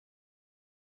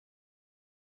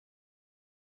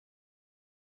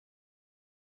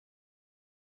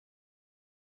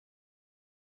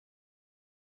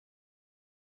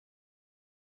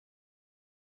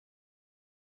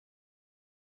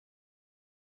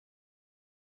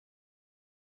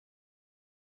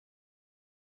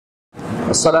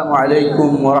السلام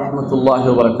عليكم ورحمة الله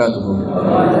وبركاته.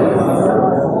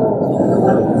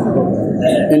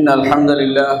 إن الحمد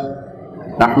لله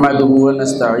نحمده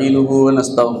ونستعينه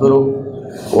ونستغفره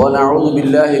ونعوذ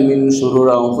بالله من شرور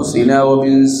أنفسنا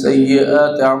ومن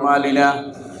سيئات أعمالنا.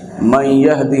 من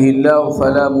يهده الله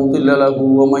فلا مضل له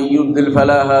ومن يضلل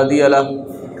فلا هادي له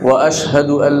وأشهد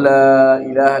أن لا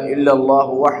إله إلا الله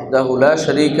وحده لا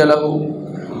شريك له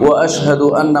وأشهد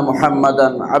أن محمدا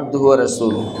عبده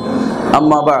ورسوله.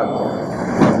 أما بعد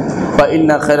فإن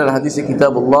خير الحديث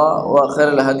كتاب الله وخير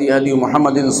الهدي هدي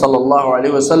محمد صلى الله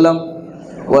عليه وسلم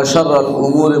وشر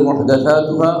الأمور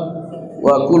محدثاتها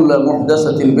وكل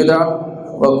محدثة بدعة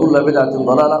وكل بدعة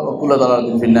ضلالة وكل ضلالة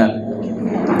في النار.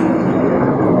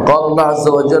 قال الله عز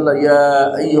وجل يا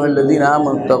أيها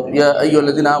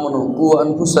الذين آمنوا قوا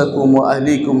أنفسكم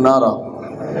وأهليكم نارا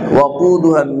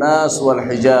وقودها الناس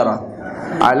والحجارة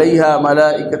عليها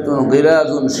ملائكة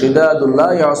غلاظ شداد لا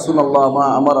يعصون الله ما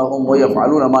أمرهم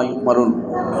ويفعلون ما يؤمرون.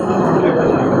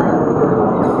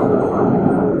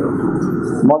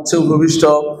 মঞ্চে উপবিষ্ট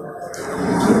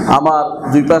আমার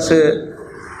দুই পাশে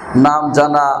নাম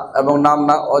জানা এবং নাম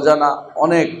না অজানা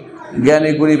অনেক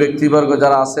জ্ঞানী গুণী ব্যক্তিবর্গ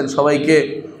যারা আছেন সবাইকে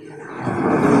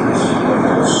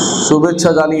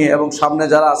শুভেচ্ছা জানিয়ে এবং সামনে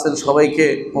যারা আছেন সবাইকে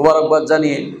মোবারকবাদ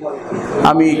জানিয়ে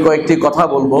আমি কয়েকটি কথা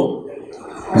বলবো।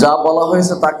 যা বলা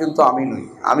হয়েছে তা কিন্তু আমি নই,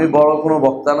 আমি বড় কোনো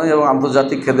বক্তা নই এবং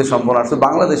আন্তর্জাতিক খ্যাতি সম্পন্ন আসলে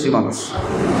বাংলাদেশি মানুষ,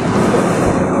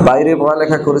 বাইরে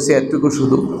পড়ালেখা করেছি এতটুকু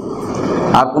শুধু,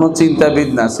 আর কোনো চিন্তাবিদ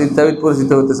না, চিন্তাবিদ পরিচিত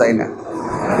হতে চাই না।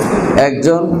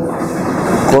 একজন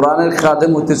কোরআনের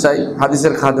খাদেম হতে চাই,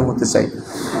 হাদিসের খাদেম হতে চাই।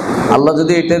 আল্লাহ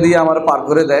যদি এটা দিয়ে আমার পার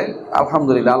করে দেয়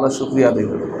আলহামদুলিল্লাহ, আল্লাহ শুকরিয়া আদায়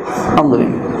করি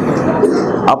আলহামদুলিল্লাহ।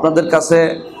 আপনাদের কাছে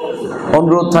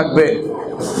অনুরোধ থাকবে,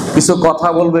 কিছু কথা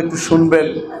বলবো, একটু শুনবেন,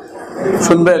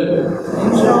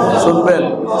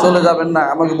 চলে যাবেন না,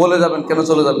 আমাকে বলে যাবেন কেন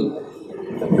চলে যাবেন,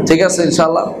 ঠিক আছে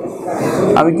ইনশাআল্লাহ।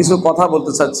 আমি কিছু কথা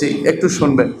বলতে চাচ্ছি, একটু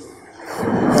শুনবেন।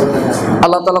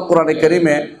 আল্লাহ তাআলা কোরআনে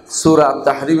কারীমে সূরা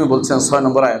তাহরিমে বলছেন 6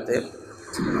 নম্বর আয়াতে,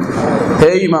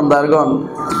 হে ঈমানদারগণ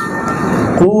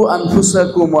কু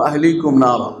আনফুসাকুম ওয়া আহলিকুম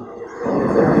নারা,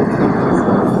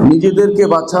 নিজেদেরকে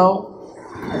বাঁচাও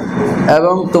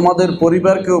এবং তোমাদের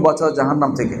পরিবারকেও বাঁচাও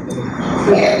জাহান্নাম থেকে।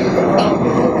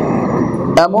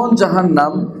 এমন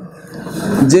জাহান্নাম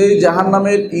যে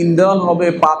জাহান্নামের ইন্ধন হবে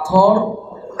পাথর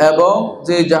এবং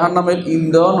যে জাহান্নামের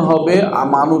ইন্ধন হবে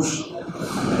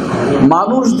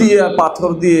মানুষ দিয়ে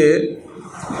পাথর দিয়ে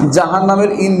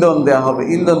জাহান্নামের ইন্ধন দেয়া হবে।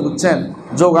 ইন্ধন বুঝছেন,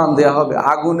 যোগান দেয়া হবে,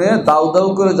 আগুনে দাউ দাউ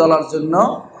করে জ্বলার জন্য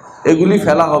এগুলি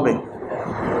ফেলা হবে।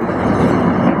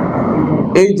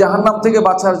 এই জাহান্নাম থেকে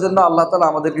বাঁচার জন্য আল্লাহ তাআলা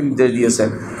আমাদেরকে নির্দেশ দিয়েছেন।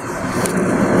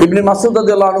 ইবনে মাসউদ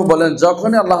রাদিয়াল্লাহু আনহু বলেন,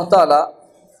 যখনই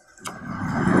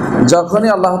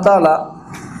আল্লাহ তাআলা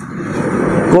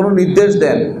কোনো নির্দেশ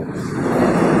দেন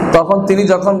তখন তিনি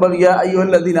যখন বলেন ইয়া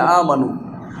আইয়ুহাল্লাযীনা আমানু,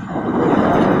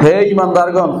 হে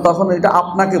ঈমানদারগণ, তখন এটা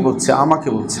আপনাকে বলছে, আমাকে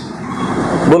বলছে।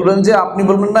 বলবেন যে আপনি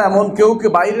বলবেন না এমন কেউকে,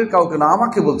 বাইরের কাউকে না,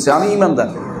 আমাকে বলছে, আমি ঈমানদার,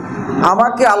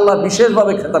 আমাকে আল্লাহ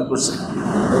বিশেষভাবে খেতাব করছে।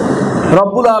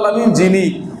 রব্বুল আলামিন যিনি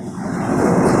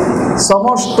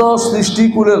সমস্ত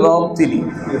সৃষ্টিকুলের রব, তিনি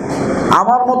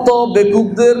আমার মতো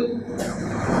বেকুবদের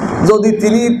যদি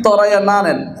তিনি তরাইয়া না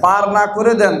নেন, পার না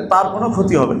করে দেন, তার কোনো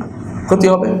ক্ষতি হবে না। ক্ষতি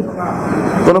হবে?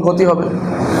 কোনো ক্ষতি হবে?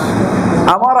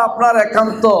 আমার আপনার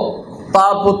একান্ত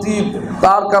তার প্রতি,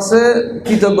 তার কাছে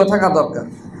কৃতজ্ঞ থাকা দরকার।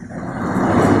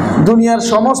 দুনিয়ার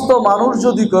সমস্ত মানুষ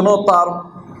যদি কোনো তার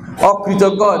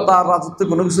অকৃতজ্ঞ হয়, তার রাজত্বে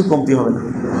কোনো কিছু কমতি হবে না।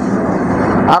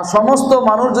 আর সমস্ত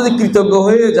মানুষ যদি কৃতজ্ঞ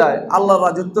হয়ে যায়, আল্লাহর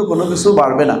রাজত্ব কোনো কিছু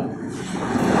বাড়বে না।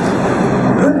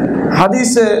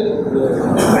 হাদিসে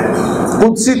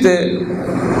কুদসিতে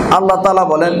আল্লাহ তাআলা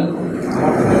বলেন,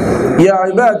 ইয়া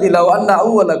ইবাদি লাউ আন্না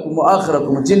আউওয়ালাকুম ওয়া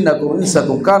আখিরাকুম ওয়া জিন্নাকুম ওয়া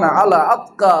ইনসাকুম কানা আলা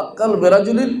আতকা কলবি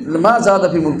রাজুলিন মা যাদা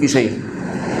ফি মুলকি শাইআ।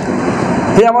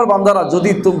 হে আমার বান্দারা,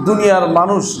 যদি দুনিয়ার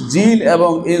মানুষ, জিন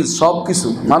এবং ইনস সব কিছু,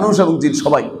 মানুষ এবং জিন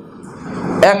সবাই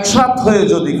একসাথ হয়ে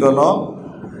যদি কোনো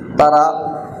তারা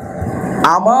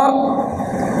আমার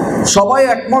সবাই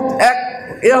একমত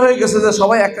হয়ে গেছে যে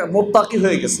সবাই এক মুত্তাকি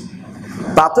হয়ে গেছে,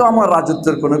 তাতেও আমার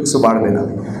রাজত্বের কোনো কিছু বাড়বে না।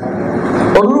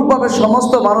 অনুরূপভাবে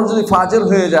সমস্ত মানুষ যদি ফাজের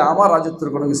হয়ে যায়, আমার রাজত্বের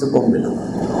কোনো কিছু কমবে না।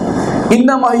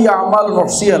 ইন্নামা হিয়া আমাল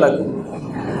নফসিয়া লাকুম,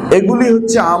 এগুলি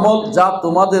হচ্ছে আমল যা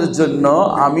তোমাদের জন্য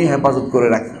আমি হেফাজত করে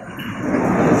রাখি।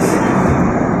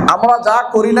 আমরা যা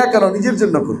করি না কেন নিজের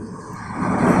জন্য করি,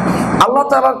 আল্লাহ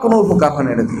তাআলার কোনো উপকার হয়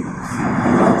না, এটা দিয়ে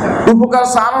উপকার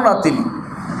চানও না।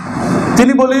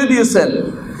 তিনি বলিয়ে দিয়েছেন,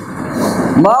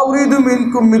 মা উরিদু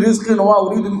মিনকুম মিন রিজকিন ওয়া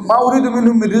মা উরিদু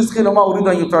মিনহুম মিন রিজকিন ওয়া মা উরিদু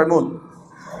আন ইউতঈমুন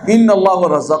ইন্নাল্লাহু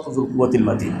রাজ্জাকু যুল কুওয়াতিল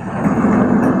মাতিন।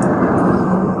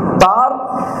 তার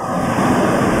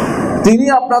তিনি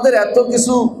আপনাদের এত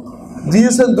কিছু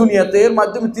দিয়েছেন দুনিয়াতে, এর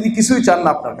মাধ্যমে তিনি কিছুই চান না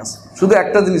আপনার কাছে, শুধু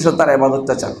একটা জিনিস, তার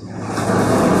ইবাদতটা চান।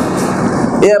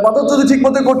 এই ইবাদত যদি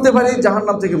ঠিকমতো করতে পারি,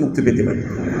 জাহান্নাম থেকে মুক্তি পেতে পারি।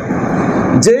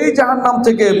 যেই জাহান্নাম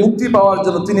থেকে মুক্তি পাওয়ার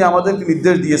জন্য তিনি আমাদেরকে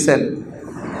নির্দেশ দিয়েছেন,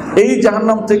 এই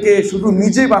জাহান্নাম থেকে শুধু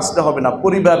নিজেই বাঁচতে হবে না,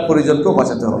 পরিবার পরিজনকেও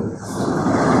বাঁচাতে হবে।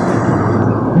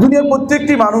 দুনিয়ার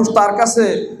প্রত্যেকটি মানুষ তার কাছে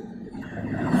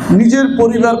নিজের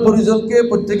পরিবার পরিজনকে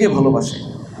প্রত্যেকে ভালোবাসে।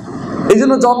 এই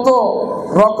জন্য যত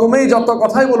রকমেই যত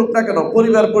কথাই বলুক না কেন,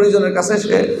 পরিবার পরিজনের কাছে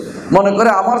সে মনে করে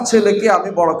আমার ছেলেকে আমি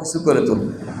বড় কিছু করে তুলব,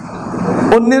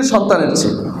 অন্যের সন্তানের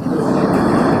চেয়ে।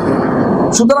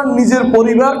 সুতরাং নিজের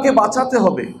পরিবারকে বাঁচাতে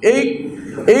হবে,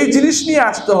 এই জিনিস নিয়ে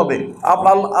আসতে হবে।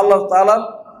 আল্লাহ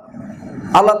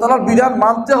তাআলার বিধান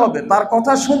মানতে হবে, তার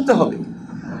কথা শুনতে হবে,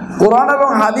 কোরআন এবং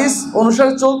হাদিস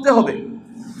অনুসারে চলতে হবে।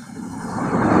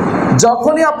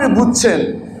 যখনই আপনি বুঝছেন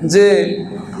যে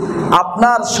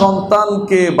আপনার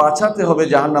সন্তানকে বাঁচাতে হবে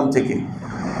জাহান্নাম থেকে,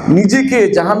 নিজেকে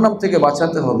জাহান্নাম থেকে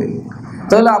বাঁচাতে হবে,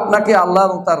 তাহলে আপনাকে আল্লাহ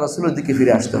এবং তার রাসূলের দিকে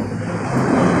ফিরে আসতে হবে।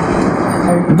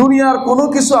 দুনিয়ার কোনো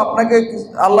কিছু আপনাকে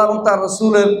আল্লাহ এবং তার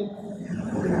রাসূলের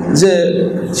যে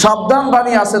সাবধান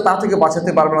বাণী আছে তা থেকে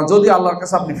বাঁচাতে পারবে না, যদি আল্লাহর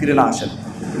কাছে আপনি ফিরে না আসেন।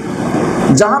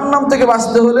 জাহান্নাম থেকে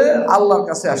বাঁচতে হলে আল্লাহর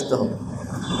কাছে আসতে হবে।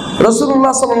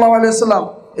 রাসূলুল্লাহ সাল্লাল্লাহু আলাইহি ওয়াসাল্লাম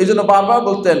এই জন্য বারবার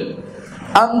বলতেন,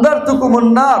 আনজারতুকুমুন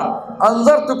নার,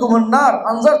 আনজারতুকুমুন নার,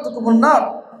 আনজারতুকুমুন নার,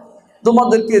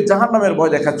 তোমাদেরকে জাহান্নামের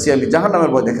ভয় দেখাচ্ছি, আমি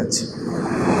জাহান্নামের ভয় দেখাচ্ছি।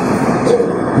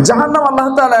 জাহান্নাম আল্লাহ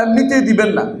তাআলা এমনিতেই দিবেন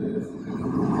না,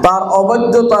 তার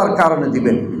অবাধ্যতার কারণে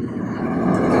দিবেন,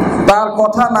 তার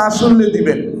কথা না শুনলে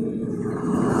দিবেন,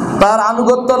 তার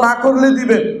আনুগত্য না করলে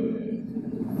দিবেন।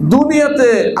 দুনিয়াতে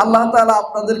আল্লাহ তাআলা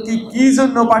আপনাদেরকে কি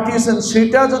জন্য পাঠিয়েছেন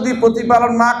সেটা যদি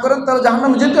প্রতিপালন না করেন, তাহলে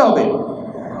জাহান্নামে যেতে হবে।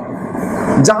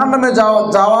 জাহান্নামে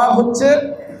যাওয়া হচ্ছে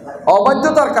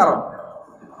অবাধ্যতার কারণ।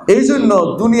 এই জন্য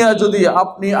দুনিয়া যদি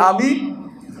আপনি আমি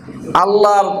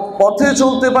আল্লাহর পথে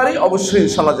চলতে পারি, অবশ্যই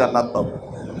ইনশাআল্লাহ জান্নাত পাব।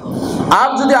 আর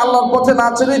যদি আল্লাহর পথে না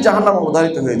চলে, জাহান্নামে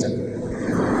অবধারিত হয়ে যায়।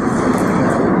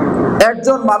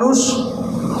 একজন মানুষ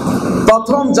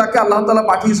প্রথম যাকে আল্লাহ তাআলা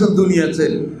পাঠিয়েছেন দুনিয়াতে,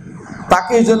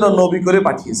 তাকে এই জন্য নবী করে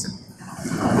পাঠিয়েছেন,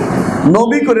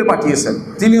 নবী করে পাঠিয়েছেন।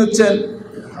 তিনি হচ্ছেন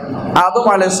আদম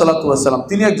আলাইহিস সালাতু ওয়াস সালাম,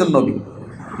 তিনি একজন নবী।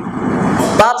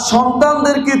 তার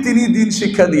সন্তানদেরকে তিনি দ্বীন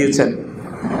শিক্ষা দিয়েছেন,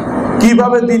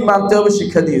 কিভাবে দ্বীন মানতে হবে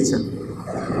শিক্ষা দিয়েছেন।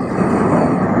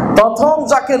 প্রথম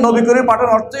যাকে নবী করে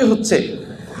পাঠানোর অর্থই হচ্ছে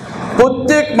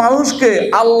প্রত্যেক মানুষকে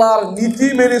আল্লাহর নীতি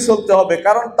মেনে চলতে হবে,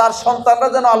 কারণ তার সন্তানরা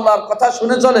যেন আল্লাহর কথা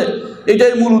শুনে চলে,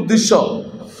 এটাই মূল উদ্দেশ্য।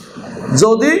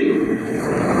 যদি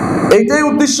এইটাই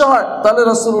উদ্দেশ্য হয়, তাহলে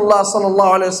রাসূলুল্লাহ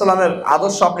সাল্লাল্লাহু আলাইহি ওয়াসাল্লামের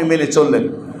আদর্শ আপনি মেনে চললেন,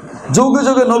 যুগে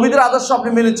যুগে নবীদের আদর্শ আপনি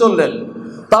মেনে চললেন,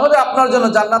 তাহলে আপনার জন্য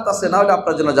জান্নাত আছে, না হলে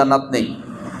আপনার জন্য জান্নাত নেই।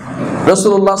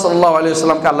 রাসূলুল্লাহ সাল্লাল্লাহু আলাইহি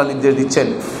ওয়াসাল্লামকে আল্লাহ নির্দেশ দিচ্ছেন,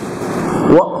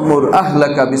 ওয়া'মুর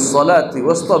আহলাকা বিস-সালাতি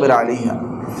ওয়াসতাবির আলাইহা,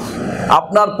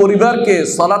 আপনার পরিবারকে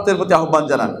সালাতের প্রতি আহ্বান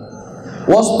জানান।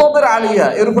 ওয়াসতাবির আলাইহা,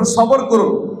 এর উপর সবর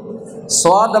করুন।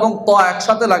 সাদ এবং ত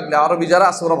একসাথে লাগলে আরবি যারা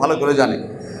আছে ওরা ভালো করে জানে,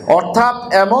 অর্থাৎ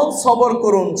এমন সবর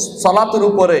করুন সালাতের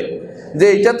উপরে যে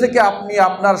এটা থেকে আপনি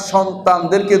আপনার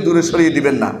সন্তানদেরকে দূরে সরিয়ে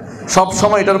দিবেন না, সব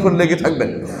সময় এটার উপর লেগে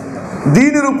থাকবেন।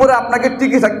 দ্বীনের উপরে আপনাকে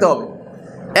টিকে থাকতে হবে।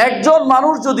 একজন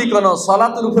মানুষ যদি কোনো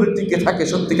সালাতের উপরে টিকে থাকে,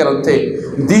 সত্যিকার অর্থে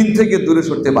দ্বীন থেকে দূরে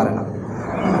সরতে পারে না।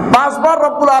 5 বার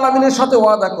রব্বুল আলামিনের সাথে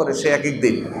ওয়াদা করে সে এক এক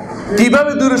দিন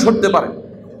কিভাবে দূরে সরতে পারে।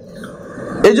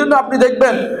 এই জন্য আপনি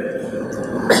দেখবেন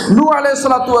নূহ আলাইহিস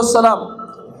সালাতু ওয়াস সালাম,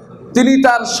 তিনি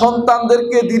তার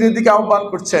সন্তানদেরকে দ্বীনের দিকে আহ্বান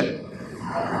করছেন,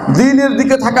 দ্বীনের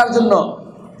দিকে থাকার জন্য।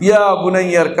 ইয়া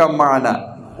বুনাইয়ার কাম মা'ানা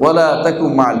ওয়ালা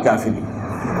তাকুম মা'আল কাফিরিন,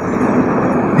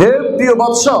 হে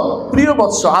প্রিয়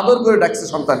বৎস, আদর করে ডাকছে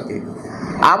সন্তানকে,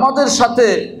 আমাদের সাথে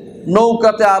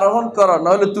নৌকাতে আরোহণ করো,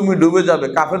 নইলে তুমি ডুবে যাবে,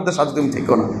 কাফেরদের সাথে তুমি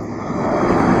থেকো না।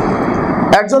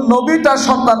 একজন নবী তার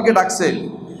সন্তানকে ডাকছে,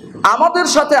 আমাদের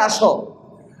সাথে আসো,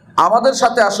 আমাদের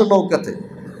সাথে আসো নৌকাতে।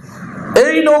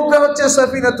 এই নৌকা হচ্ছে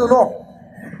সাফিনাতুন নূহ,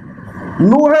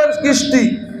 নূহের কিস্তি।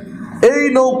 এই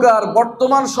নৌকার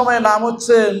বর্তমান সময়ে নাম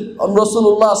হচ্ছে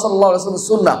রাসূলুল্লাহ সাল্লাল্লাহু আলাইহি ওয়াসাল্লামের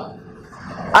সুন্নাহ।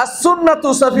 আস-সুন্নাতু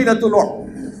সাফিনাতুন নূহ।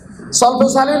 সালফে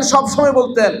সালিহিন সবসময়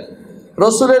বলতেন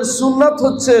রসুলের সুন্নাত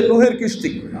হচ্ছে নূহের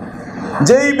কিস্তি।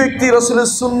 যেই ব্যক্তি রসুলের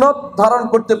সুন্নাত ধারণ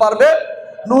করতে পারবে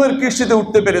নূহের কিস্তিতে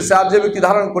উঠতে পেরেছে, আর যে ব্যক্তি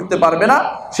ধারণ করতে পারবে না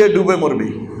সে ডুবে মরবে।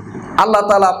 আল্লাহ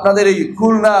তাআলা আপনাদের এই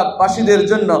খুলনাবাসীদের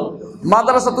জন্য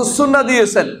মাদ্রাসাতুস সুন্নাহ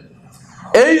দিয়েছেন।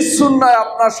 এই সুন্নায়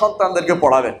আপনার সন্তানদেরকে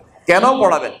পড়াবেন। কেন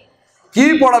পড়াবেন, কি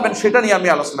পড়াবেন সেটা নিয়ে আমি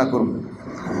আলোচনা করব।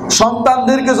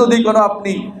 সন্তানদেরকে যদি কোনো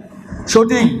আপনি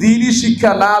সঠিক দ্বীনি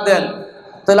শিক্ষা না দেন,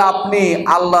 তাহলে আপনি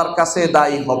আল্লাহর কাছে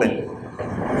দায়ী হবেন,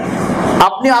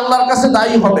 আপনি আল্লাহর কাছে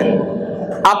দায়ী হবেন।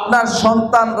 আপনার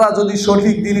সন্তানরা যদি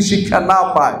সঠিক দিনী শিক্ষা না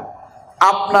পায়,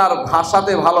 আপনার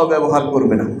ভাষাতে ভালো ব্যবহার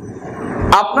করবে না,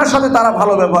 আপনার সাথে তারা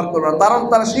ভালো ব্যবহার করবে না, কারণ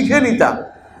তারা শিখেনি তা।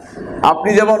 আপনি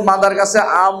যেমন মাদার কাছে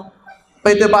আম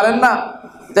পেতে পারেন না,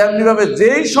 তেমনিভাবে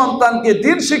যেই সন্তানকে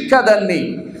দিন শিক্ষা দেননি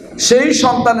সেই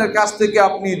সন্তানের কাছ থেকে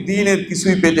আপনি দিনের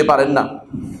কিছুই পেতে পারেন না।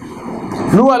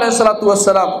 নূহ আলাইহিস সালাতু ওয়াস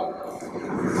সালাম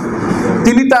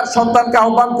তিনি তার সন্তানকে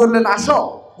আহ্বান করলেন, আসো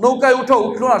নৌকায় উঠো।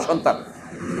 উঠলো না সন্তান,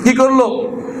 কি করলো?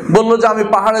 বললো যে আমি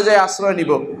পাহাড়ে যাই আশ্রয়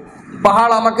নিব,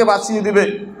 পাহাড় আমাকে বাঁচিয়ে দিবে।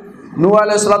 নূহ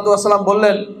আলাইহিস সালাতু ওয়াস সালাম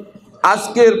বললেন,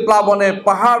 আজকের প্লাবনে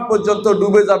পাহাড় পর্যন্ত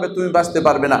ডুবে যাবে, তুমি বাঁচতে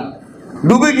পারবে না।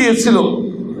 ডুবে গিয়েছিল।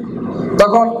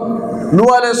 তখন নূহ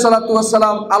আলাইহিস সালাতু ওয়াস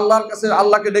সালাম আল্লাহর কাছে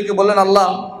আল্লাহকে ডেকে বললেন, আল্লাহ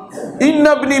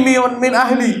ইন্নাবনি মিন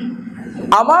আহলি,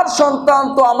 আমার সন্তান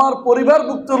তো আমার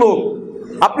পরিবারভুক্ত লোক,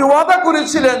 আপনি ওয়াদা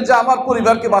করেছিলেন যে আমার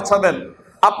পরিবারকে বাঁচাবেন,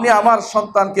 আপনি আমার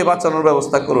সন্তানকে বাঁচানোর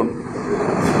ব্যবস্থা করুন।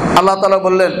 আল্লাহ তাআলা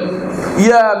বললেন,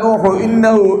 ইয়া নূহ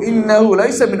ইন্নাহু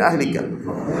লাইসা মিন আহলিকা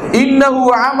ইন্নাহু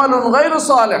আমালুন গায়রু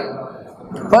সালিহ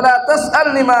ফালা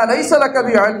তাসআলনি মা লাইসা লাকা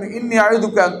বিইলম ইন্নী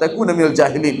আ'ইদুকা আন তাকুনা মিনাল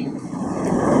জাহিলিন।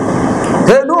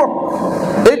 হে নূহ,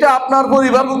 এটা আপনার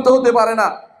পরিবারভুক্ত হতে পারে না।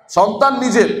 সন্তান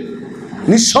নিজের,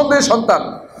 নিঃসন্দেহে সন্তান,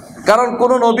 কারণ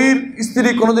কোন নবীর স্ত্রী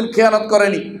কোনোদিন খেয়ানত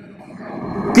করেনি।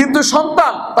 কিন্তু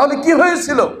সন্তান তাহলে কি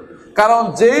হয়েছিল? কারণ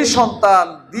যেই সন্তান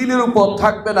দ্বীনের উপর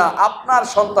থাকবে না, আপনার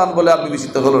সন্তান বলে আর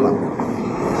বিবেচিত হলো না।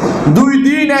 দুই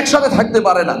দিন একসাথে থাকতে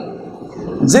পারে না।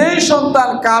 যেই সন্তান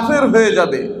কাফের হয়ে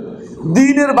যাবে,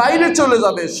 দ্বীনের বাইরে চলে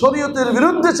যাবে, শরীয়তের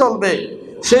বিরুদ্ধে চলবে,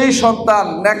 সেই সন্তান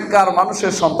নেককার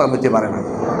মানুষের সন্তান হতে পারে না।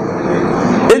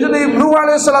 এই জন্য নূহ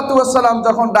আলাইহিস সালাতু ওয়াস সালাম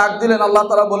যখন ডাক দিলেন, আল্লাহ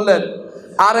তাআলা বললেন,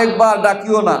 আরেকবার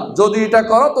ডাকিও না, যদি এটা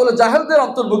করো তাহলে জাহেলদের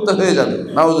অন্তর্ভুক্ত হয়ে যাবে।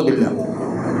 নাউযুবিল্লাহ।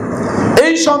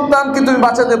 এই সন্তানকে তুমি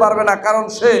বাঁচাতে পারবে না, কারণ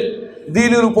সে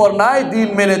দ্বীনের উপর নাই, দ্বীন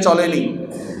মেনে চলেনি।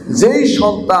 যেই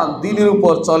সন্তান দ্বীনের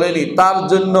উপর চলেনি, তার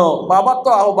জন্য বাবার তো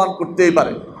আহ্বান করতেই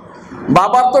পারে,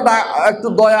 বাবার তো একটু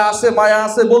দয়া আছে, মায়া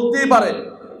আছে, বলতেই পারে।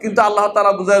 কিন্তু আল্লাহ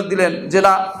তাআলা বুঝাই দিলেন যে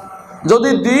না, যদি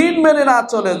দ্বীন মেনে না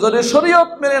চলে, যদি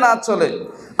শরীয়ত মেনে না চলে,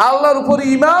 আল্লাহর উপর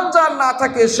ঈমান যার না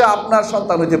থাকে, সে আপনার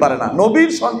সন্তান হতে পারে না।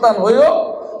 নবীর সন্তান হয়েও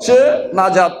সে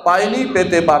নাজাত পায়নি,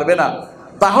 পেতে পারবে না।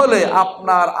 তাহলে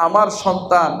আপনার আমার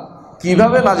সন্তান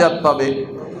কিভাবে নাজাত পাবে?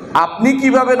 আপনি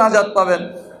কিভাবে নাজাত পাবেন?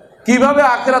 কিভাবে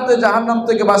আখিরাতে জাহান্নাম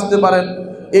থেকে বাঁচতে পারেন?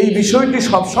 এই বিষয়টি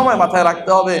সবসময় মাথায়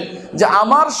রাখতে হবে যে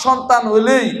আমার সন্তান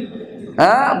হলেই,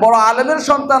 বড় আলেমের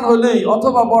সন্তান হলেই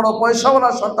অথবা বড়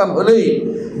পয়সাওয়ালার সন্তান হলেই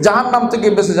জাহান্নাম থেকে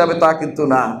বেঁচে যাবে তা কিন্তু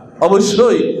না।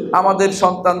 অবশ্যই আমাদের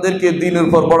সন্তানদেরকে দ্বীনের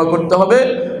উপর বড় করতে হবে,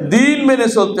 দ্বীন মেনে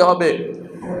চলতে হবে।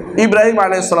 ইব্রাহিম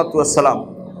আলাইহিস সালাতু ওয়াস সালাম,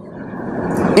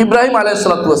 ইব্রাহিম আলাইহিস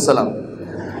সালাতু ওয়াস সালাম,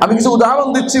 আমি কিছু উদাহরণ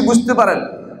দিচ্ছি বুঝতে পারেন।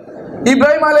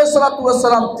 ইব্রাহিম আলাইহিস সালাতু ওয়াস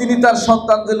সালাম তিনি তার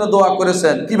সন্তানের জন্য দোয়া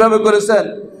করেছেন। কিভাবে করেছেন?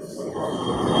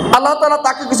 আল্লাহ তাআলা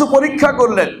তাকে কিছু পরীক্ষা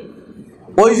করলেন।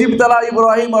 ওয়াইজিবতালা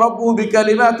ইব্রাহিম রাব্বুহু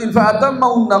বিকালিমাতিন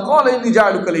ফাআতাম্মাহুন্না ক্বালা ইন্নী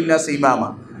জা'আলুকা লিন-নাসি ইমামা।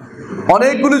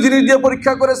 অনেকগুলো জিনিস দিয়ে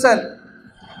পরীক্ষা করেছেন।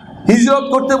 হিজরত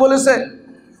করতে বলেছে,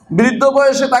 বৃদ্ধ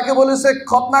বয়সে তাকে বলেছে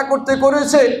খতনা করতে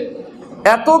করেছে।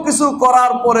 এত কিছু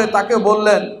করার পরে তাকে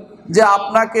বললেন যে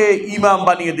আপনাকে ইমাম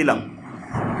বানিয়ে দিলাম।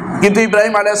 কিন্তু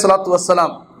ইব্রাহিম আলাইহিস সালাতু ওয়াস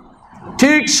সালাম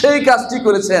ঠিক সেই কাজটি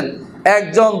করেছেন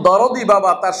একজন দরদি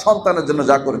বাবা তার সন্তানের জন্য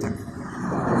যা করে থাকে।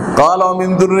 ক্বালা মিন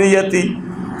যুররিয়াতি,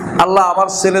 আল্লাহ আমার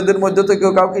ছেলেদের মধ্যে থেকে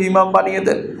কাউকে ইমাম বানিয়ে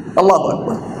দেন। আল্লাহু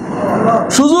আকবার।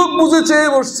 সুযোগ বুঝে চেয়ে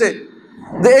বসছে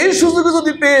যে এই সুযোগে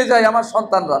যদি পেয়ে যায় আমার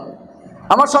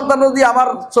সন্তানরা যদি আমার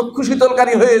চক্ষু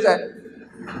শীতলকারী হয়ে যায়,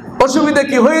 অসুবিধা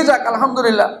কি? হয়ে যাক,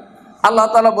 আলহামদুলিল্লাহ। আল্লাহ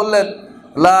তাআলা বললেন,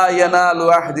 লা ইয়ানালু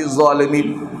আহদিজ যালিমিন,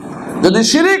 যদি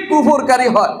শিরিক কুফরকারী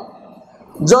হয়,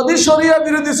 যদি শরিয়া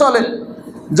বিরোধী চলে,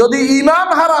 যদি ঈমান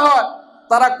হারা হয়,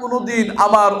 তারা কোনোদিন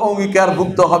আমার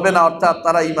অঙ্গীকারভুক্ত হবে না, অর্থাৎ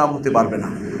তারা ইমাম হতে পারবে না।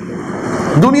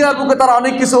 দুনিয়ার বুকে তারা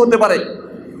অনেক কিছু হতে পারে,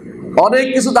 অনেক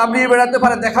কিছু দাবিয়ে বেড়াতে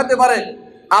পারে, দেখাতে পারে,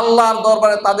 আল্লাহর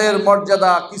দরবারে তাদের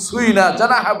মর্যাদা কিছুই না।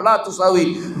 জানাহা লা তুসাউই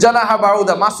জানাহা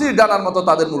বাউদা, মাছির ডানার মতো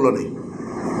তাদের মূল্য নেই।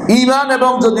 ঈমান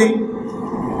এবং যদি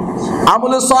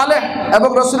আমলে সালেহ এবং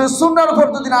রাসূলের সুন্নাহর উপর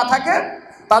যদি না থাকে,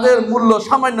 তাদের মূল্য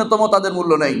সামান্যতম, তাদের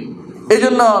মূল্য নেই। এই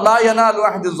জন্য লা ইয়ানালু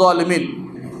আহদিজ যালিমিন।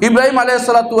 ইব্রাহিম আলাইহিস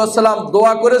সালাতু ওয়াস সালাম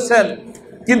দোয়া করেছেন,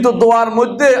 কিন্তু দোয়ার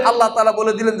মধ্যে আল্লাহ তাআলা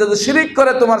বলে দিলেন যে শিরিক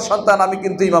করে তোমার সন্তান আমি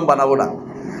কিন্তু ইমাম বানাবো না।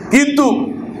 কিন্তু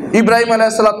ইব্রাহিম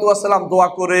আলাইহিস সালাতু ওয়াস সালাম দোয়া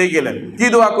করেই গেলেন। কি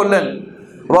দোয়া করলেন?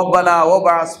 রব্বানা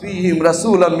ওয়াবআস ফীহিম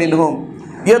রাসূলাম মিনহুম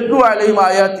ইয়াতলু আলাইহিম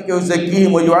আয়াতিকা ওয়া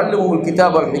যাক্কিহিম ওয়া ইউআল্লিমুহুল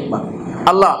কিতাবা ওয়াল হিকমা।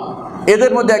 আল্লাহ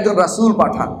এদের মধ্যে একজন রাসূল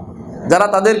পাঠান, যারা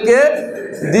তাদেরকে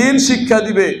দ্বীন শিক্ষা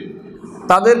দিবে,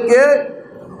 তাদেরকে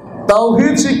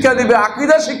তাওহীদ শিক্ষা দিবে,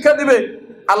 আকীদা শিক্ষা দিবে।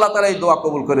 আল্লাহ তাআলা এই দোয়া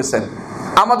কবুল করেছেন।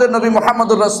 আমাদের নবী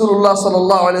মুহাম্মদুর রাসূলুল্লাহ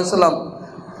সাল্লাল্লাহু আলাইহি ওয়াসাল্লাম,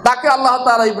 তাকে আল্লাহ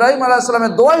তাআলা ইব্রাহিম আলাইহিস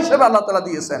সালামের দোয়া হিসেবে আল্লাহ তাআলা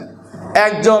দিয়েছেন।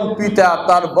 একজন পিতা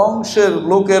তার বংশের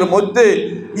লোকের মধ্যে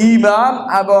ঈমান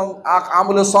এবং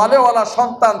আমলে সালেহওয়ালা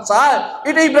সন্তান চায়,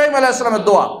 এটা ইব্রাহিম আলাইহিস সালামের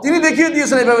দোয়া। তিনি দেখিয়ে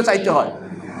দিয়েছেন এইভাবে চাইতে হয়।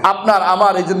 আপনার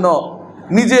আমার এই জন্য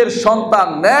নিজের সন্তান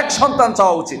নেক সন্তান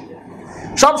চাওয়া উচিত,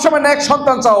 সবসময় নেক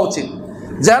সন্তান চাওয়া উচিত।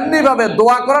 যেমনিভাবে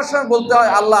দোয়া করার সময় বলতে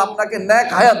হয় আল্লাহ আপনাকে নেক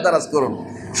হায়াত দারাজ করুন,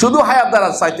 শুধু হায়াত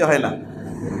দারাজ চাইতে হয় না,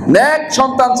 নেক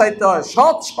সন্তান চাইতে হয়,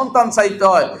 সৎ সন্তান চাইতে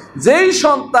হয়, যেই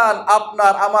সন্তান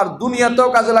আপনার আমার দুনিয়াতেও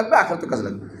কাজে লাগবে, আখিরাতেও কাজে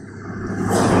লাগবে।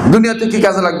 দুনিয়াতে কি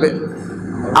কাজে লাগবে?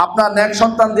 আপনার নেক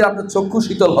সন্তান দিয়ে আপনার চক্ষু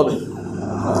শীতল হবে।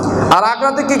 আর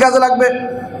আখিরাতে কি কাজে লাগবে?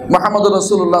 মুহাম্মদুর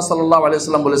রাসূলুল্লাহ সাল্লাল্লাহু আলাইহি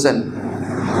ওয়াসাল্লাম বলেছেন,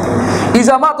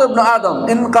 ইযা মাতা ইবনু আদম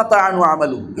ইনকাতা আনহু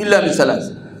আমালু ইল্লা বিসালাস।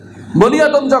 বনি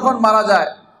আদম যখন মারা যায়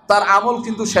তার আমল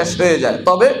কিন্তু শেষ হয়ে যায়,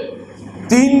 তবে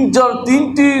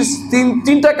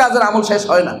তিনটা কাজের আমল শেষ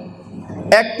হয় না।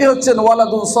 একটি হচ্ছে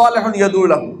ওয়ালাদুন সালিহুন ইয়াদউ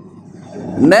লাহু,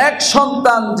 নেক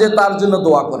সন্তান যে তার জন্য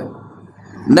দোয়া করে।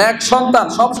 নেক সন্তান,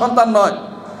 সব সন্তান নয়,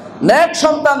 নেক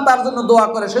সন্তান তার জন্য দোয়া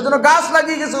করে। সেজন্য গাছ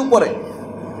লাগিয়ে গেছে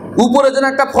উপরে যেন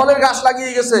একটা ফলের গাছ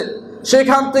লাগিয়ে গেছে,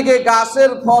 সেখান থেকে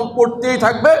গাছের ফল পড়তেই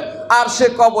থাকবে আর সে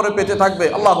কবরে পেতে থাকবে।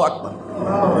 আল্লাহু আকবার।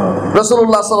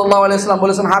 রাসূলুল্লাহ সাল্লাল্লাহু আলাইহি ওয়াসাল্লাম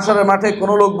বলেছেন, হাশরের মাঠে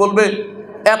কোনো লোক বলবে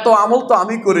এত আমল তো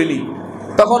আমি করিনি,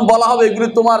 তখন বলা হবে এগুলি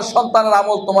তোমার সন্তানের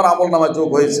আমল, তোমার আমল নামায় যোগ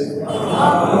হয়েছে।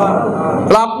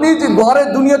 আপনি যে ঘরে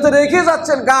দুনিয়াতে রেখে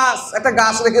যাচ্ছেন গাছ, একটা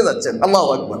গাছ রেখে যাচ্ছেন, আল্লাহু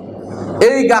আকবার,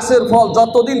 এই গাছের ফল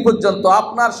যতদিন পর্যন্ত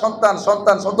আপনার সন্তান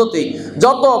সন্তান সন্ততি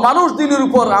যত মানুষ দিনের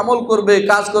উপর আমল করবে,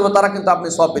 কাজ করবে, তারা কিন্তু আপনি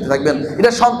সব পেতে থাকবেন।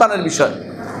 এটা সন্তানের বিষয়।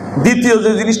 দ্বিতীয়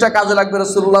যে জিনিসটা কাজে লাগবে,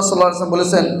 রাসূলুল্লাহ সাল্লাল্লাহু আলাইহি ওয়াসাল্লাম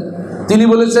বলেছেন, তিনি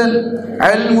বলেছেন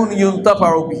ইলমুন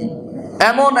ইউনতাফাউ বিহি,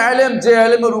 এমন ইলম যে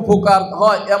ইলমের উপকার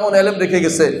হয় এমন ইলম রেখে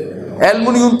গেছে।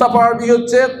 ইলমুন ইউনতাফাউ বিহি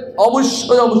হচ্ছে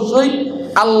অবশ্যই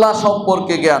আল্লাহ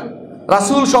সম্পর্কে জ্ঞান,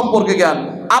 রাসূল সম্পর্কে জ্ঞান।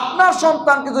 আপনার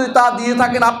সন্তানকে যদি তা দিয়ে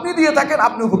থাকেন, আপনি দিয়ে থাকেন,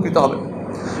 আপনি উপকৃত হবেন।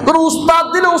 কোন উস্তাদ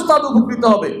দিলে উস্তাদ উপকৃত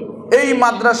হবে। এই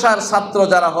মাদ্রাসার ছাত্র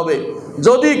যারা হবে,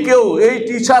 যদি কেউ এই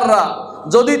টিচাররা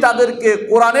যদি তাদেরকে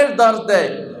কোরআনের দর্শ দেয়,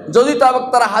 যদি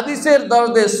তারা হাদিসের দর্শ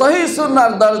দেয়, সহিহ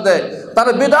সুন্নাহর দর্শ দেয়,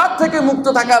 তারা বিদআত থেকে মুক্ত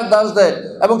থাকার দর্শ দেয়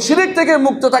এবং শিরক থেকে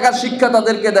মুক্ত থাকার শিক্ষা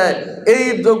তাদেরকে দেয়, এই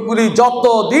যোগগুলি যত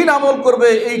দিন আমল করবে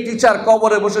এই টিচার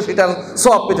কবরে বসে সেটার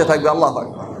সওয়াব পেতে থাকবে। আল্লাহু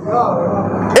আকবার।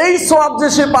 এই সওয়াব যে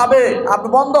সে পাবে আপনি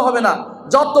বন্ধ হবে না,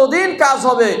 যতদিন কাজ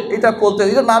হবে এটা করতে,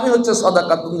 এটার নামই হচ্ছে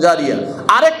সাদাকাতুন জারিয়া।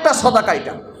 আরেকটা সাদাকা,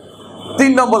 এটা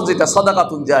 3 নম্বর যেটা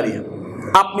সাদাকাতুন জারিয়া।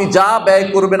 আপনি যা ব্যয়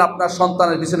করবেন আপনার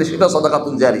সন্তানের পিছনে, সেটা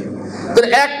সাদাকাতুন জারিয়া। তো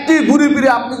একটি ঘুরে ফিরে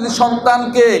আপনি যদি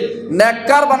সন্তানকে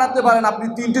নেককার বানাতে পারেন, আপনি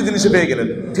 3টি জিনিস পেয়ে গেলেন,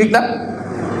 ঠিক না?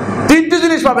 3টি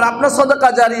জিনিস পাবেন। আপনার সাদাকা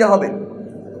জারিয়া হবে,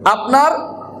 আপনার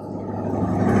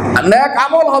নেক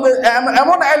আমল হবে,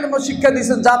 এমন ইলম শিক্ষা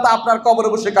দিয়েছেন যা তা আপনার কবরে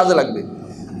বসে কাজে লাগবে।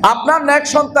 আপনার নেক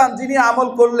সন্তান যিনি আমল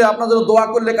করলে, আপনার জন্য দোয়া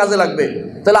করলে কাজে লাগবে,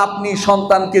 তাহলে আপনি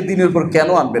সন্তানকে দ্বীনের উপর কেন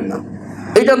আনবেন না?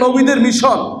 এটা নবীদের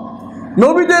মিশন,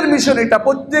 নবীদের মিশন এটা।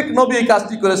 প্রত্যেক নবী এই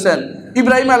কাজটি করেছেন।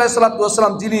 ইব্রাহিম আলাইহিস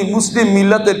সালাম যিনি মুসলিম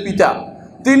মিল্লাতের পিতা,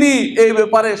 তিনি এই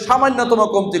ব্যাপারে সামান্যতম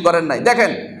কমতি করেন নাই।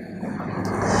 দেখেন,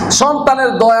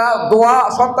 সন্তানের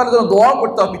সন্তানের জন্য দোয়া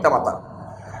করতে হবে পিতা মাতা।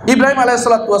 ইব্রাহিম আলাইহিস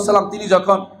সালাম তিনি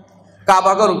যখন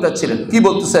কাবাঘর উঠাচ্ছিলেন, কি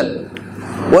বলতেছেন?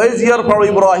 ওয়াইজ ইয়ারফাউ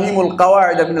ইব্রাহিমুল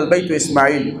কাওয়াইদা মিনাল বাইত ওয়া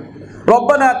ইসমাঈল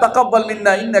রব্বানা তাকাব্বাল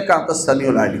মিন্না ইন্নাকা আনতাস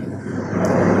সামিউল আলিম।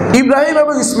 ইব্রাহিম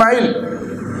এবং ইসমাঈল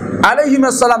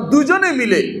আলাইহিস সালাম দুজনে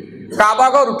মিলে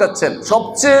কাবাঘর উঠাচ্ছেন।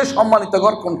 সবচেয়ে সম্মানিত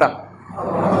ঘর কোনটা?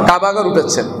 কাবাঘর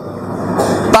উঠাচ্ছেন।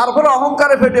 তারপরে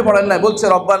অহংকারে ফেটে পড়েন না, বলছে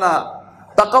রব্বানা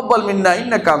তাকাব্বাল মিন্না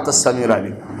ইন্নাকা আনতাস সামিউল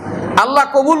আলিম। আল্লাহ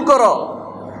কবুল করো,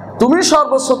 তুমি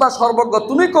সর্বশ্রোতা সর্বজ্ঞ,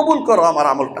 তুমি কবুল করো আমার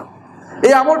আমলটা,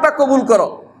 এই আমলটা কবুল করো।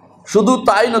 শুধু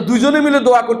তাই না, দুজনে মিলে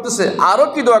দোয়া করতেছে। আরো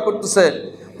কি দোয়া করতেছে?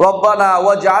 রব্বানা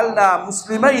ওয়াজআলনা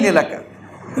মুসলিমাইন লাকা,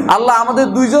 আল্লাহ আমাদের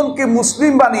দুইজনকে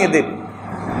মুসলিম বানিয়ে দেন,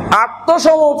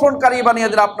 আত্মসমর্পণকারী বানিয়ে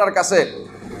দেন আপনার কাছে।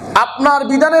 আপনার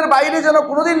বিধানের বাইরে যেন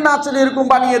কোনোদিন না চলে, এরকম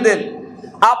বানিয়ে দেন।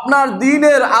 আপনার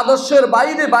দ্বীনের আদর্শের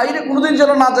বাইরে বাইরে কোনোদিন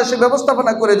যেন না যায়, সে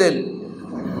ব্যবস্থাপনা করে দেন।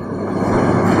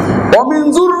 ওমিন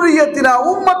যুররিয়াতিনা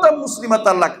উম্মাতান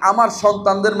মুসলিমাতান লাক, আমার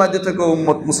সন্তানদের মধ্যে থেকে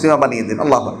উম্মত মুসলিমা বানিয়ে দেন।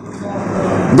 আল্লাহ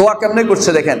দোয়া কেমনে করছে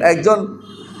দেখেন। একজন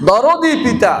দরদি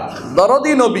পিতা,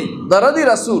 দরদি নবী, দরদি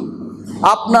রাসূল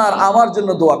আপনার আমার জন্য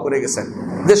দোয়া করে গেছেন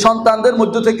যে সন্তানদের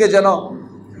মধ্য থেকে যেন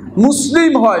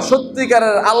মুসলিম হয়,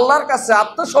 সত্যিকারের আল্লাহর কাছে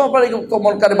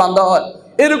আত্মসমর্পণকারী বান্দা হয়,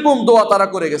 এরকম দোয়া তারা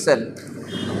করে গেছেন।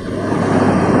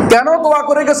 কেন দোয়া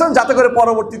করে গেছেন? যাতে করে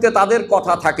পরবর্তীতে তাদের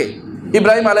কথা থাকে।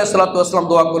 ইব্রাহিম আলাইহিস সালাম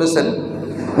দোয়া করেছেন,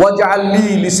 ওয়াজআল লি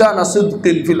লিসানা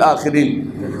সিদকিন ফিল আখিরিন,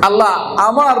 আল্লাহ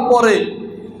আমার পরে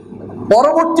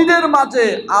পরবর্তীদের মাঝে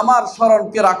আমার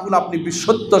স্মরণকে রাখুন, আপনি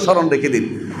সত্য স্মরণ রেখে দিন।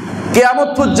 কিয়ামত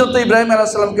পর্যন্ত ইব্রাহিম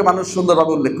আলাইহিস সালামকে মানুষ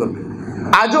সুন্দরভাবে উল্লেখ করবে।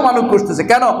 আজও মানুষ করতেছে,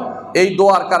 কেন? এই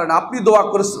দোয়ার কারণে। আপনি দোয়া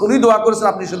করেছেন, উনি দোয়া করেছেন,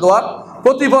 আপনি সে দোয়ার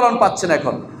প্রতিফলন পাচ্ছেন।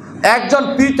 এখন একজন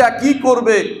পিতা কি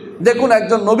করবে দেখুন,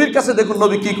 একজন নবীর কাছে দেখুন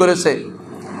নবী কি করেছে।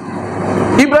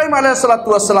 ইব্রাহিম আলাইহিস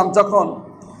সালাম যখন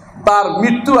তার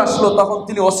মৃত্যু আসলো তখন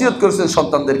তিনি ওসিয়ত করেছেন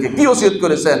সন্তানদেরকে। কি ওসিয়ত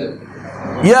করেছেন?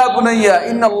 ইয়া বুনাইয়া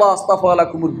ইন্নাল্লাহ আস্তাফা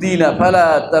লাকুমুদ-দীনা ফালা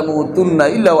তামুতুন্না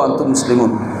ইল্লা ওয়া আনতুম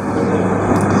মুসলিমুন।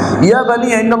 ইয়া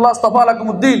বানিয়া ইন্নাল্লাহ আস্তাফা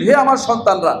লাকুমুদ-দীন, হে আমার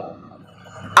সন্তানরা,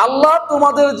 আল্লাহ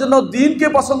তোমাদের জন্য দ্বীনকে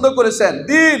পছন্দ করেছেন।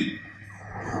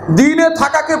 দ্বীনে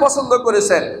থাকাকে পছন্দ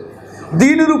করেছেন।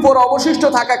 দ্বীনের উপর অবশিষ্ট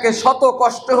থাকাকে, শত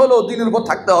কষ্ট হলেও দ্বীনের উপর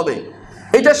থাকতে হবে,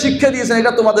 এটা শিক্ষা দিয়েছেন।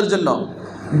 এটা তোমাদের জন্য।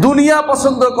 দুনিয়া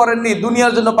পছন্দ করেননি,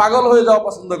 দুনিয়ার জন্য পাগল হয়ে যাওয়া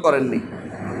পছন্দ করেননি।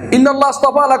 ইন্নাল্লাহ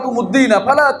আস্তাফা লাকুমুদ-দীনা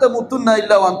ফালা তামুতুন্না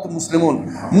ইল্লা ওয়া আনতুম মুসলিমুন।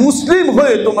 মুসলিম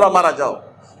হয়ে তোমরা মারা যাও।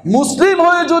 মুসলিম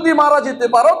হয়ে যদি মারা যেতে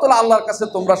পারো তাহলে আল্লাহর কাছে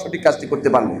তোমরা সঠিক কাজটি করতে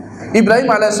পারবে। ইব্রাহিম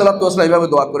আলাইহিস সালাম এইভাবে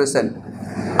দোয়া করেছেন।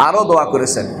 আরও দোয়া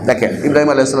করেছেন। দেখেন, ইব্রাহিম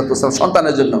আলাইহিস সালাম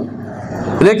সন্তানের জন্য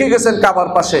রেখে গেছেন কাবার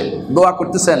পাশে, দোয়া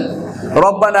করতেছেন,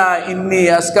 রব্বানা ইন্নী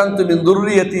আসকানতু মিন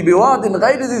যুররিয়াতি বিওয়াদিন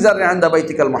গায়রি যি যারইন ইনদা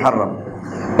বাইতিকাল মুহাররম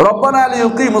রব্বানা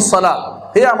লিইয়ুকিমুস সালাহ।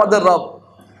 হে আমাদের রব,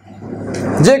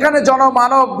 যেখানে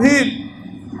জনমানব ভিড়,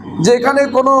 যেখানে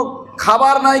কোনো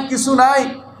খাবার নাই, কিছু নাই,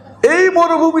 এই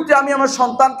মরুভূমিতে আমি আমার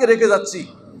সন্তানকে রেখে যাচ্ছি।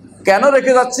 কেন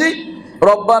রেখে যাচ্ছি?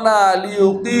 রব্বানা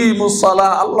লিইয়ুকিমুস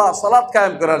সালাহ, আল্লাহ সালাত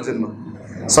কায়েম করার জন্য।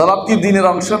 সালাত কি দ্বীনের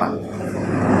অংশ না?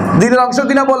 দ্বীনের অংশ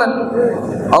কিনা বলেন?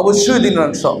 অবশ্যই দ্বীনের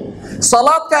অংশ।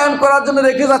 সালাত কায়েম করার জন্য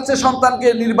রেখে যাচ্ছে সন্তানকে,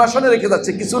 নির্বাসনে রেখে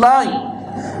যাচ্ছে। কিছু নাই,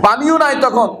 পানিও নাই,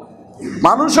 তখন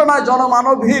মানুষও নাই,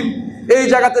 জনমানবহীন এই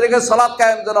জায়গাতে রেখে সালাত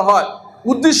কায়েম যেন হয়।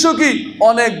 উদ্দেশ্য কি?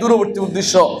 অনেক দূরবর্তী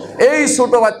উদ্দেশ্য। এই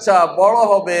ছোট বাচ্চা বড়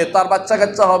হবে, তার বাচ্চা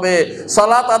কাচ্চা হবে,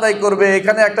 সালাত আদায় করবে,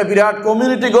 এখানে একটা বিরাট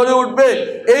কমিউনিটি গড়ে উঠবে।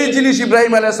 এই জিনিস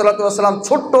ইব্রাহিম আলাইহিস সালাম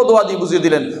ছোট্ট দোয়া দিয়ে বুঝিয়ে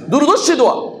দিলেন। দূরদর্শী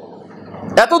দোয়া,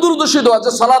 এত দূরদর্শী দোয়া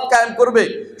যে সালাত কায়েম করবে।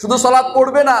 শুধু সালাত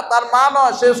পড়বে না, তার মা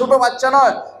নয়, সে ছোট বাচ্চা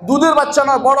নয়, দুধের বাচ্চা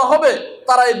নয়, বড় হবে,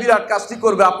 তারা এই বিরাট কাজটি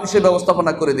করবে। আপনি সে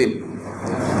ব্যবস্থাপনা করে দিন।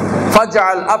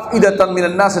 ফাজআল আফইদাতাম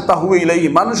মিনান নাস তাহওয়ি ইলাইহি,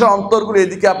 মানুষের অন্তরগুলো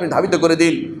এদিকে আপনি ধাবিত করে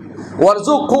দিন।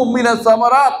 ওয়ারযুকহুম মিনাস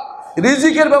সামারাত,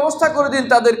 রিজিকের ব্যবস্থা করে দিন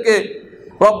তাদেরকে।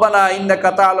 রব্বানা ইন্নাকা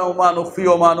তা'লামু মা নুখফি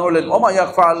ওয়া মা নু'লিন ওয়া মা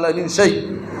ইয়াখফা আলাইহি মিন শাই।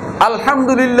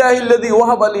 আলহামদুলিল্লাহিল্লাযী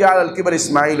ওয়াহাবা লি আলাল কিবারি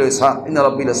ইসমাঈল ওয়া ইসহাক ইন্না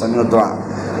রাব্বি লাসামিউদ দুআ।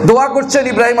 দোয়া করছেন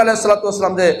ইব্রাহিম আলাইহিস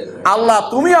সালাম যে আল্লাহ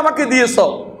তুমি আমাকে দিয়েছো,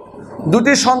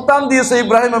 দুটি সন্তান দিয়েছো,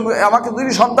 ইব্রাহিম আমাকে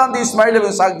দুটি সন্তান দিয়ে ইসমাঈল এবং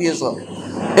ইসহাক দিয়েছো,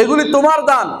 এগুলি তোমার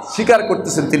দান। স্বীকার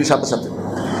করতেছেন তিনি সাথে সাথে।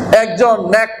 একজন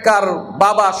নেককার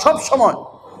বাবা সব সময়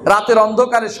রাতের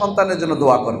অন্ধকারে সন্তানের জন্য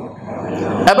দোয়া করে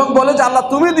এবং বলে যে আল্লাহ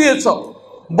তুমি দিয়েছো।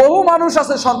 বহু মানুষ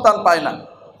আছে সন্তান পায় না,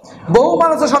 বহু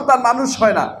মানুষের সন্তান মানুষ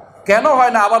হয় না। কেন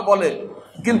হয় না আবার বলে,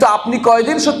 কিন্তু আপনি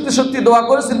কয়দিন সত্যি সত্যি দোয়া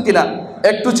করেছেন কিনা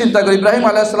একটু চিন্তা করি। ইব্রাহিম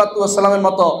আলাইহিস সালামের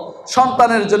মতো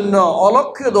সন্তানের জন্য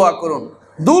অলক্ষ্যে দোয়া করুন,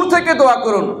 দূর থেকে দোয়া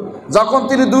করুন। যখন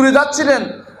তিনি দূরে যাচ্ছিলেন,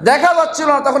 দেখা যাচ্ছিল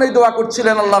না, তখন এই দোয়া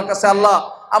করছিলেন আল্লাহর কাছে, আল্লাহ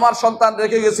আমার সন্তান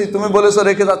রেখে গেছি, তুমি বলেছো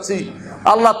রেখে যাচ্ছি,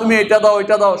 আল্লাহ তুমি এটা দাও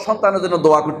এটা দাও। সন্তানের জন্য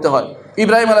দোয়া করতে হয়।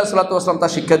 ইব্রাহিম আলাইহিস সালাম তা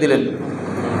শিক্ষা দিলেন।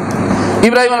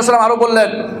 ইব্রাহিম আলাইহিস সালাম আরো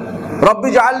বললেন, রব্বি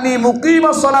জাআলনি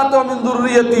মুকিমাস সালাতি ওয়া মিন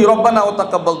যুররিয়াতি রব্বানা ওয়া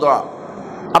তাকাব্বাল দুআ।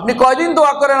 আপনি কয়দিন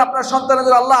দোয়া করেন আপনার সন্তানের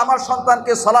জন্য, আল্লাহ আমার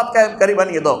সন্তানকে সালাত কায়েমকারী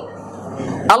বানিয়ে দাও,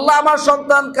 আল্লাহ আমার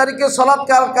সন্তানকারীকে সালাত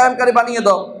কায়েমকারী বানিয়ে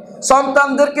দাও,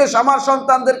 সন্তানদেরকে আমার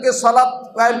সন্তানদেরকে সালাত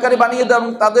কায়েমকারী বানিয়ে দাও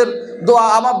এবং তাদের দোয়া,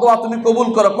 আমার দোয়া তুমি কবুল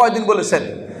করো। কয়দিন বলেছেন?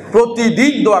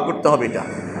 প্রতিদিন দোয়া করতে হবে। এটা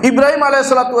ইব্রাহিম আলাইহিস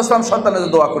সালাম সন্তানের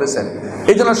দোয়া করেছেন।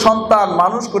 এই জন্য সন্তান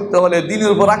মানুষ করতে হলে, দিনের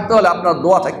উপর রাখতে হলে আপনার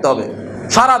দোয়া থাকতে হবে।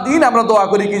 সারা দিন আমরা দোয়া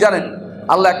করি কি জানেন?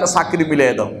 আল্লাহ একটা চাকরি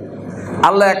মিলিয়ে দাও,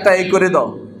 আল্লাহ একটা এই করে দাও,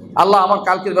 আল্লাহ আমার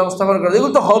কালকের ব্যবস্থাপনা করে দাও।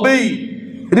 এগুলো তো হবেই,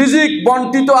 রিজিক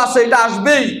বন্টিত আছে, এটা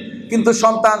আসবেই। কিন্তু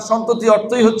সন্তান সন্ততি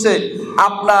অর্থই হচ্ছে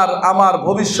আপনার আমার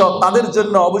ভবিষ্যৎ, তাদের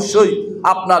জন্য অবশ্যই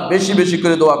আপনার বেশি বেশি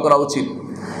করে দোয়া করা উচিত।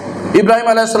 ইব্রাহিম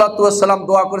আলাইহিস সালাম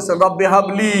দোয়া করেছেন, রব্বি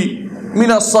হাবলি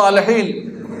মিনাস সালিহিন।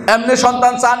 এমনি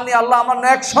সন্তান চাননি, আল্লাহ আমার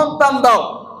নেক সন্তান দাও,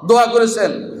 দোয়া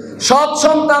করেছেন। সৎ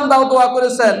সন্তান দাও, দোয়া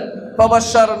করেছেন।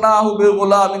 ফাবাশশারনাহু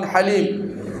বিগুলামিন হালিম,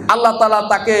 আল্লাহ তাআলা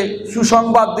তাকে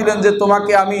সুসংবাদ দিলেন যে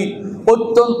তোমাকে আমি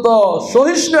অত্যন্ত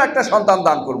সহিষ্ণু একটা সন্তান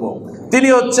দান করব। তিনি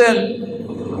হচ্ছেন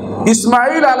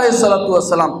ইসমাঈল আলাইহিস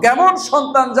সালাম। কেমন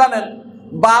সন্তান জানেন?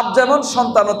 বাপ যেমন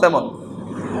সন্তানও তেমন।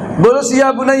 বলেছি, ইয়া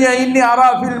বুনাইয়া ইন্নী আরা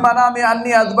ফিল মানামি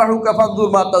আন্নী আযবাহুকা ফানজুর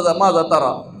মাযা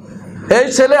তারা। এই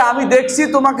ছেলে, আমি দেখছি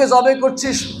তোমাকে জবে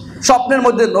করছিস স্বপ্নের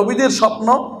মধ্যে। নবীদের স্বপ্ন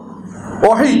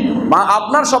ওহী,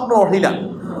 আপনার স্বপ্ন ওহী না,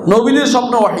 নবীদের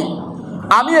স্বপ্ন ওহী।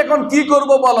 আমি এখন কি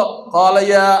করব বলো। ক্বালা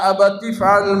ইয়া আবাতি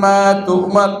ফাআল মা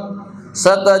তু'মার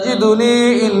সাতাজিদুনি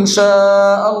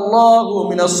ইনশাআল্লাহু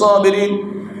মিনাস সাবিরিন।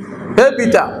 হে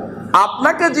পিতা,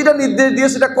 আপনাকে যেটা নির্দেশ দিয়ে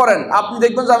সেটা করেন, আপনি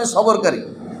দেখবেন যে আমি সবরকারী,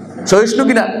 সহিষ্ণু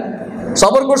কিনা,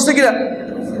 সবর করছে কিনা।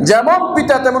 যেমন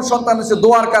পিতা তেমন সন্তান হচ্ছে,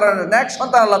 দোয়ার কারণে নেক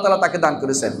সন্তান আল্লাহ তাআলা তাকে দান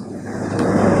করেছেন।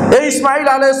 এই ইসমাঈল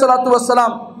আলাইহিস সালাতু ওয়াস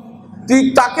সালাম,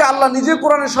 তাকে আল্লাহ নিজে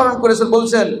কোরআনে স্মরণ করেছেন,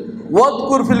 বলছেন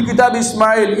ওয়াদকুর ফিল কিতাব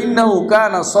ইসমাঈল ইন্নাহু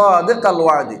কানা সাদিকাল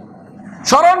ওয়াদি।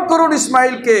 স্মরণ করুন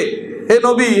ইসমাঈলকে, হে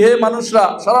নবী, হে মানুষরা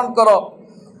স্মরণ করো,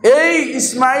 এই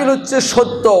ইসমাঈল হচ্ছে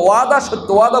সত্য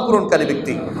ওয়াদা পূরণকারী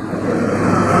ব্যক্তি।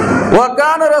 ওয়া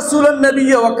কানা রাসূলান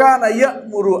নাবিয়্যা ওয়া কানা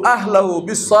ইয়া'মুরু আহলাহু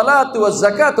বিস-সালাতি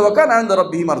ওয়াজ-যাকাতি ওয়া কানা 'ইনদা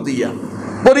রাব্বিহি মারদিয়্যা।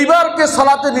 পরিবারকে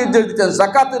সালাতে নির্দেশ দিতেন,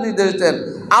 যাকাতে নির্দেশ দিতেন,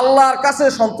 আল্লাহর কাছে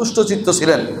সন্তুষ্ট চিত্ত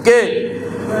ছিলেন। কে?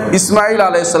 ইসমাঈল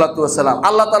আলাইহিস সালাতু ওয়াস সালাম।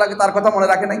 আল্লাহ তাআলা কি তার কথা মনে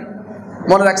রাখে নাই?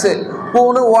 মনে রাখছে।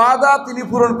 কোন ওয়াদা তিনি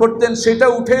পূরণ করতেন সেটা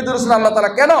উঠেই ধরেছেন আল্লাহ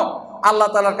তাআলা। কেন? আল্লাহ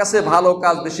তাআলার কাছে ভালো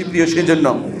কাজ বেশি প্রিয়, সেই জন্য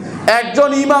একজন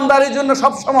ঈমানদারের জন্য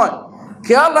সব সময়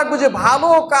খেয়াল রাখবো যে ভালো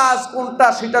কাজ কোনটা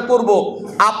সেটা করব।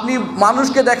 আপনি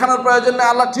মানুষকে দেখানোর প্রয়োজন নেই,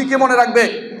 আল্লাহ ঠিকই মনে রাখবে,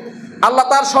 আল্লাহ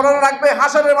তার স্মরণে রাখবে,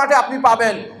 হাসরের মাঠে আপনি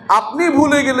পাবেন। আপনি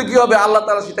ভুলে গেলে কি হবে? আল্লাহ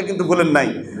তাআলা সেটা কিন্তু ভুলেন নাই,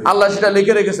 আল্লাহ সেটা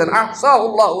লিখে রেখেছেন।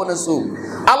 আহসাহুল্লাহু ওয়া নাসু,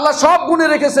 আল্লাহ সব গুণে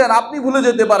রেখেছেন। আপনি ভুলে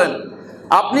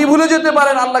যেতে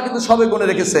পারেন, আল্লাহ কিন্তু সবে গুণে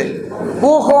রেখেছে।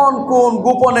 কখন কোন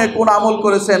গোপনে কোন আমল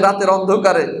করেছেন রাতের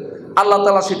অন্ধকারে, আল্লাহ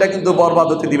তাআলা সেটা কিন্তু বরবাদ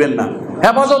হতে দিবেন না,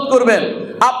 হেফাজত করবেন।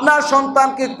 আপনার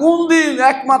সন্তানকে কোন দিন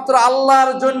একমাত্র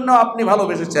আল্লাহর জন্য আপনি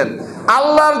ভালোবেসেছেন,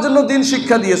 আল্লাহর জন্য দিন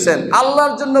শিক্ষা দিয়েছেন,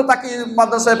 আল্লাহর জন্য তাকে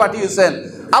মাদ্রাসায় পাঠিয়েছেন,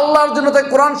 আল্লাহর জন্য তাকে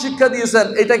কোরআন শিক্ষা দিয়েছেন,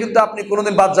 এটা কিন্তু আপনি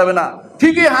কোনোদিন বাদ যাবে না।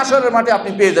 ঠিকই হাসরের মাঠে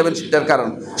আপনি পেয়ে যাবেন সেটার কারণ,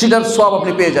 সেটার সওয়াব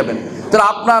আপনি পেয়ে যাবেন। তো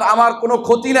আপনার আমার কোনো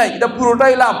ক্ষতি নাই, এটা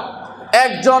পুরোটাই লাভ।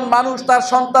 একজন মানুষ তার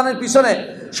সন্তানের পিছনে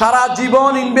সারা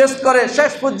জীবন ইনভেস্ট করে,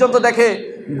 শেষ পর্যন্ত দেখে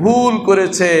ভুল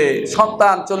করেছে,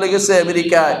 সন্তান চলে গেছে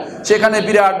আমেরিকায়, সেখানে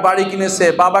বিরাট বাড়ি কিনেছে,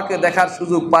 বাবাকে দেখার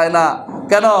সুযোগ পায় না।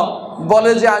 কেন?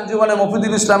 বলে যে আঞ্জুমানে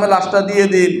মফিদুল ইসলামের লাশটা দিয়ে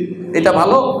দিন। এটা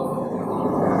ভালো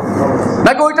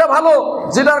নাকি ওইটা ভালো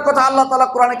যেটার কথা আল্লাহ তাআলা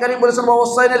কোরআনে কারীম বলেছেন,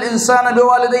 ওয়াসাইনাল ইনসানা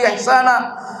বিওয়ালিদাইহি ইহসানা।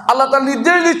 আল্লাহ তাআলা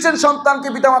নির্দেশ দিচ্ছেন সন্তানকে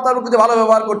পিতামাতার প্রতি ভালো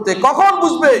ব্যবহার করতে। কখন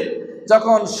বুঝবে?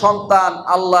 যখন সন্তান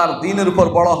আল্লাহর দ্বীনের উপর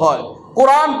বড় হয়,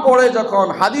 কোরআন পড়ে যখন,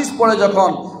 হাদিস পড়ে যখন,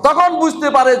 তখন বুঝতে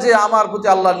পারে যে আমার প্রতি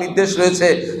আল্লাহর নির্দেশ রয়েছে,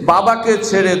 বাবাকে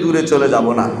ছেড়ে দূরে চলে যাব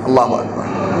না। আল্লাহু আকবার।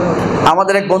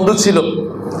 আমাদের এক বন্ধু ছিল,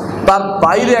 তার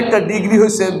বাইরে একটা ডিগ্রি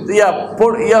হয়েছে,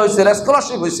 হয়েছে,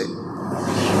 স্কলারশিপ হয়েছে।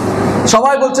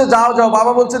 সবাই বলছে যাও যাও,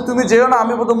 বাবা বলছে তুমি যেও না,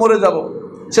 আমি বোধহয় মরে যাব।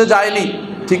 সে যায়নি,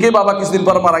 ঠিকই বাবা কিছুদিন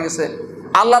পর মারা গেছে।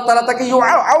 আল্লাহ তাআলা তাকে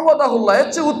আওয়াদাহুল্লাহ, এর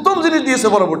চেয়ে উত্তম জিনিস দিয়েছে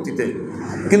পরবর্তীতে।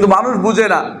 কিন্তু মানুষ বুঝে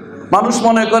না, মানুষ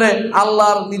মনে করে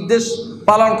আল্লাহর নির্দেশ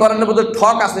পালন করেন বোধহয়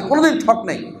ঠক আছে। কোনোদিন ঠক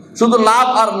নেই, শুধু লাভ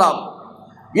আর লাভ।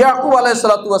 ইয়াকুব আলাইহিস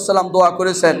সালাতু ওয়াস সালাম দোয়া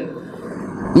করেছেন,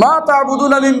 মা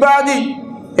তা'বুদুনা মিন বা'দি,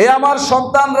 হে আমার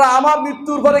সন্তানরা আমার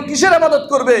মৃত্যুর পরে কিসের ইবাদত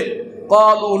করবে?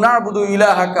 ক্বালু না'বুদু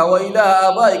ইলাহাকা ওয়া ইলাহা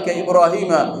আবাইকা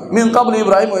ইব্রাহিমা মিন ক্বাবলি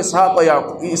ইব্রাহিম ওয়া ইসহাক ওয়া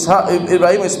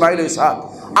ইব্রাহিম ইসমাঈল ওয়া ইসহাক।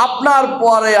 আপনার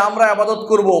পরে আমরা ইবাদত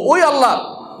করব ওই আল্লাহ,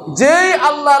 যেই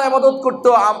আল্লাহর ইবাদত করতো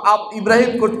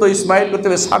ইব্রাহিম করতো, ইসমাইল করতো,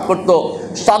 ইসহাক করতো,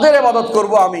 তাদের ইবাদত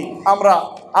করব আমরা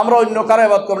অন্য কারো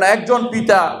ইবাদত করব না। একজন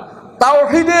পিতা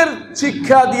তাওহীদের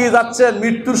শিক্ষা দিয়ে যাচ্ছেন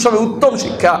মৃত্যুর সময়, উত্তম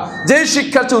শিক্ষা, যেই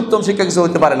শিক্ষার চেয়ে উত্তম শিক্ষা কিছু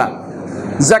হতে পারে না।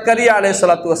 জাকারিয়া আলাইহিস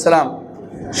সালাতু ওয়াস সালাম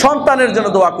সন্তানের জন্য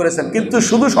দোয়া করেছেন, কিন্তু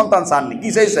শুধু সন্তান চাননি, কি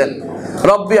চাইছেন?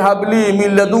 রব্বি হাবলি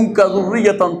মিন লাদুনকা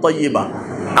যুররিয়াতান তাইয়্যিবা।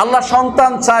 আল্লাহ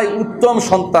সন্তান চাই, উত্তম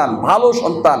সন্তান, ভালো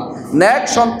সন্তান, নেক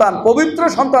সন্তান, পবিত্র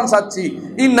সন্তান চাচ্ছি।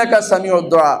 ইন্নাকা সামিউদ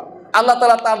দুআ। আল্লাহ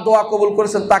তাআলা তার দোয়া কবুল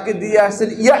করেছেন, তাকে দিয়ে আসছেন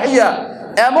ইয়াহইয়া,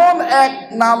 এমন এক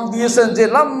নাম দিয়েছেন যে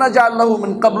লাম নাজআল লাহু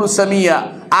মিন ক্বাবলু সামিয়া,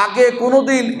 আগে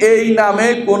কোনোদিন এই নামে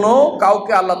কোনো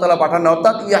কাউকে আল্লাহ তাআলা পাঠান না,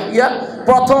 অর্থাৎ ইয়াহইয়া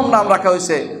প্রথম নাম রাখা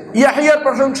হয়েছে। ইয়াহইয়ার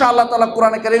প্রশংসা আল্লাহ তাআলা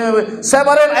কোরআনে কারীমে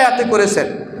সেবারের আয়াতে করেছেন।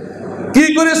 কি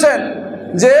করেছেন?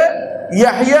 যে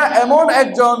ইয়াহইয়া এমন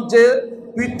একজন যে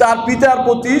তার পিতার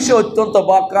প্রতি সে অত্যন্ত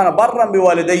বাররাম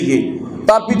বিওয়ালিদাইহি,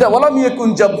 তার পিতা ওয়ালাম ইয়াকুন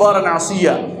জাব্বারান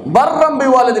আসিয়া, বাররাম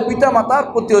বিওয়ালিদি, পিতা মাতার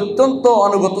প্রতি অত্যন্ত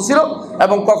অনুগত ছিল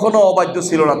এবং কখনো অবাধ্য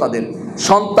ছিল না তাদের।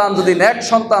 সন্তান যদি নেক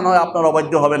সন্তান হয়, আপনার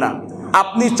অবাধ্য হবে না।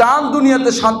 আপনি চান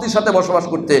দুনিয়াতে শান্তির সাথে বসবাস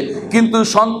করতে, কিন্তু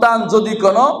সন্তান যদি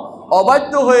কোনো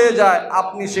অবাধ্য হয়ে যায়,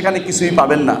 আপনি সেখানে কিছুই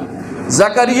পাবেন না।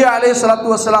 জাকারিয়া আলাইহিস সালাতু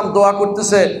ওয়াস সালাম দোয়া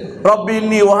করতেছে, রব্বি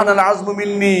ইন্নী ওয়াহানাল আযমু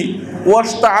মিন্নী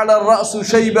ওয়াশতাআলার রাসু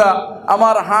শাইবা,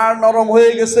 আমার হাড় নরম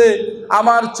হয়ে গেছে,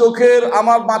 আমার চোখের,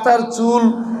 আমার মাথার চুল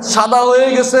সাদা হয়ে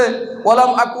গেছে।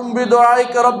 ওয়ালাম আকুন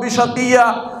বিদুআইকা রব্বি শাকিয়া,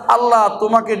 আল্লাহ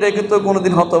তোমাকে ডেকে তো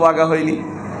কোনোদিন হতভাগা হয়নি।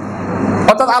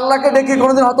 অর্থাৎ আল্লাহকে ডেকে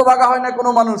কোনোদিন হতভাগা হয় না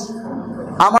কোনো মানুষ।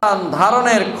 আমার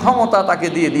ধারণের ক্ষমতা তাকে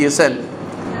দিয়ে দিয়েছেন।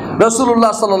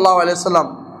 রাসূলুল্লাহ সাল্লাল্লাহু আলাইহি সাল্লাম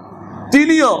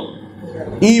তিনিও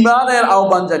ঈমানের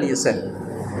আহ্বান জানিয়েছেন।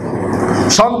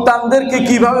 সন্তানদেরকে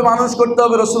কিভাবে মানুষ করতে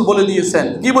হবে রাসূল বলে দিয়েছেন।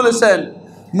 কি বলেছেন?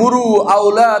 মুরু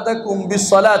আওলাদাকুম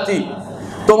বিসসালাতি,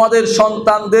 তোমাদের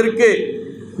সন্তানদেরকে,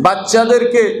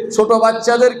 বাচ্চাদেরকে, ছোট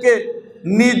বাচ্চাদেরকে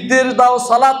নির্দেশ দাও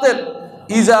সালাতের।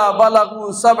 ইজা বালাগু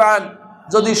সাবআন,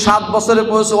 যদি 7 বছরে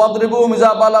পৌঁছে, ওয়াদরিবুহুম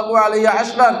ইজা বালাগু আলাইহা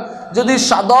আশরান, যদি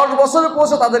 10 বছরে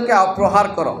পৌঁছে তাদেরকে প্রহার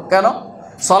করো। কেন?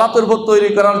 সালাতের উপর তৈরি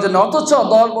করার জন্য। অথচ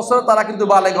 10 বছরে তারা কিন্তু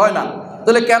বালেগ হয় না।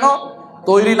 তাহলে কেন?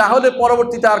 তৈরি না হলে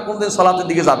পরবর্তীতে আর কোনদিন সালাতের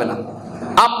দিকে যাবে না।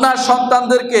 আপনার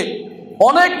সন্তানদেরকে,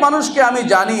 অনেক মানুষকে আমি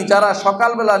জানি যারা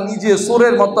সকালবেলা নিজে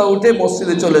চোরের মতো উঠে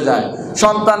মসজিদে চলে যায়,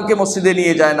 সন্তানকে মসজিদে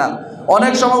নিয়ে যায় না।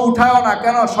 অনেক সময় উঠায়ও না,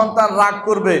 কেন? সন্তান রাগ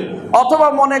করবে, অথবা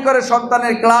মনে করে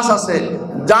সন্তানের ক্লাস আছে।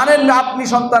 জানেন আপনি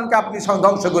সন্তানকে আপনি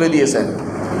ধ্বংস করে দিয়েছেন,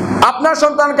 আপনার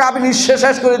সন্তানকে আপনি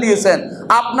শেষ করে দিয়েছেন।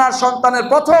 আপনার সন্তানের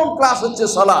প্রথম ক্লাস হচ্ছে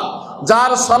সালাত।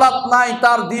 যার সালাত নাই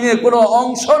তার দিনের কোনো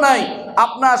অংশ নাই।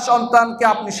 আপনার সন্তানকে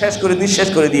আপনি নিঃশেষ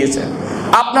করে দিয়েছেন।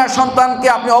 আপনার সন্তানকে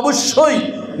আপনি অবশ্যই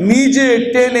নিজে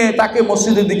টেনে তাকে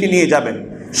মসজিদের দিকে নিয়ে যাবেন,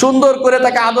 সুন্দর করে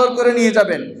তাকে আদর করে নিয়ে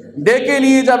যাবেন, ডেকে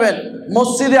নিয়ে যাবেন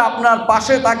মসজিদে, আপনার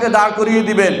পাশে তাকে দাঁড় করিয়ে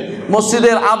দিবেন,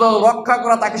 মসজিদের আদর রক্ষা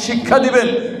করা তাকে শিক্ষা দিবেন।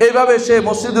 এইভাবে সে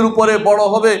মসজিদের উপরে বড়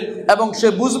হবে এবং সে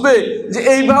বুঝবে যে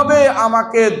এইভাবে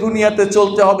আমাকে দুনিয়াতে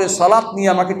চলতে হবে, সালাত নিয়ে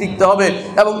আমাকে টিকতে হবে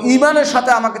এবং ঈমানের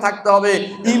সাথে আমাকে থাকতে হবে।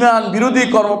 ঈমান বিরোধী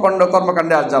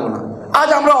কর্মকাণ্ডে আজ যাব না। আজ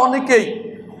আমরা অনেকেই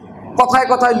কথায়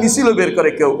কথায় মিছিলও বের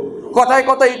করে, কেউ কথায়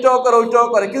কথায় এটাও করে ওইটাও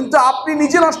করে, কিন্তু আপনি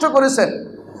নিজে নষ্ট করেছেন।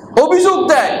 অভিযোগ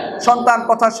দেয় সন্তান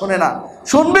কথা শোনে না,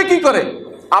 শুনবে কি করে?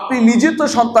 আপনি নিজে তো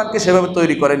সন্তানকে সেভাবে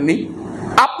তৈরি করেননি।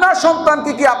 আপনার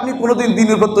সন্তানকে কি আপনি কোনোদিন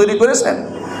দিনের উপর তৈরি করেছেন?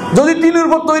 যদি দিনের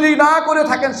উপর তৈরি না করে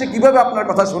থাকেন, সে কিভাবে আপনার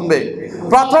কথা শুনবে?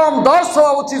 প্রথম দর্শ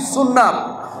হওয়া উচিত সুন্নাহ,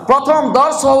 প্রথম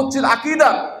দর্শ হওয়া উচিত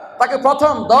আকীদা। তাকে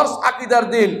প্রথম দর্শ আকীদার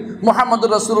দিন মুহাম্মদ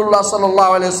রাসূলুল্লাহ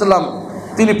সাল্লাল্লাহু আলাইহি ওয়াসাল্লাম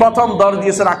তিনি প্রথম দর্শ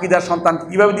দিয়েছেন আকীদার সন্তানকে।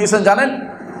 কিভাবে দিয়েছেন জানেন?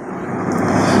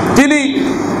 তিনি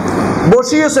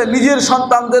বসিয়েছেন নিজের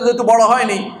সন্তানদের, যেহেতু বড়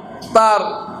হয়নি, তার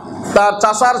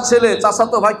চাচার ছেলে,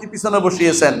 চাচাতো ভাইকে পিছনে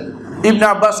বসিয়েছেন। ইবনে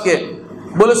আব্বাসকে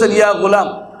বলেছেন, ইয়া গোলাম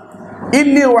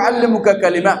ইন্নী উআল্লিমুকা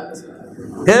কালিমাত,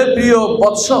 হে প্রিয়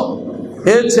বৎস,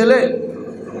 হে ছেলে,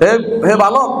 হে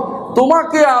বালক,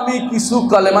 তোমাকে আমি কিছু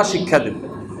কালেমা শিক্ষা দেব।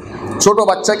 ছোট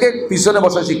বাচ্চাকে পিছনে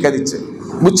বসে শিক্ষা দিচ্ছে,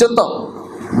 বুঝছেন তো?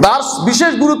 দার্স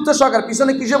বিশেষ গুরুত্ব সহকারে।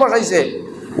 পিছনে কিসে বসাইছে?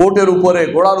 ওটের উপরে,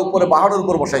 ঘোড়ার উপরে, পাহাড়ের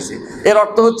উপর বসাইছে। এর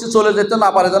অর্থ হচ্ছে চলে যেতে না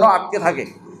পারে, যেন আটকে থাকে,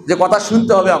 যে কথা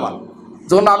শুনতে হবে আমার,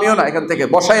 যখন আমিও না এখান থেকে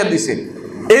বসাইয়া দিছে।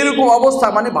 এইরকম অবস্থা,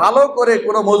 মানে ভালো করে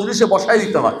কোনো মজলিসে বসাই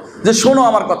দিতে হয় যে শোনো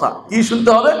আমার কথা, কি শুনতে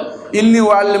হবে? ইন্নী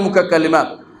উআল্লিমুকা কালিমাত,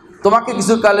 তোমাকে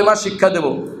কিছু কালিমা শিক্ষা দেব।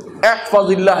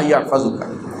 ইহফাজিল্লাহ ইয়াহফাজুকা,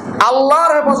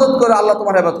 আল্লাহর হেফাজত করে আল্লাহ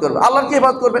তোমার হেফাজত করবে। আল্লাহর কি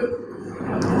হেফাজত করবে?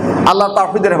 আল্লাহর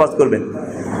তাওহীদের হেফাজত করবেন,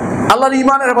 আল্লাহর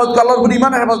ঈমানের হেফাজত, আল্লাহর উপর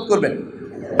ঈমানের হেফাজত করবেন।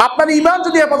 আপনার ঈমান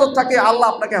যদি হেফাজত থাকে, আল্লাহ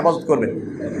আপনাকে হেফাজত করবেন।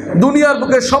 দুনিয়ার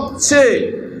বুকে সবচেয়ে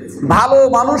ভালো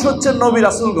মানুষ হচ্ছে নবী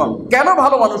রাসূলগণ। কেন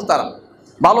ভালো মানুষ তারা?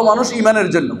 ভালো মানুষ ঈমানের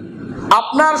জন্য।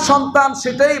 আপনার সন্তান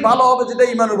সেটাই ভালো হবে যেটা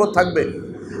ঈমানের উপর থাকবে।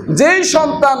 যেই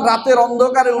সন্তান রাতের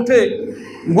অন্ধকারে উঠে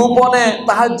গোপনে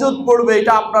তাহাজ্জুদ পড়বে,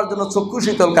 এটা আপনার জন্য চক্ষু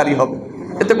শীতলকারী হবে,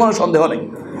 এতে কোনো সন্দেহ নেই।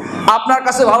 আপনার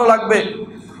কাছে ভালো লাগবে,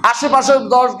 আশেপাশের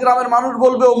 10 গ্রামের মানুষ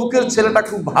বলবে অমুকের ছেলেটা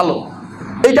খুব ভালো,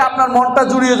 এইটা আপনার মনটা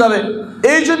জুড়িয়ে যাবে।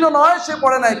 এই জন্য নয় সে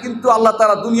পড়ে নাই, কিন্তু আল্লাহ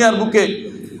তাআলা দুনিয়ার বুকে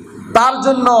তার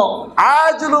জন্য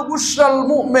আজলু বুশরাল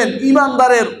মুমিন,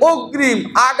 ঈমানদারের অগ্রিম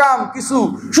আগাম কিছু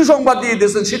সুসংবাদ দিয়ে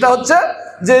দিয়েছেন। সেটা হচ্ছে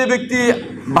যে ব্যক্তি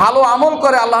ভালো আমল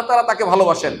করে আল্লাহ তাআলা তাকে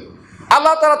ভালোবাসেন।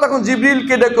 আল্লাহ তাআলা তখন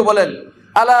জিবরিলকে ডেকে বলেন,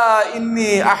 আলা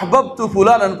ইন্নী আহবাবতু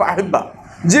ফুলানান ফাহিব্বা,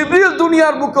 জিবরিল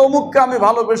দুনিয়ার বুকে অমুককে আমি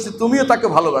ভালোবাসি, তুমিও তাকে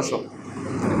ভালোবাসো।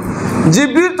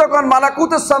 জিবরিল তখন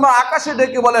মালাকুতুস সামা, আকাশে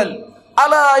ডেকে বলেন,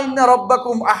 আলা ইন্না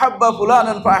রাব্বাকুম আহাব্বা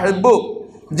ফুলানান ফাহিব্বু,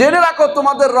 জেনে রাখো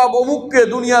তোমাদের রব অমুককে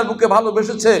দুনিয়ার বুকে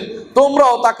ভালোবেসেছে,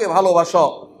 তোমরাও তাকে ভালোবাসো।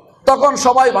 তখন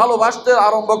সবাই ভালোবাসতে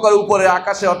আরম্ভ করে উপরে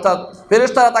আকাশে, অর্থাৎ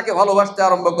ফেরেশতারা তাকে ভালোবাসতে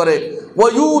আরম্ভ করে। ওয়া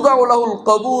ইউদাউ লাহুল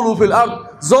কবুলু ফিল আরদ,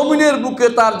 জমিনের বুকে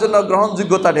তার জন্য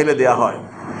গ্রহণযোগ্যতা ঢেলে দেওয়া হয়।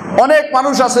 অনেক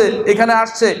মানুষ আছে এখানে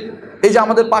আসছে, এই যে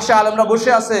আমাদের পাশে আলেমরা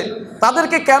বসে আছে,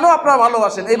 তাদেরকে কেন আপনারা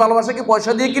ভালোবাসেন? এই ভালোবাসা কি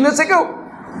পয়সা দিয়ে কিনেছে কেউ?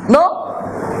 না,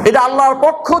 এটা আল্লাহর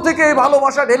পক্ষ থেকে এই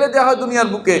ভালোবাসা ঢেলে দেওয়া হয় দুনিয়ার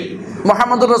বুকে।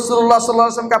 মুহাম্মদ রাসূলুল্লাহ সাল্লাল্লাহু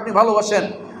আলাইহি ওয়াসাল্লামকে আপনি ভালোবাসেন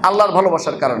আল্লাহর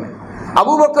ভালোবাসার কারণে।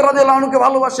 আবু বকর রাদিয়াল্লাহু আনহুকে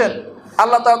ভালোবাসেন,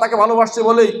 আল্লাহ তাআলা তাকে ভালোবাসছে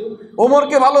বলেই।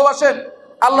 ওমরকে ভালোবাসেন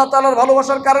আল্লাহ তাআলার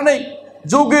ভালোবাসার কারণেই।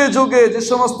 যুগে যুগে যে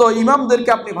সমস্ত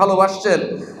ইমামদেরকে আপনি ভালোবাসছেন,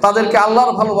 তাদেরকে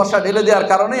আল্লাহর ভালোবাসা ঢেলে দেওয়ার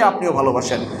কারণেই আপনিও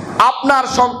ভালোবাসেন। আপনার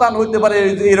সন্তান হইতে পারে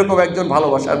এরকম একজন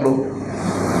ভালোবাসার লোক।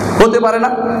 হতে পারে না?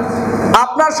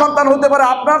 আপনার সন্তান হতে পারে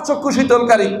আপনার চক্ষু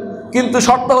শীতলকারী, কিন্তু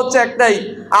শর্ত হচ্ছে একটাই,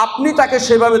 আপনি তাকে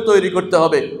সেভাবে তৈরি করতে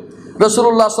হবে।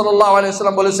 রাসূলুল্লাহ সাল্লাল্লাহু আলাইহি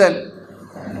ওয়াসাল্লাম বলেছেন,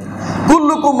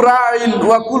 কুল্লুকুম রাইন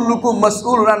ওয়া কুল্লুকুম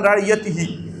মাসউলুন আন রাইয়াতিহি,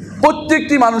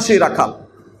 প্রত্যেকটি মানুষই রাখাল,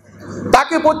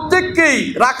 তাকে প্রত্যেককেই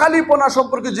রাখালিপনা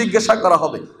সম্পর্কে জিজ্ঞাসা করা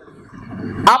হবে।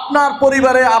 আপনার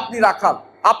পরিবারে আপনি রাখাল,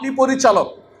 আপনি পরিচালক,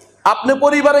 আপনার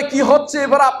পরিবারে কি হচ্ছে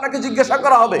এবার আপনাকে জিজ্ঞাসা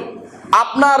করা হবে।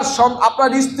 আপনার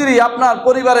স্ত্রী আপনার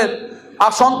পরিবারের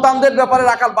আর সন্তানদের ব্যাপারে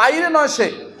রাখাল, বাইরে নয় সে,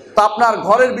 তা আপনার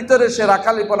ঘরের ভিতরে সে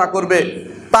রাখালিপনা করবে।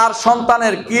 তার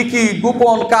সন্তানের কি কি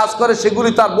গোপন কাজ করে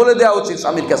সেগুলি তার বলে দেওয়া উচিত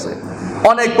স্বামীর কাছে।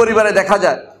 অনেক পরিবারে দেখা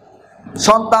যায়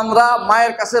সন্তানরা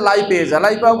মায়ের কাছে লাই পেয়ে যায়,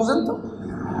 লাই পাওয়া বুঝেন তো,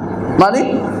 মানে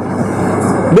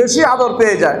বেশি আদর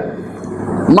পেয়ে যায়।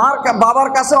 বাবার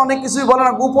কাছে অনেক কিছুই বলে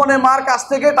না, গোপনে মার কাছ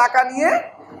থেকে টাকা নিয়ে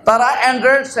তারা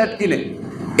অ্যান্ড্রয়েড সেট কিনে।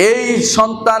 এই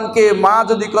সন্তানকে মা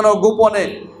যদি কোনো গোপনে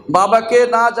বাবাকে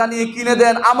না জানিয়ে কিনে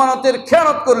দেন, আমানতের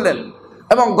খেয়ানত করলেন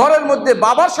এবং ঘরের মধ্যে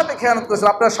বাবার সাথে খেয়ানত করেছেন,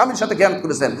 আপনার স্বামীর সাথে খেয়ানত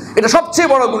করেছেন। এটা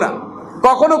সবচেয়ে বড় গুনাহ,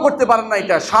 কখনো করতে পারেন না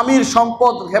এটা। স্বামীর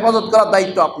সম্পদ হেফাজত করার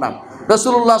দায়িত্ব আপনার।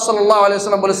 রাসূলুল্লাহ সাল্লাল্লাহু আলাইহি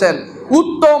ওয়াসাল্লাম বলেছেন,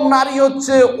 উত্তম নারী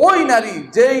হচ্ছে ওই নারী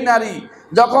যেই নারী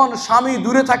যখন স্বামী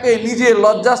দূরে থাকে নিজের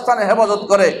লজ্জাস্থানে হেফাজত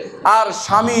করে, আর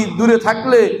স্বামী দূরে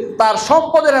থাকলে তার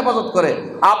সম্পদের হেফাজত করে।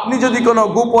 আপনি যদি কোনো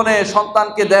গোপনে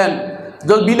সন্তানকে দেন,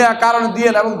 যদি বিনা কারণে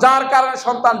দিয়েন এবং যার কারণে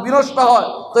সন্তান বিনষ্ট হয়,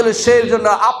 তাহলে সেই জন্য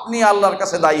আপনি আল্লাহর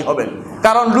কাছে দায়ী হবেন।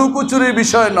 কারণ লুকোচুরির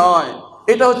বিষয় নয়,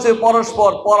 এটা হচ্ছে পরস্পর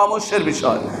পরামর্শের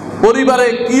বিষয়। পরিবারে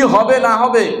কি হবে না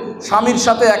হবে স্বামীর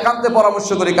সাথে একান্তে পরামর্শ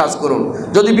করে কাজ করুন।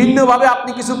 যদি ভিন্নভাবে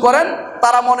আপনি কিছু করেন,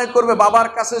 তারা মনে করবে বাবার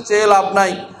কাছে চেয়ে লাভ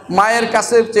নাই, মায়ের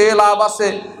কাছে চেয়ে লাভ আছে,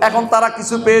 এখন তারা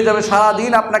কিছু পেয়ে যাবে,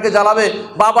 সারাদিন আপনাকে জ্বালাবে,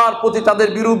 বাবার প্রতি তাদের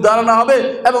বিরূপ ধারণা হবে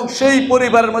এবং সেই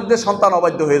পরিবারের মধ্যে সন্তান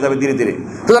অবাধ্য হয়ে যাবে ধীরে ধীরে।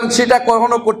 সুতরাং সেটা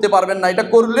কখনো করতে পারবেন না, এটা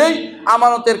করলেই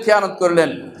আমানতের খেয়ানত করলেন।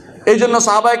 এই জন্য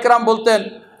সাহাবায়ে কেরাম বলতেন,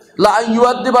 লা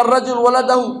ইউআদ্দিবার রাজুল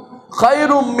ওয়ালাদাহু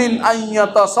খায়রুম মিন আন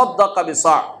ইয়াতাসাদ্দাকা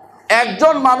বিসা।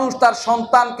 একজন মানুষ তার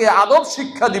সন্তানকে আদব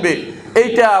শিক্ষা দিবে,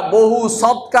 এইটা বহু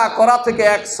সদকা করা থেকে,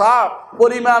 এক সা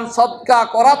পরিমাণ সদকা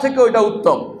করা থেকে ওইটা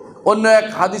উত্তম। অন্য এক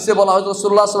হাদিসে বলা হয়,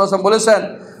 রাসূলুল্লাহ সাল্লাল্লাহু আলাইহি ওয়াসাল্লাম বলেছেন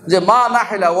যে, মা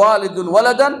নাহিলা ওয়ালিদুন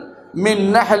ওয়ালাদান মিন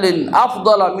নাহলিন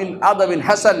আফদালা মিন আদাবিন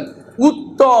হাসান।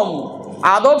 উত্তম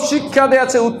আদব শিক্ষা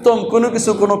দেয়াছে উত্তম কোনো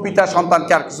কিছু কোনো পিতা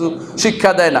সন্তানকে আর কিছু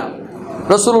শিক্ষা দেয় না।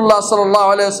 রাসূলুল্লাহ সাল্লাল্লাহু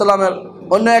আলাইহি ওয়াসাল্লামের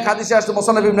অন্য এক হাদিসে আসছে,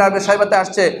 মুসনাদ ইবনে আবি শাইবাতে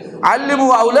আসছে, আল্লিমু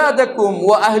আওলাদাকুম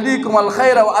ওয়া আহলিকুম আল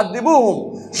খায়রা ওয়া আদিবুহুম।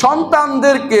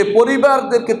 সন্তানদেরকে,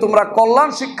 পরিবারদেরকে তোমরা কল্যাণ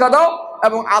শিক্ষা দাও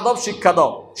এবং আদব শিক্ষা দাও,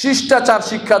 শিষ্টাচার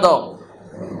শিক্ষা দাও।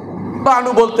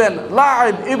 বানু বলতেন,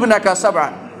 লাইব ইবনাকা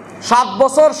সাবআন, 7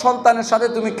 বছর সন্তানের সাথে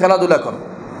তুমি খেলাধুলা করো।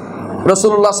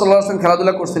 রাসূলুল্লাহ সাল্লাল্লাহু আলাইহি ওয়াসাল্লাম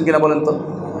খেলাধুলা করছেন কিনা বলেন তো,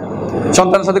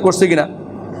 সন্তানের সাথে করছে কিনা?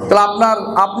 তাহলে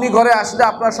আপনি ঘরে আসলে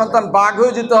আপনার সন্তান বাঘ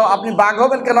হয়ে যেত, আপনি বাঘ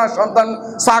হবেন কেন? সন্তান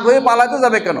ছাগ হয়ে পালাতে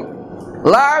যাবে কেন?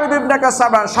 লাইব ইবনাকা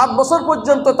সাবআন, 7 বছর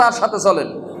পর্যন্ত তার সাথে চলেন।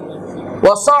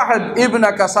 ওয়া সাহিব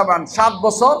ইবনাকা সাবআন, 7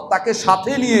 বছর তাকে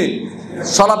সাথে নিয়ে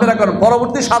চলাফেরা করেন।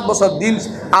 পরবর্তী 7 বছর দিন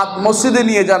মসজিদে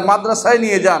নিয়ে যান, মাদ্রাসায়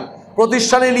নিয়ে যান,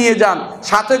 প্রতিষ্ঠানে নিয়ে যান,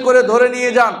 সাথে করে ধরে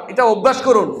নিয়ে যান, এটা অভ্যাস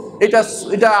করুন। এটা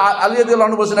আলী রাদিয়াল্লাহু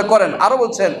আনহু বলছেন করেন। আরো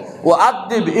বলছেন, ও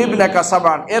আদিব ইবনাকা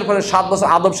সাবআন, এরপরে 7 বছর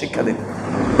আদব শিক্ষা দিন।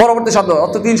 পরবর্তী 7 বছর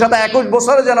অর্থাৎ 3 7 21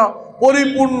 বছরে যেন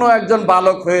পরিপূর্ণ একজন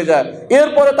বালক হয়ে যায়।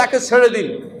 এরপরে তাকে ছেড়ে দিন,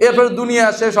 এরপরে দুনিয়া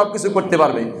সে সব কিছু করতে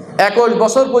পারবে। 21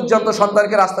 বছর পর্যন্ত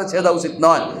সন্তানকে রাস্তায় ছেড়ে দেওয়া উচিত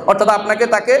নয়। অর্থাৎ আপনাকে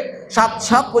তাকে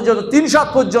 7 পর্যন্ত, 3 7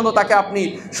 পর্যন্ত তাকে আপনি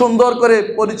সুন্দর করে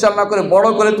পরিচালনা করে বড়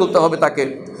করে তুলতে হবে তাকে।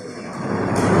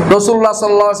 রাসূলুল্লাহ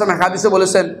সাল্লাল্লাহু আলাইহি ওয়াসাল্লাম হাদিসে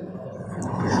বলেছেন,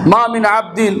 মা মিন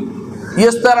আবদিন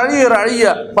ইস্তারাই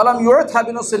রাইয়া ফালাম ইউরথা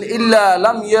বিনসিন ইল্লা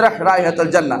লাম ইয়ারাহ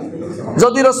রাইহাতাল জান্নাহ।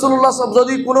 যদি রাসূলুল্লাহ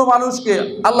যদি কোনো মানুষকে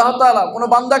আল্লাহ তাআলা কোনো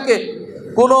বান্দাকে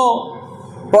কোনো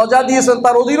প্রজা দিয়েছেন,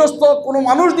 তার অধীনস্থ কোনো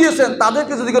মানুষ দিয়েছেন,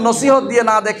 তাদেরকে যদি নসিহত দিয়ে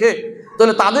না দেখে,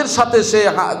 তাহলে তাদের সাথে সে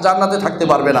জান্নাতে থাকতে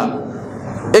পারবে না।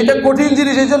 এটা কঠিন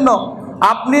জিনিস। এই জন্য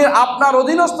আপনি আপনার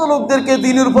অধীনস্থ লোকদেরকে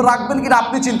দ্বীনের উপর রাখবেন কিনা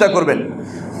আপনি চিন্তা করবেন।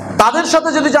 তাদের সাথে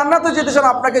যদি জান্নাতে যেতে চান,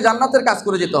 আপনাকে জান্নাতের কাজ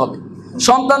করে যেতে হবে।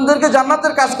 সন্তানদেরকে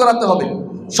জান্নাতের কাজ করাতে হবে।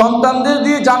 সন্তানদের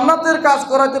দিয়ে জান্নাতের কাজ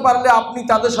করাতে পারলে আপনি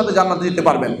তাদের সাথে জান্নাতে যেতে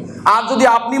পারবেন। আর যদি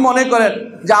আপনি মনে করেন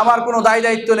যে আমার কোনো দায়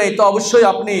দায়িত্ব নেই, তো অবশ্যই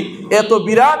আপনি এত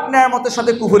বিরাট নেয়ামতের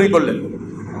সাথে কুফরি করলেন।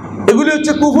 এগুলি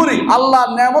হচ্ছে কুফরি,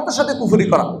 আল্লাহর নেয়ামতের সাথে কুফরি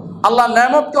করা, আল্লাহর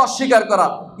নেয়ামতকে অস্বীকার করা।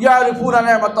 ইয়ারিফুনা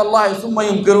নি'মাতাল্লাহি সুম্মা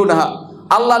ইনকিরুনাহা,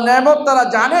 আল্লাহর নেয়ামত তারা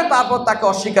জানে তারপর তাকে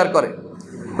অস্বীকার করে।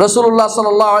 রাসূলুল্লাহ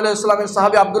সাল্লাল্লাহু আলাইহি ওয়াসাল্লামের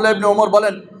সাহাবী আব্দুল্লাহ ইবনে ওমর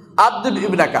বলেন, আদিব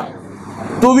ইবনাকা,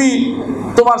 তুমি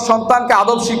তোমার সন্তানকে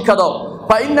আদব শিক্ষা দাও।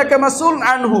 ফাইন্নাকা মাসউলুন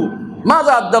আনহু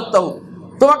মাযা আদাবতাহু,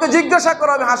 তোমাকে জিজ্ঞাসা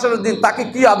করা হবে হাসরের দিন তাকে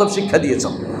কি আদব শিক্ষা দিয়েছ,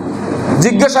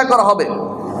 জিজ্ঞাসা করা হবে।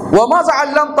 ওয়া মাযা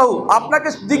আল্লামতাহু, আপনাকে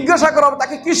জিজ্ঞাসা করা হবে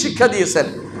তাকে কি শিক্ষা দিয়েছেন।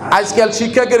 আজকাল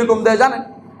শিক্ষা কিরকম দেয় জানেন?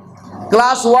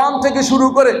 ক্লাস 1 থেকে শুরু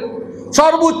করে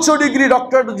সর্বোচ্চ ডিগ্রি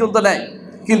ডক্টরেট পর্যন্ত নেয়,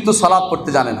 কিন্তু সালাত পড়তে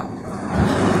জানে না।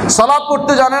 সালাত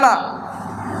পড়তে জানে না,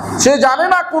 সে জানে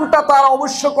না কোনটা তার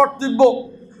অবশ্য কর্তব্য।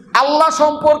 আল্লাহ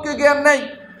সম্পর্কে জ্ঞান নেই,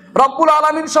 রব্বুল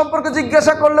আলামিন সম্পর্কে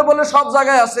জিজ্ঞাসা করলে বলে সব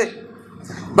জায়গায় আছে।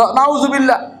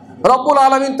 নাউজুবিল্লাহ। রব্বুল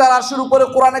আলামিন তার আরশের উপরে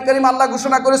কোরআনে কারীম আল্লাহ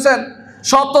ঘোষণা করেছেন,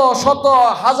 শত শত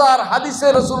হাজার হাদিসে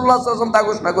রাসূলুল্লাহ সাল্লাল্লাহু আলাইহি ওয়াসাল্লাম তা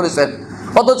ঘোষণা করেছেন,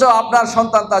 অথচ আপনার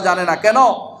সন্তান তা জানে না। কেন?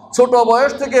 ছোট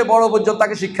বয়স থেকে বড় পর্যন্ত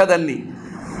তাকে শিক্ষা দেননি।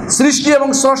 সৃষ্টি এবং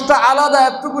স্রষ্টা আলাদা,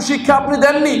 এতটুকু শিক্ষা আপনি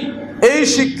দেননি। এই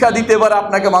শিক্ষা দিতে পারে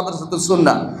আপনাকে মাদ্রাসাতুস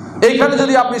সুন্নাহ। এইখানে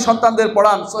যদি আপনি সন্তানদের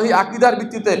পড়ান সহিহ আকীদার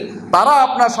ভিত্তিতে, তারা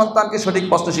আপনার সন্তানকে সঠিক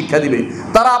প্রশ্ন শিক্ষা দিবে,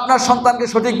 তারা আপনার সন্তানকে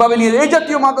সঠিকভাবে নিয়ে এই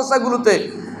জাতীয় মাদ্রাসাগুলোতে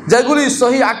যেগুলি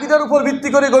সহিহ আকীদার উপর ভিত্তি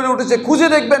করে গড়ে উঠেছে, খুঁজে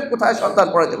দেখবেন কোথায় সন্তান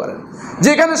পড়াতে পারেন।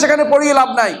 যেখানে সেখানে পড়িয়ে লাভ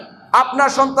নাই। আপনার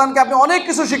সন্তানকে আপনি অনেক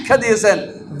কিছু শিক্ষা দিয়েছেন,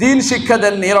 দিন শিক্ষা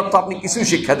দেননি, এর অর্থ আপনি কিছুই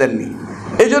শিক্ষা দেননি।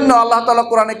 এই জন্য আল্লাহ তাআলা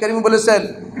কোরআনে কারীমে বলেছেন,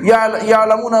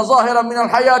 ইয়ালামুনা যাহিরাম মিনাল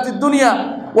হায়াতিদ দুনিয়া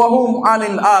ওয়া হুম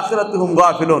আনিল আখিরাতি হুম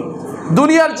গাফিলুন।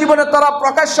 দুনিয়ার জীবনে তারা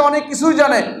প্রকাশ্যে অনেক কিছুই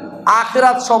জানে,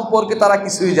 আখিরাত সম্পর্কে তারা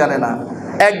কিছুই জানে না।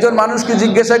 একজন মানুষকে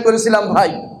জিজ্ঞাসা করেছিলাম, ভাই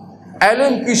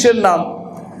ইলম কিসের নাম?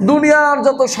 দুনিয়ার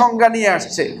যত সংজ্ঞা নিয়ে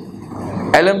আসছে,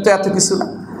 ইলম তো এত কিছু না।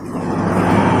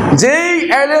 যেই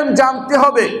ইলম জানতে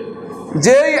হবে,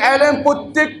 যেই ইলম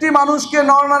প্রত্যেকটি মানুষকে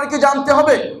নরনারীকে জানতে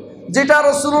হবে, যেটা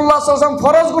রাসূলুল্লাহ সাল্লাল্লাহু আলাইহি ওয়াসাল্লাম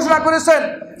ফরজ ঘোষণা করেছেন,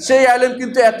 সেই ইলম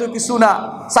কিন্তু এত কিছু না।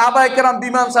 সাহাবায়ে কেরাম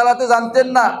বিমান চালাতে জানতেন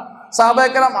না,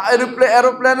 সাহাবায়ে কেরাম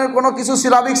এরোপ্লেনের কোনো কিছু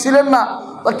সিরাবিক ছিলেন না,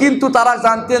 কিন্তু তারা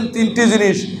জানতেন তিনটি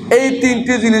জিনিস। এই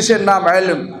তিনটি জিনিসের নাম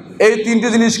ইলম। এই তিনটি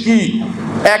জিনিস কি?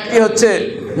 একটি হচ্ছে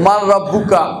মান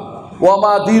রাব্বুকা ওয়া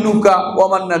মা দীনুকা ওয়া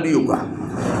মান নাবিয়ুকা।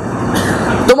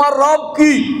 তোমার রব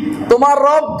কি? তোমার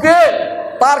রব কে?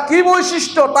 তার কি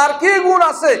বৈশিষ্ট্য, তার কি গুণ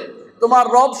আছে? তোমার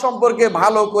রব সম্পর্কে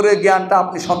ভালো করে জ্ঞানটা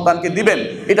আপনি সন্তানকে দিবেন।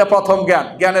 এটা প্রথম জ্ঞান,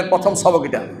 জ্ঞানের প্রথম সবক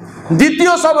এটা।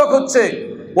 দ্বিতীয় সবক হচ্ছে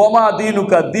ওয়া মা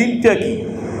দীনুকা, দিনটা কি?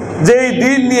 যেই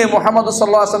দিন নিয়ে মুহাম্মদ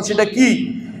সাল্লাল্লাহু আলাইহি ওয়াসাল্লাম, সেটা কি?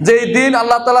 যেই দিন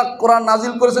আল্লাহ তাআলা কোরআন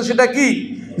নাজিল করেছে, সেটা কি?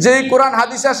 যেই কোরআন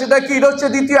হাদিস আছে, সেটা কি? এটা হচ্ছে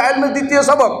দ্বিতীয় ইলমের দ্বিতীয়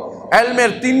সবক।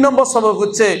 ইলমের 3 নম্বর সবক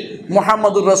হচ্ছে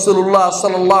মুহাম্মদুর রাসূলুল্লাহ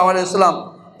সাল্লাল্লাহু আলাইহি ওয়াসাল্লাম,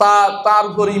 তার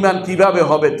উপর ঈমান কিভাবে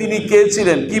হবে, তিনি কে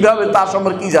ছিলেন, কিভাবে তার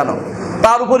সম্পর্কে কি জানো,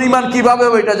 তার উপর ঈমান কিভাবে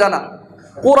হবে এটা জানা,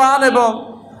 কোরআন এবং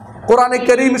কোরআনে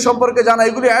কারীম সম্পর্কে জানা,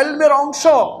 এগুলি ইলমের অংশ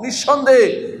নিঃসন্দেহে।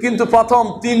 কিন্তু প্রথম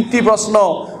 3টি প্রশ্ন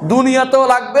দুনিয়াতেও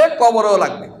লাগবে, কবরেও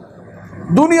লাগবে।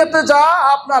 দুনিয়াতে যা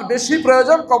আপনার বেশি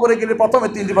প্রয়োজন, কবরে গেলে প্রথমে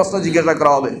 3টি প্রশ্ন জিজ্ঞাসা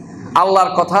করা হবে।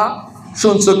 আল্লাহর কথা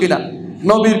শুনছো কিনা,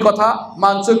 নবীর কথা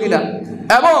মানছো কিনা,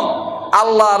 এবং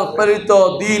আল্লাহর প্রেরিত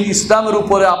দ্বীন ইসলামের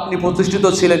উপরে আপনি প্রতিষ্ঠিত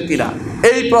ছিলেন কিনা,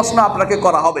 এই প্রশ্ন আপনাকে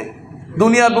করা হবে।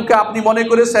 দুনিয়ার বুকে আপনি মনে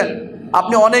করেছেন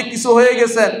আপনি অনেক কিছু হয়ে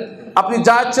গেছেন, আপনি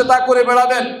যা ইচ্ছে তা করে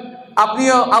বেড়াবেন, আপনি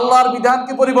আল্লাহর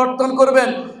বিধানকে পরিবর্তন করবেন,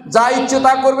 যা ইচ্ছে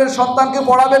তা করবেন, সন্তানকে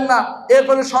পড়াবেন না,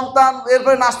 এরপরে সন্তান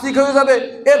এরপরে নাস্তিক হয়ে যাবে,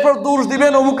 এরপর দোষ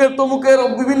দিবেন, অমুকের তমুকের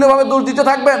বিভিন্নভাবে দোষ দিতে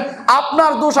থাকবেন।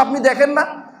 আপনার দোষ আপনি দেখেন না?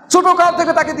 ছোটকাল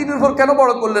থেকে তাকে দিনের উপর কেন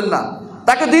বড় করলেন না?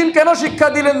 তাকে দিন কেন শিক্ষা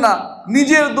দিলেন না?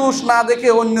 নিজের দোষ না দেখে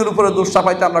অন্যের উপরে দোষ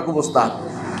চাপাইতে আমরা খুব ওস্তাদ,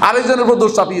 আরেকজনের উপর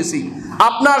দোষ চাপিয়েছি।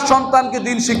 আপনার সন্তানকে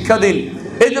দিন শিক্ষা দিন।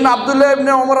 এই জন্য আব্দুল্লাহ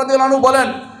ইবনে ওমর রাদিয়াল্লাহু আনহু বলেন,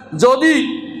 যদি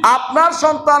আপনার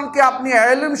সন্তানকে আপনি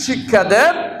ইলম শিক্ষা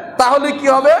দেন, তাহলে কি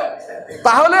হবে?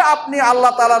 তাহলে আপনি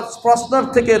আল্লাহ তাআলার প্রশ্নের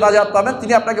থেকে নাজাত পাবেন।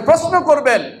 তিনি আপনাকে প্রশ্ন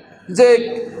করবেন যে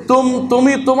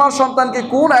তুমি তোমার সন্তানকে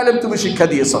কোন ইলম তুমি শিক্ষা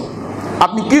দিয়েছো,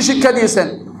 আপনি কি শিক্ষা দিয়েছেন।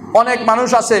 অনেক মানুষ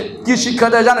আছে কি শিক্ষা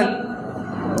দেয় জানেন?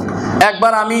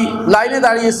 একবার আমি লাইনে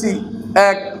দাঁড়িয়েছি,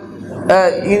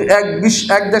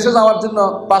 এক দেশে যাওয়ার জন্য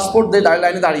পাসপোর্ট দিয়ে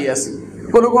লাইনে দাঁড়িয়ে আছি।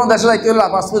 কোনো দেশে যাইতে হলে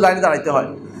পাসপোর্ট লাইনে দাঁড়াইতে হয়।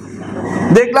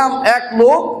 দেখলাম এক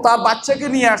লোক তার বাচ্চাকে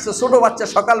নিয়ে আসছে, ছোট বাচ্চা,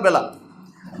 সকালবেলা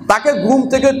তাকে ঘুম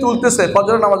থেকে তুলতেছে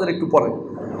ফজরের নামাজের একটু পরে,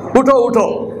 উঠো উঠো।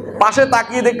 পাশে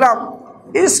তাকিয়ে দেখলাম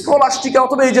স্কলাস্টিকা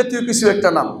অথবা এই জাতীয় কিছু একটা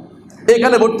নাম,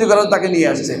 এখানে ভর্তি করার তাকে নিয়ে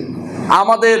আসছে।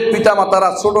 আমাদের পিতা মাতারা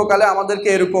ছোটকালে আমাদেরকে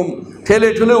এরকম ঠেলে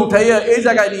ঠেলে উঠাইয়া এই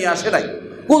জায়গায় নিয়ে আসে নাই।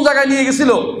 কোন জায়গায় নিয়ে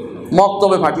গেছিল?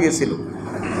 মক্তবে পাঠিয়েছিল।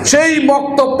 সেই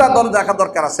মক্তবটা দেখা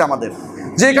দরকার আছে আমাদের,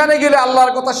 যেখানে গেলে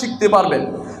আল্লাহর কথা শিখতে পারবেন,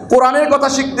 কোরআনের কথা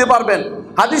শিখতে পারবেন,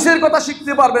 হাদিসের কথা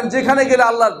শিখতে পারবেন, যেখানে গেলে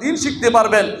আল্লাহর দ্বীন শিখতে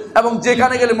পারবেন, এবং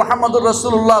যেখানে গেলে মুহাম্মদুর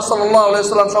রাসূলুল্লাহ সাল্লাল্লাহু আলাইহি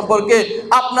ওয়াসাল্লাম সম্পর্কে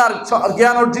আপনার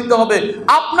জ্ঞান অর্জিত হবে,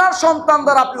 আপনার সন্তান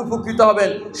দ্বারা আপনি উপকৃত হবেন,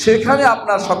 সেখানে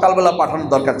আপনার সকালবেলা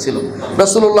পাঠানোর দরকার ছিল।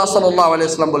 রাসূলুল্লাহ সাল্লাল্লাহু আলাইহি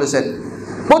ওয়াসাল্লাম বলেছেন,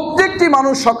 প্রত্যেকটি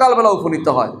মানুষ সকালবেলা উপনীত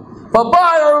হয়,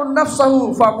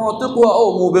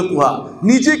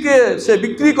 নিজেকে সে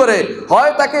বিক্রি করে,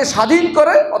 হয় তাকে স্বাধীন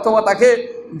করে অথবা তাকে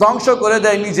ধ্বংস করে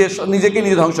দেয়, নিজেকে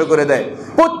নিজে ধ্বংস করে দেয়।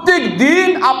 প্রত্যেক দিন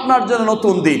আপনার জন্য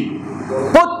নতুন দিন,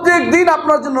 প্রত্যেক দিন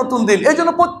আপনার জন্য নতুন দিন। এই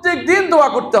জন্য প্রত্যেক দিন দোয়া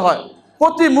করতে হয়,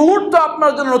 প্রতি মুহূর্ত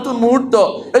আপনার জন্য নতুন মুহূর্ত।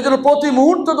 এই জন্য প্রতি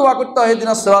মুহূর্ত দোয়া করতে হয়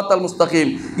ইহদিনাস সিরাতাল মুস্তাকিম,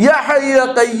 ইয়া হাইয়্যু ইয়া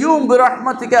কাইয়্যুম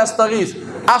বিরহমাতিকা আস্তাগীস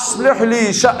আসলিহ লি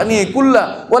শা'নি কুল্লা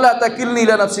ওয়া লা তাকিলনি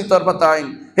ইলা নাফসি তারফাতা আইন।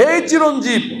 হে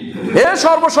চিরঞ্জীব, হে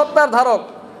সর্বসত্তার ধারক,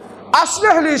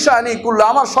 আসলিহ লি শা'নি কুল্লা,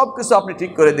 আমার সব কিছু আপনি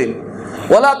ঠিক করে দিন।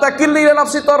 ওয়ালা তাকিলনি ইলা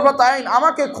নাফসি তারফাতা আইন,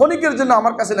 আমাকে ক্ষণিকের জন্য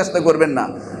আমার কাছে ন্যস্ত করবেন না।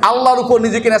 আল্লাহর উপর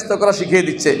নিজেকে ন্যস্ত করা শিখিয়ে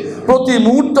দিচ্ছে। প্রতি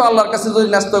মুহূর্ত আল্লাহর কাছে যদি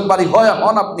ন্যস্তবাদী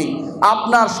হন আপনি,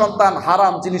 আপনার সন্তান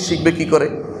হারাম জিনিস শিখবে কি করে,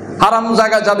 হারাম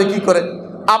জায়গায় যাবে কি করে?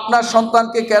 আপনার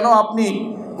সন্তানকে কেন আপনি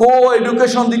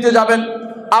এডুকেশন দিতে যাবেন?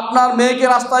 আপনার মেয়েকে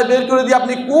রাস্তায় বের করে দিয়ে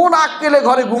আপনি কোন আক্কেলে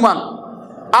ঘরে ঘুমান?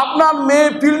 আপনার মেয়ে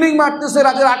ফিল্ডিং মারতেছে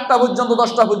রাতের 8টা পর্যন্ত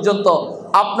 10টা পর্যন্ত,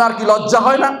 আপনার কি লজ্জা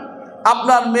হয় না?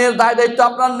 আপনার মেয়ের দায় দায়িত্ব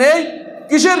আপনার নেই?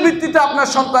 কিসের ভিত্তিতে আপনার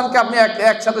সন্তানকে আপনি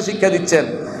একসাথে শিক্ষা দিচ্ছেন?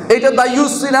 এইটা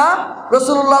দায়ুস না?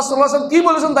 রাসূলুল্লাহ সাল্লাল্লাহু আলাইহি ওয়াসাল্লাম কি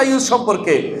বলেছেন দায়ুস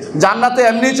সম্পর্কে? জান্নাতে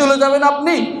এমনি চলে যাবেন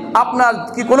আপনি? আপনার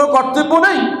কি কোনো কর্তব্য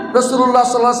নেই? রাসূলুল্লাহ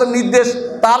সাল্লাল্লাহু আলাইহি ওয়াসাল্লাম নির্দেশ,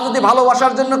 তার যদি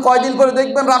ভালোবাসার জন্য কয়দিন করে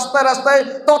দেখবেন রাস্তায় রাস্তায়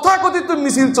তথাকথিত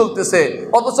মিছিল চলতেছে,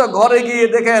 অথচ ঘরে গিয়ে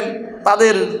দেখেন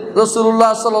তাদের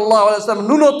রাসূলুল্লাহ সাল্লাল্লাহু আলাইহি ওয়াসাল্লাম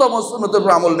ন্যূনতম সুন্নতের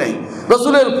উপর আমল নেই,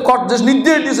 রাসূলের যে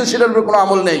নির্দেশ দিয়েছে সেটার উপর কোনো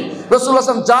আমল নেই। রাসূলুল্লাহ সাল্লাল্লাহু আলাইহি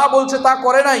ওয়াসাল্লাম যা বলছে তা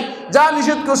করে নাই, যা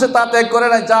নিষেধ করেছে তা ত্যাগ করে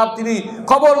নাই, যা তিনি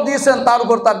খবর দিয়েছেন তার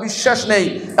উপর তার বিশ্বাস নেই,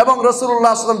 এবং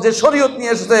রাসূলুল্লাহ সাল্লাল্লাহু আলাইহি ওয়াসাল্লাম যে শরীয়ত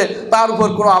নিয়ে এসেছে তার উপর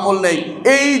কোনো আমল নেই।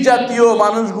 এই জাতীয়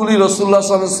মানুষগুলি রাসূলুল্লাহ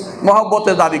সাল্লাল্লাহু আলাইহি ওয়াসাল্লাম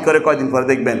মহব্বতের দাবি করে কয়দিন পরে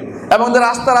দেখবেন, এবং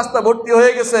রাস্তা রাস্তা ভর্তি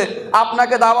হয়ে গেছে,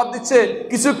 আপনাকে দাওয়াত দিচ্ছে,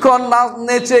 কিছুক্ষণ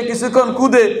নেচে, কিছুক্ষণ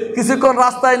কুদে, কিছুক্ষণ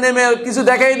রাস্তায় নেমে কিছু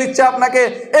দেখাই দিচ্ছে আপনাকে,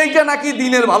 এইটা নাকি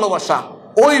দ্বীনের ভালোবাসা।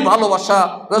 ওই ভালোবাসা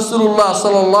রাসূলুল্লাহ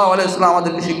সাল্লাল্লাহু আলাইহি ওয়াসাল্লাম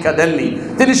আমাদেরকে শিক্ষা দেননি।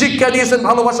 তিনি শিক্ষা দিয়েছেন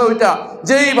ভালোবাসা ওইটা,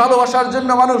 যেই ভালোবাসার জন্য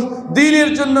মানুষ দ্বীনের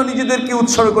জন্য নিজেদেরকে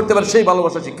উৎসর্গ করতে পারে, সেই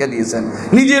ভালোবাসা শিক্ষা দিয়েছেন।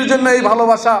 নিজের জন্য এই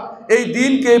ভালোবাসা, এই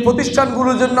দ্বীনকে, এই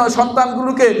প্রতিষ্ঠানগুলোর জন্য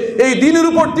সন্তানগুলোকে এই দ্বীনের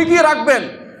উপর টিকিয়ে রাখবেন।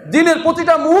 দ্বীনের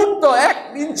প্রতিটা মুহূর্ত 1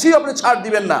 ইঞ্চি আপনি ছাড়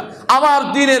দিবেন না। আমার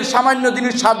দ্বীনের সামান্য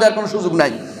জিনিস ছাড় দেওয়ার কোনো সুযোগ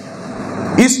নাই,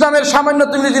 ইসলামের সামান্য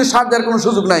জিনিস ছাড় দেওয়ার কোনো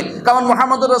সুযোগ নাই। কারণ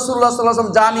মুহাম্মদ রাসূলুল্লাহ সাল্লাল্লাহু আলাইহি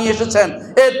ওয়াসাল্লাম যা নিয়ে এসেছেন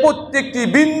এর প্রত্যেকটি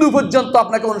বিন্দু পর্যন্ত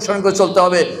আপনাকে অনুসরণ করে চলতে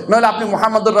হবে, নইলে আপনি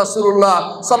মুহাম্মদ রাসূলুল্লাহ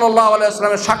সাল্লাল্লাহু আলাইহি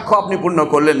ওয়াসাল্লামের সাক্ষ্য আপনি পূর্ণ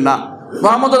করলেন না।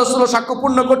 মুহাম্মদ রাসূলুল্লাহ সাক্ষ্য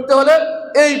পূর্ণ করতে হলে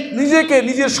এই নিজেকে,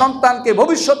 নিজের সন্তানকে,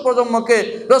 ভবিষ্যৎ প্রজন্মকে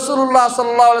রাসূলুল্লাহ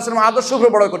সাল্লাল্লাহু আলাইহি ওয়াসাল্লাম আদর্শ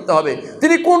করে বড় করতে হবে।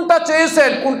 তিনি কোনটা চেয়েছেন,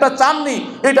 কোনটা চাননি,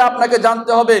 এটা আপনাকে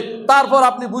জানতে হবে। তারপর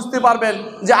আপনি বুঝতে পারবেন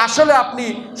যে আসলে আপনি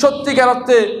সত্যিকার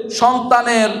অর্থে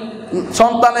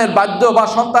সন্তানের বাধ্য বা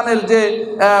সন্তানের যে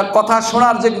কথা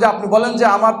শোনার যে আপনি বলেন যে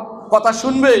আমার কথা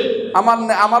শুনবে,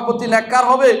 আমার প্রতি নেককার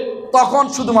হবে, তখন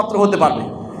শুধুমাত্র হতে পারবে।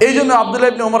 এই জন্য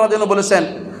আব্দুল্লাহ ইবনে ওমর রাদিয়াল্লাহু আনহু বলেছেন,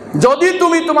 যদি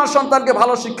তুমি তোমার সন্তানকে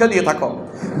ভালো শিক্ষা দিয়ে থাকো,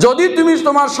 যদি তুমি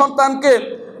তোমার সন্তানকে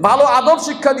ভালো আদব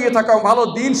শিক্ষা দিয়ে থাকো, ভালো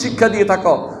দ্বীন শিক্ষা দিয়ে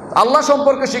থাকো, আল্লাহ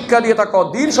সম্পর্কে শিক্ষা দিয়ে থাকো,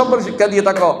 দ্বীন সম্পর্কে শিক্ষা দিয়ে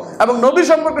থাকো, এবং নবী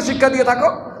সম্পর্কে শিক্ষা দিয়ে থাকো,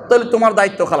 তাহলে তোমার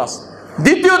দায়িত্ব খালাস।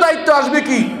 দ্বিতীয় দায়িত্ব আসবে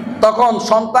কি? তখন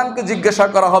সন্তানকে জিজ্ঞাসা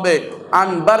করা হবে,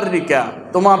 আনবাররিকা,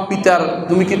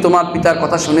 তুমি কি তোমার পিতার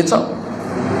কথা শুনেছ?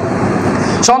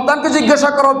 সন্তানকে জিজ্ঞাসা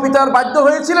করা হবে, পিতার বাধ্য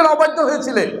হয়েছিলেন, অবাধ্য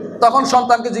হয়েছিলেন, তখন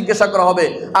সন্তানকে জিজ্ঞাসা করা হবে।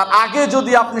 আর আগে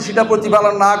যদি আপনি সেটা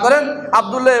প্রতিপালন না করেন,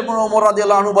 আব্দুল্লাহ ইবনে ওমর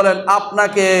রাদিয়াল্লাহু আনহু বলেন,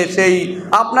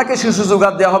 আপনাকে সে সুযোগ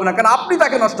আর দেওয়া হবে না, কারণ আপনি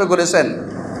তাকে নষ্ট করেছেন।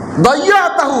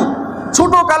 দাইয়াতাহু,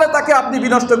 ছোট কালে তাকে আপনি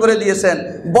বিনষ্ট করে দিয়েছেন,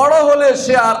 বড় হলে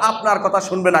সে আর আপনার কথা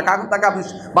শুনবে না, কারণ তাকে আপনি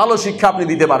ভালো শিক্ষা আপনি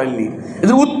দিতে পারেননি।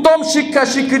 উত্তম শিক্ষা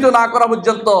শিক্ষিত না করা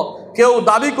পর্যন্ত কেউ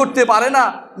দাবি করতে পারে না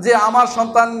যে আমার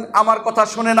সন্তান আমার কথা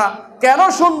শোনে না। কেন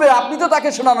শুনবে? আপনি তো তাকে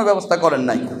শোনানোর ব্যবস্থা করেন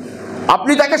নাই,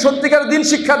 আপনি তাকে সত্যিকার দ্বীন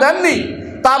শিক্ষা দেননি,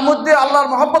 তার মধ্যে আল্লাহর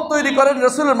মহব্বত তৈরি করেন,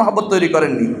 রাসূলের মহব্বত তৈরি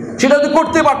করেননি। সেটা যদি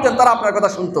করতে পারতেন তারা আপনার কথা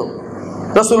শুনতো।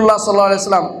 রাসূলুল্লাহ সাল্লাল্লাহু আলাইহি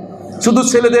ওয়াসাল্লাম শুধু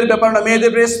ছেলেদের ব্যাপার না,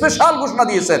 মেয়েদের স্পেশাল ঘোষণা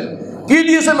দিয়েছেন। কি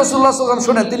দিয়েছেন রাসূলুল্লাহ সাল্লাল্লাহু আলাইহি ওয়াসাল্লাম?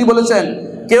 শুনেন, তিনি বলেছেন,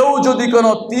 কেউ যদি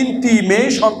কোনো 3টি মেয়ে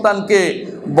সন্তানকে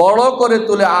বড় করে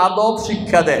তুলে আদব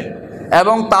শিক্ষা দেয়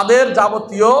এবং তাদের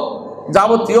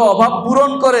যাবতীয় অভাব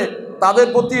পূরণ করে, তাদের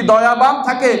প্রতি দয়াবান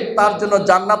থাকে, তার জন্য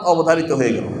জান্নাত অবধারিত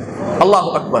হয়ে গেল। আল্লাহু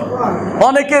আকবার।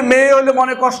 অনেকে মেয়ে হলে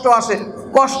মনে কষ্ট আসে,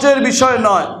 কষ্টের বিষয়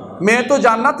নয়, মেয়ে তো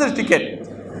জান্নাতের টিকিট,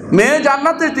 মেয়ে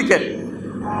জান্নাতের টিকিট।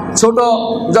 ছোট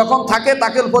যখন থাকে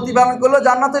তাকে প্রতিপালন করলে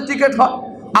জান্নাতের টিকিট হয়,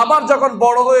 আবার যখন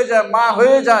বড় হয়ে যায়, মা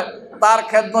হয়ে যায়, তার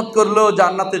খেদমত করলেও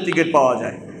জান্নাতের টিকিট পাওয়া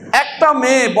যায়। একটা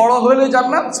মেয়ে বড় হলে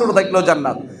জান্নাত, ছোট থাকলেও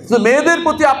জান্নাত। মেয়েদের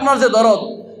প্রতি আপনার যে দরদ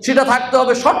সেটা থাকতে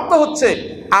হবে। শর্ত হচ্ছে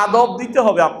আদব দিতে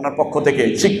হবে, আপনার পক্ষ থেকে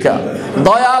শিক্ষা,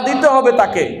 দয়া দিতে হবে,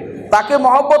 তাকে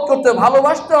মহব্বত করতে,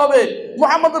 ভালোবাসতে হবে।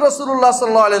 মুহাম্মদ রাসূলুল্লাহ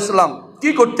সাল্লাল্লাহু আলাইহি ওয়াসাল্লাম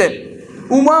কি করতেন?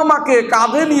 উমামাকে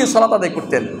কাঁধে নিয়ে সালাত আদায়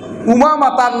করতেন। উমামা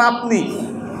তার নাতনি,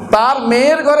 তার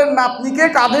মেয়ের ঘরের নাতনিকে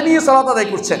কাঁধে নিয়ে সালাত আদায়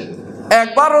করছেন।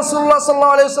 একবার রাসূলুল্লাহ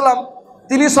সাল্লাল্লাহু আলাইহি ওয়াসাল্লাম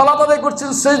তিনি সালাত আদায় করছেন,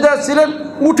 সিজদায় ছিলেন,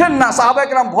 উঠেন না। সাহাবায়ে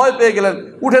কেরাম ভয় পেয়ে গেলেন,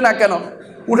 উঠে না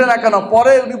কেন।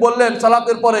 পরে উনি বললেন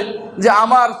সালাতের পরে যে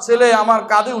আমার ছেলে আমার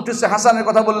কাঁধে উঠেছে, হাসানের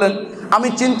কথা বললেন। আমি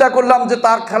চিন্তা করলাম যে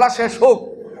তার খেলা শেষ হোক,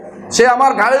 সে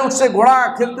আমার ঘাড়ে উঠছে, ঘোড়া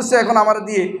খেলতেছে এখন আমার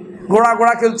দিয়ে,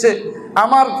 ঘোড়া খেলছে।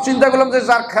 আমার চিন্তা করলাম যে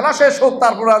তার খেলা শেষ হোক,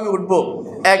 তারপরে আমি উঠবো।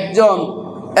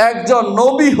 একজন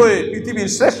নবী হয়ে পৃথিবীর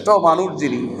শ্রেষ্ঠ মানুষ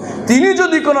যিনি, তিনি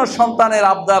যদি কোনো সন্তানের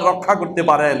আবদার রক্ষা করতে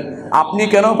পারেন, আপনি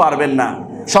কেন পারবেন না?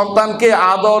 সন্তানকে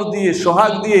আদর দিয়ে,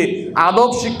 সোহাগ দিয়ে, আদব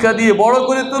শিক্ষা দিয়ে বড়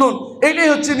করে তুলুন, এটাই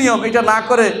হচ্ছে নিয়ম। এটা না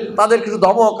করে তাদের কিছু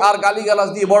ধমক আর গালিগালাজ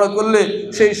দিয়ে বড় করলে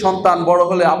সেই সন্তান বড়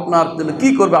হলে আপনার জন্য কী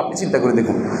করবে আপনি চিন্তা করে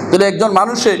দেখুন। তাহলে একজন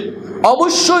মানুষের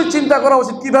অবশ্যই চিন্তা করা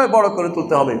উচিত কীভাবে বড় করে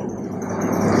তুলতে হবে।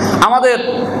 আমাদের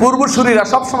পূর্বসূরীরা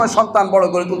সবসময় সন্তান বড়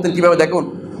করে তুলতেন কীভাবে দেখুন।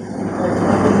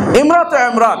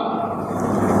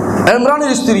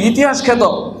 ইমরানের স্ত্রী, ইতিহাস খ্যাত,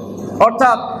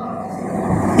 অর্থাৎ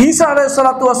ঈসা আলাইহিস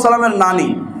সালাতু ওয়াস সালামের নানি,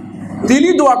 তিনি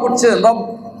দোয়া করছেন,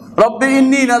 রব্বি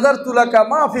ইন্নী নাযারতু লাকা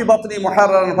মা ফি বাতনি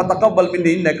মুহাররারান ফাতাকাব্বাল মিন্নী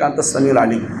ইন্নাকা আনতাস সামিউল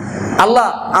আলিম। আল্লাহ,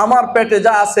 আমার পেটে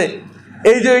যা আছে,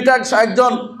 এই যে এটা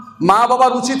একজন মা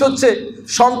বাবার উচিত হচ্ছে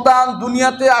সন্তান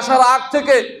দুনিয়াতে আসার আগ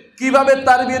থেকে কিভাবে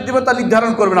তারবিয়ত দিবে তা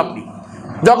নির্ধারণ করবেন আপনি।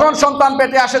 যখন সন্তান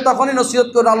পেটে আসে তখনই নসিহত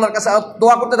করুন আল্লাহর কাছে,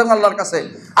 দোয়া করতে থাকুন আল্লাহর কাছে,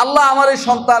 আল্লাহ আমার এই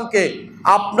সন্তানকে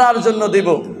আপনার জন্য দেব,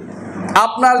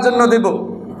 আপনার জন্য দেব,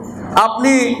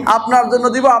 আপনি আপনার জন্য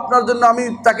দিব, আপনার জন্য আমি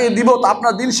তাকে দিব,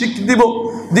 আপনার দিন শিক্ষা দিব,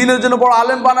 দিনের জন্য বড়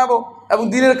আলেম বানাবো এবং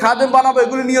দিনের খাদেম বানাবো,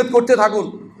 এগুলি নিয়ত করতে থাকুন।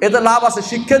 এতে লাভ আছে।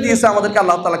 শিক্ষা দিয়েছে আমাদেরকে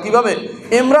আল্লাহ তাআলা কিভাবে।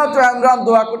 ইমরান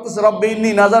দোয়া করতেছে, রব্বি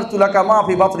ইন্নী নাযারতু লাকা মা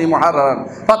ফি বাতনি মুহাররারান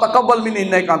ফাতাকাব্বাল মিন্নী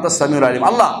ইন্নাকা আনতাস সামিউল আলিম।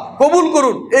 আল্লাহ কবুল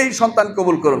করুন, এই সন্তান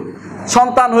কবুল করুন।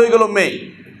 সন্তান হয়ে গেল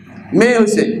মেয়ে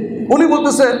হয়েছে। উনি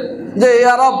বলতেছে যে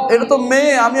ইয়া রব, এটা তো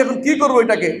মেয়ে, আমি এখন কি করবো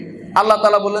এটাকে? আল্লাহ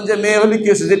তাআলা বললেন যে মেয়ে হলে কি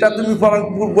হয়েছে, যেটা তুমি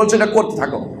বলছো এটা করতে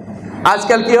থাকো।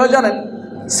 আজকাল কি হয় জানেন,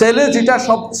 ছেলে যেটা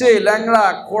সবচেয়ে ল্যাংড়া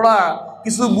খোড়া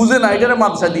কিছু বুঝে না, এটারে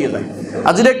মাদ্রাসা দিয়ে দেয়,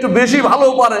 আর যেটা একটু বেশি ভালো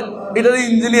পারে এটার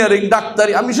ইঞ্জিনিয়ারিং,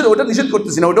 ডাক্তারি, আমি ওটা নিষেধ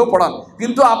করতেছি না, ওটাও পড়ান,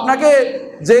 কিন্তু আপনাকে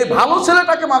যে ভালো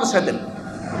ছেলেটাকে মাদ্রাসায় দেন।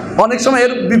 অনেক সময়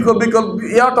এর বিকল্প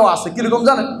ইয়াটাও আছে। কীরকম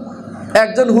জানেন,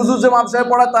 একজন হুজুর যে মাদ্রাসায়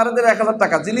পড়ায় তার দেয় 1000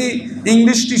 টাকা, যিনি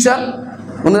ইংলিশ টিচার,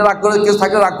 উনি রাগ করে, কেউ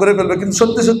থাকলে রাগ করে ফেলবে, কিন্তু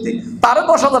সত্যি তারও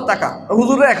 10,000 টাকা,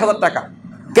 হুজুরের 1000 টাকা।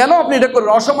 কেন আপনি এটা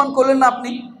করলেন? অসম্মান করলেন না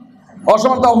আপনি?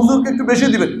 অসম্মান তো হুজুরকে একটু বেশি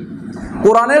দিবেন,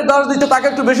 কোরআনের দাস দিচ্ছে তাকে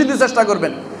একটু বেশি দিয়ে চেষ্টা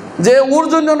করবেন, যে ওর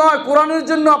জন্য নয় কোরআনের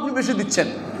জন্য আপনি বেশি দিচ্ছেন।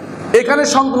 এখানে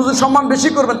হুজুর সম্মান বেশি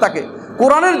করবেন তাকে,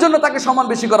 কোরআনের জন্য তাকে সম্মান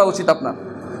বেশি করা উচিত আপনার।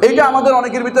 এইটা আমাদের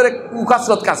অনেকের ভিতরে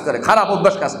কুকাসরত কাজ করে, খারাপ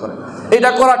অভ্যাস কাজ করে, এটা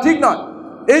করা ঠিক নয়।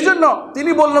 এই জন্য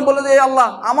তিনি বললেন যে এই আল্লাহ,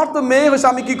 আমার তো মেয়ে হয়েছে,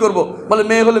 আমি কি করব? বলে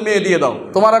মেয়ে হলে মেয়ে দিয়ে দাও,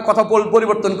 তোমার আর কথা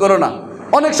পরিবর্তন করো না।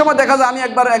 অনেক সময় দেখা যায়, আমি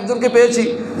একবার একজনকে পেয়েছি,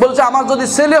 বলছে আমার যদি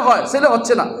ছেলে হয়, ছেলে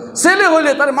হচ্ছে না, ছেলে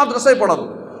হইলে তার মাদ্রাসায় পড়াবো।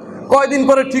 কয়দিন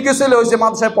পরে ঠিকই ছেলে হয়েছে,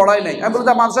 মাদ্রাসায় পড়াই নাই। আমি বলছি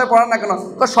মাদ্রাসায় পড়ান না কেন?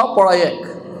 সব পড়াই এক,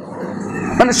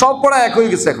 মানে সব পড়া এক হয়ে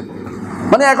গেছে এখন।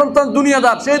 মানে এখন তো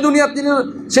দুনিয়াদার, সেই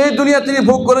দুনিয়া তিনি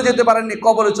ভোগ করে যেতে পারেননি,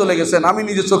 কবরে চলে গেছেন। আমি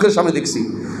নিজের চোখের সামনে দেখছি,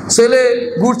 ছেলে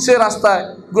ঘুরছে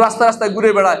রাস্তায় ঘুরে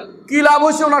বেড়ায়। কি লাভ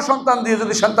হয়েছে ওনার সন্তান দিয়ে,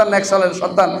 যদি সন্তান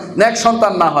ন্যাক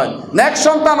সন্তান না হয়? ন্যাক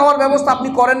সন্তান হওয়ার ব্যবস্থা আপনি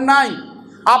করেন নাই।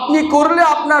 আপনি করলে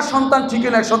আপনার সন্তান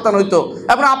ঠিকই ন্যাক সন্তান হইতো,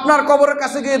 এবং আপনার কবরের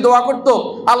কাছে গিয়ে দোয়া করতো,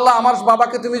 আল্লাহ আমার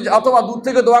বাবাকে তুমি, অথবা দূর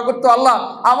থেকে দোয়া করতো, আল্লাহ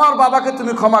আমার বাবাকে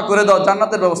তুমি ক্ষমা করে দাও,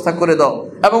 জান্নাতের ব্যবস্থা করে দাও,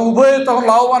 এবং উভয়ে তখন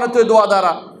লাভবান হতো দোয়া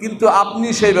দ্বারা। কিন্তু আপনি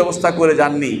সেই ব্যবস্থা করে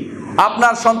যাননি।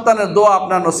 আপনার সন্তানের দোয়া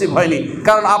আপনার নসিব হয়নি,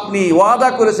 কারণ আপনি ওয়াদা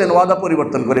করেছেন, ওয়াদা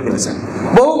পরিবর্তন করে ফেলেছেন।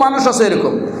 বহু মানুষ আছে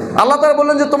এরকম। আল্লাহ তাআলা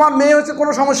বললেন যে তোমার মেয়ে হয়েছে,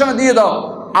 কোনো সমস্যা না, দিয়ে দাও।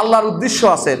 আল্লাহর উদ্দেশ্য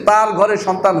আছে, তার ঘরে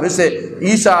সন্তান হয়েছে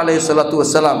ঈসা আলাইহিস সালাতু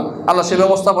ওয়াস সালাম, আল্লাহ সে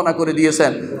ব্যবস্থাপনা করে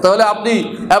দিয়েছেন। তাহলে আপনি,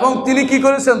 এবং তিনি কি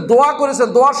করেছেন? দোয়া করেছেন,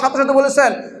 দোয়ার সাথে সাথে বলেছেন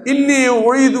ইন্নী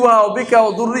উঈদুহা বিকা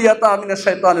ওয়া যুররিয়াতাহা মিনাশ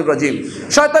শাইতানির রাজিম,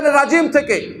 শয়তানের রাজিম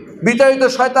থেকে, বিতাড়িত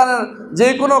শয়তানের যে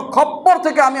কোনো খপ্পর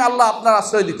থেকে আমি আল্লাহ আপনার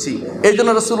আশ্রয় দিচ্ছি। এই জন্য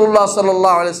রাসূলুল্লাহ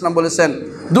সাল্লাল্লাহু আলাইহি ওয়াসাল্লাম বলেছেন,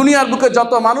 দুনিয়ার বুকে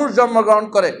যত মানুষ জন্মগ্রহণ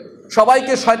করে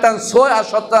সবাইকে শয়তান ছোঁয়, আর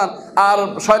শয়তান আর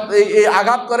এই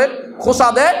আঘাত করে, খোঁচা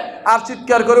দেয় আর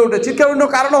চিৎকার করে ওঠে। চিৎকার অন্য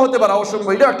কারণও হতে পারে,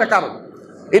 অবশ্যই এটাও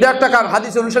একটা কারণ,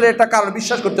 হাদিস অনুসারে একটা কারণ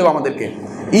বিশ্বাস করতে হবে আমাদেরকে,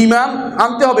 ঈমান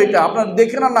আনতে হবে। এটা আপনার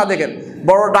দেখেন আর না দেখেন,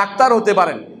 বড় ডাক্তার হতে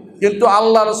পারেন, কিন্তু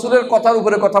আল্লাহ রসুলের কথার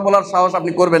উপরে কথা বলার সাহস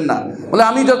আপনি করবেন না। বলে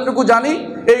আমি যতটুকু জানি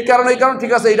এই কারণ,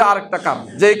 ঠিক আছে, এটা আরেকটা কারণ,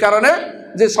 যেই কারণে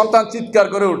যে সন্তান চিৎকার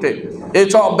করে ওঠে, এই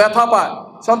ব্যথা পায়,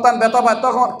 সন্তান ব্যথা পায়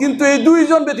তখন। কিন্তু এই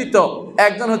দুইজন ব্যতীত,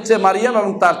 একজন হচ্ছে মারিয়াম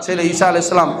এবং তার ছেলে ঈসা আলাইহিস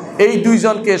সালাম, এই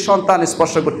দুইজনকে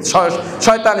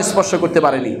শয়তান স্পর্শ করতে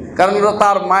পারেনি, কারণ এটা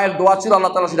তার মায়ের দোয়া ছিল,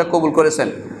 আল্লাহ তাআলা সেটা কবুল করেছেন।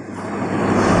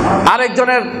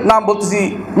 আরেকজনের নাম বলতেছি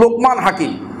লোকমান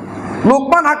হাকিম।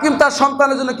 লোকমান হাকিম তার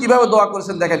সন্তানের জন্য কিভাবে দোয়া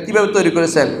করেছেন দেখেন, কিভাবে তৈরি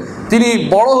করেছেন। তিনি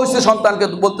বড় হয়েছে, সন্তানকে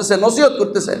বলতেছেন, নসিহত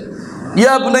করতেছেন,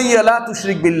 ইয়া বুনাইয়া লা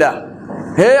তুশরিক বিল্লাহ,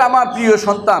 হে আমার প্রিয়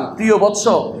সন্তান, প্রিয় বৎস,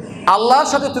 আল্লাহর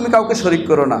সাথে তুমি কাউকে শরিক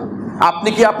করো না। আপনি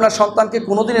কি আপনার সন্তানকে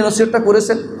কোনোদিন এই নসিহতটা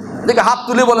করেছেন? দেখে হাত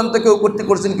তুলে বলেন তো কেউ করতে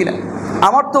করছেন কিনা।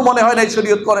 আমার তো মনে হয় না এই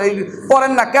শরীয়ত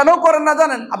করেন না। কেন করেন না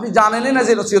জানেন? আপনি জানেনই না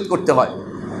যে নসিহত করতে হয়,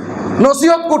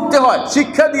 নসিহত করতে হয়।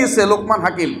 শিক্ষা দিয়েছে লোকমান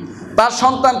হাকিম তার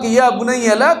সন্তানকে, ইয়া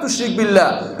বুনাইয়া লা তুশরিক বিল্লাহ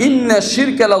ইন্না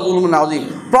শিরকা লাযুলমুন আযীম।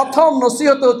 প্রথম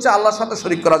নসিহত হচ্ছে আল্লাহর সাথে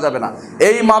শরিক করা যাবে না।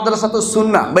 এই মাদ্রাসাতুস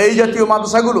সুন্নাহ বা এই জাতীয়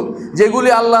মাদ্রাসাগুলো যেগুলি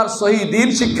আল্লাহর সহি দ্বীন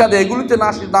শিক্ষা দেয়, এগুলিতে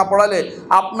না পড়ালে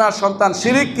আপনার সন্তান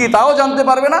শিরিক কি তাও জানতে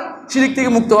পারবে না, শিরিক থেকে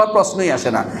মুক্ত হওয়ার প্রশ্নই আসে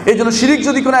না। এই জন্য শিরিক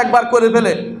যদি কোনো একবার করে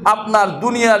ফেলে, আপনার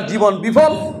দুনিয়ার জীবন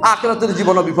বিফল, আখিরাতের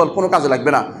জীবনও বিফল, কোনো কাজে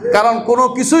লাগবে না। কারণ কোনো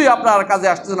কিছুই আপনার কাজে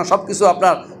আসতেছে না, সব কিছু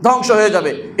আপনার ধ্বংস হয়ে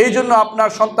যাবে। এই জন্য আপনার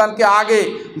সন্তানকে আগে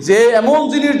যে এমন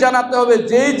জিনিস জানাতে হবে,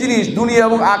 যেই জিনিস দুনিয়া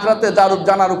এবং আখিরাতে যার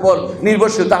জানার উপর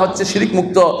নির্ভরশীল, তা হচ্ছে শিরিক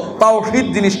মুক্ত তাওহীদ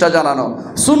জিনিসটা জানানো,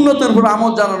 সুন্নতের উপর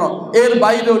আমল জানানো। এর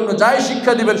বাইরে অন্য যাই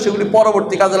শিক্ষা দিবেন সেগুলি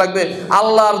পরবর্তী কাজে লাগবে।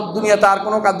 আল্লাহর দুনিয়াতে আর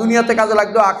কোনো দুনিয়াতে কাজে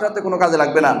লাগবে, আখিরাতে কোনো কাজে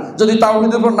লাগবে না। যদি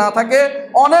তাওহীদের উপর না থাকে,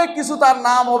 অনেক কিছু তার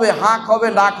নাম হবে, হাক হবে,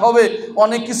 ডাক হবে,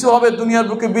 অনেক কিছু হবে। দুনিয়ার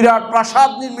বুকে বিরাট প্রাসাদ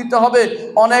নির্মিত হবে,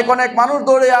 অনেক অনেক মানুষ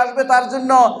দৌড়ে আসবে তার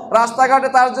জন্য, রাস্তাঘাটে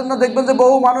তার জন্য দেখবেন যে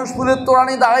বহু মানুষ ফুলের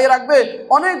তোড়ানি দাঁড়িয়ে রাখবে,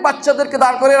 অনেক বাচ্চাদেরকে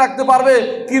দাঁড় করে রাখতে পারবে,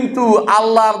 কিন্তু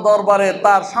আল্লাহর দরবারে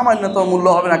তার সামান্যতম মূল্য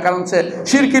হবে না। কারণ সে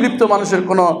শিরকে লিপ্ত মানুষের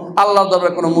কোনো আল্লাহর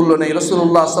দরবারে কোনো মূল্য নেই।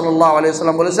 রাসূলুল্লাহ সাল্লাল্লাহু আলাইহি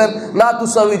ওয়াসাল্লাম বলেছেন, লা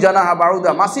তুসাউই জানাহা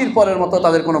বাউদা, মাছির পরের মতো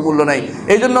তাদের কোনো মূল্য নেই।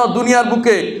 এই জন্য দুনিয়ার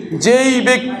বুকে যেই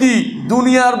ব্যক্তি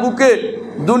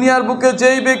দুনিয়ার বুকে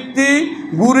যেই ব্যক্তি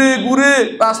ঘুরে ঘুরে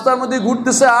রাস্তার মধ্যে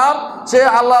ঘুরতেছে আর সে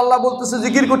আল্লাহ আল্লাহ বলতেছে,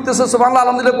 জিকির করতেছে, সুবহানাল্লাহ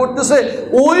আলহামদুলিল্লাহ পড়তেছে,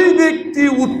 ওই ব্যক্তি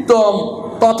উত্তম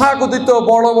তথাকথিত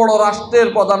বড় বড় রাষ্ট্রের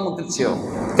প্রধানমন্ত্রীর চেয়েও।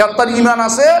 কারণ তার ঈমান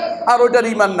আছে আর ওইটার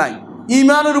ঈমান নাই।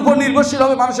 ঈমানের উপর নির্ভরশীল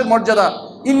হবে মানুষের মর্যাদা।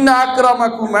 ইন্না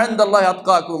আকরামাকুম ইনদাল্লাহি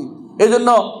আতকাকুম। এই জন্য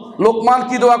লোকমান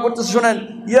কি দোয়া করতেছে শুনেন,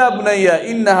 ইয়া বুনাইয়া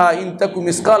ইন্নাহা ইন তাকু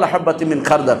মিসকাল হাববাতিন মিন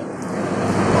খারদাল,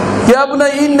 ইয়া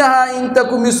বুনাইয়া ইন্নাহা ইন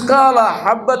তাকু মিসকাল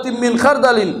হাববাতিন মিন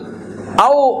খারদালিন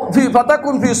আও ফি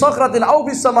ফাতাকুন ফি সাখরাতিন আও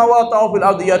ফিস সামাওয়াতি আও ফিল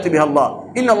আরদি ইয়াতি বিহাল্লাহ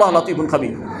ইন্নাল্লাহা লাতীফুন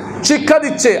খাবীর। শিক্ষা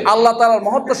দিচ্ছে, আল্লাহ তাআলার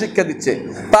মহত্ব শিক্ষা দিচ্ছে।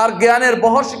 তার জ্ঞানের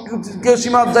বহর কেউ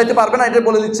সীমা যাইতে পারবে না, এটা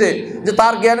বলে দিচ্ছে যে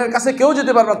তার জ্ঞানের কাছে কেউ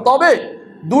যেতে পারবে না। তবে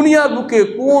দুনিয়ার বুকে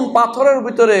কোন পাথরের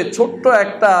ভিতরে ছোট্ট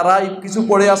একটা রাই কিছু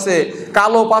পড়ে আছে,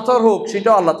 কালো পাথর হোক,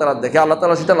 সেটাও আল্লাহ তাআলা দেখে। আল্লাহ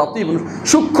তাআলা সেটা লতীফ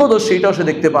সূক্ষ্মদর্শী, সেটাও সে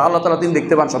দেখতে পায়। আল্লাহ তাআলা তিনি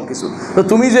দেখতে পান সব কিছু। তো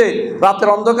তুমি যে রাতের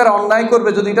অন্ধকারে অন্যায় করবে,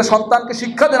 যদি এটা সন্তানকে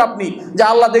শিক্ষা দেন আপনি যে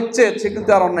আল্লাহ দেখছে, সে কিন্তু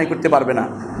আর অন্যায় করতে পারবে না।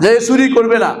 যে চুরি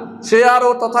করবে না, সে আর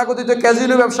ও তথাকথিত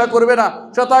ক্যাজিনো ব্যবসা করবে না,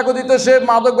 তথাকথিত সে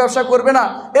মাদক ব্যবসা করবে না।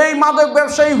 এই মাদক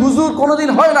ব্যবসায়ী হুজুর কোনোদিন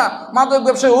হয় না। মাদক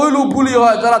ব্যবসায়ী ওই লোকগুলি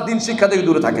হয় যারা দিন শিক্ষা থেকে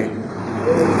দূরে থাকে,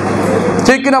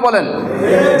 ঠিক কিনা বলেন?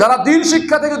 যারা দিন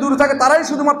শিক্ষা থেকে দূরে থাকে তারাই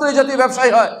শুধুমাত্র এই জাতীয়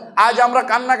ব্যবসায়ী হয়। আজ আমরা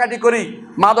কান্নাকাটি করি,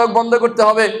 মাদক বন্ধ করতে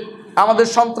হবে, আমাদের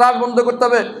সন্ত্রাস বন্ধ করতে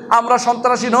হবে। আমরা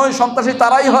সন্ত্রাসী নই, সন্ত্রাসী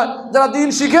তারাই হয় যারা দিন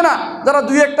শিখে না, যারা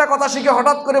দুই একটা কথা শিখে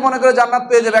হঠাৎ করে মনে করে জান্নাত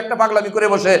পেয়ে যাবে, একটা পাগলামি করে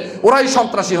বসে, ওরাই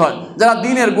সন্ত্রাসী হয়। যারা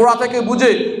দিনের গোড়া থেকে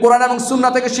বুঝে, কোরআন এবং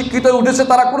সুন্নাহ থেকে শিক্ষিত উঠেছে,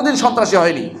 তারা কোনোদিন সন্ত্রাসী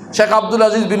হয়নি। শেখ আব্দুল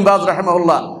আজিজ বিন বাজ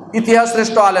রাহিমাহুল্লাহ, ইতিহাস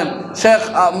শ্রেষ্ঠ আলেম, শেখ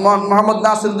মোহাম্মদ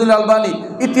নাসিরুদ্দিন আলবানী,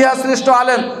 ইতিহাস শ্রেষ্ঠ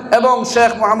আলেম, এবং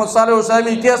শেখ মোহাম্মদ সালেহ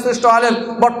হুসাইমি, ইতিহাস শ্রেষ্ঠ আলেম,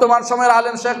 বর্তমান সময়ের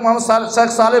আলেম শেখ মোহাম্মদ শেখ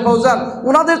সালেহ ফৌজান,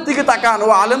 ওনাদের দিকে তাকান, ও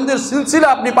আলেমদের সিলসিলা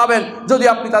আপনি পাবেন যদি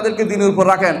আপনি তাদেরকে দিনের উপর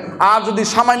রাখেন। আর যদি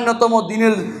সামান্যতম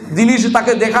দিনের জিনিস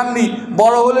তাকে দেখাননি,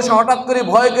 বড় হলে সে হঠাৎ করে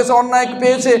ভয় গেছে, অন্যায়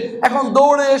পেয়েছে, এখন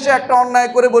দৌড়ে এসে একটা অন্যায়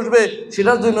করে বসবে,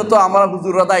 সেটার জন্য তো আমরা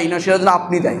হুজুররা দায়ী না, সেটার জন্য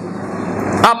আপনি দায়ী।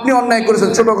 আপনি অন্যায় করেছেন,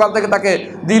 ছোটকাল থেকে তাকে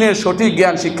দিনের সঠিক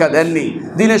জ্ঞান শিক্ষা দেননি,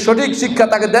 দিনের সঠিক শিক্ষা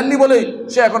তাকে দেননি বলেই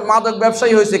সে এখন মাদক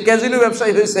ব্যবসায়ী হয়েছে, ক্যাজিনো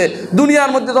ব্যবসায়ী হয়েছে।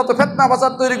 দুনিয়ার মধ্যে যত ফিতনা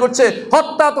ফাসাদ তৈরি করছে,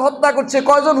 হত্যা করছে।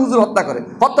 কয়জন হুজুর হত্যা করে?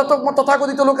 হত্যা তো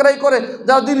তথাকথিত লোকেরাই করে,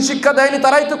 যারা দিন শিক্ষা দেয়নি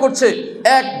তারাই তো করছে।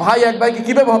 এক ভাইকে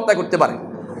কিভাবে হত্যা করতে পারে?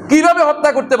 কিভাবে হত্যা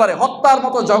করতে পারে? হত্যার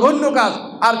মতো জঘন্য কাজ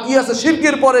আর কি আছে?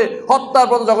 শিরকের পরে হত্যার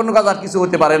মতো জঘন্য কাজ আর কিছু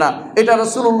হতে পারে না। এটা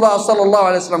রাসূলুল্লাহ সাল্লাল্লাহু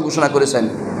আলাইহি ওয়াসাল্লাম ঘোষণা করেছেন।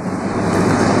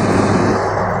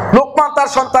 লোকমান তার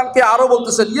সন্তানকে আরো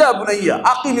বলতেছেন, ইয়া বুনাইয়া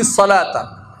আকিমিস সালাতা।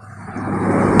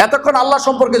 এতক্ষণ আল্লাহ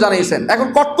সম্পর্কে জানিয়েছেন, এখন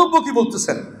কর্তব্য কি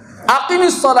বলতেছেন?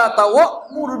 আকিমিস সালাতা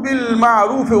ওয়া'মুর বিল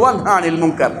মা'রুফ ওয়ানহা আনিল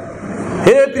মুনকার।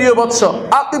 হে প্রিয় বৎস,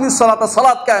 আকিমিস সালাতা,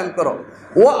 সালাত কায়েম করো।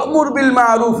 ওয়া'মুর বিল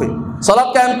মা'রুফ, সালাত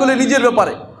কায়েম করলে নিজের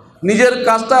ব্যাপারে, নিজের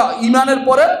কাজটা ঈমানের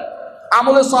পরে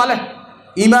আমলে সালেহ।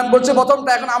 ঈমান বলছে প্রথমটা,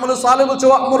 এখন আমলে সালেহ বলছে।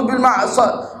 ওয়া'মুর বিল মা'রুফ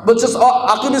বলছে,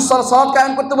 আকিমিস সালাত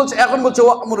কায়েম করতে বলছে, এখন বলছে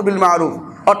ওয়া'মুর বিল মা'রুফ,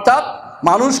 অর্থাৎ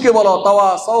মানুষকে বলো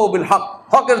তাওয়াসাউ বিল হক,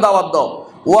 হকের দাওয়াত দাও।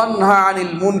 ওয়ানহা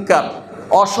আনিল মুনকার,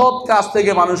 অসৎ কাজ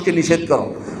থেকে মানুষকে নিষেধ করো।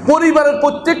 পরিবারের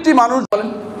প্রত্যেকটি মানুষ বলেন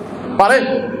পারেন?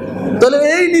 তাহলে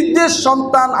এই নির্দেশ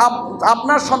সন্তান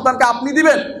আপনার সন্তানকে আপনি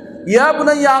দিবেন, ইয়া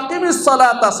বুনাইয়া আকিমিস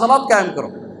সালাতা, সালাত কায়েম করো।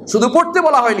 শুধু পড়তে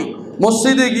বলা হয়নি,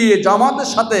 মসজিদে গিয়ে জামাতের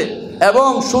সাথে এবং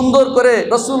সুন্দর করে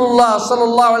রাসূলুল্লাহ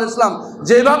সাল্লাল্লাহু আলাইহি ওয়াসাল্লাম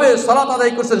যেভাবে সালাত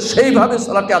আদায় করছেন সেইভাবে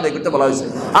সালাতকে আদায় করতে বলা হয়েছে।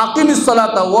 আকিমিস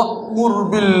সালাতা ওয়া'মুর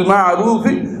বিল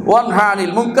মা'রুফি ওয়ানহা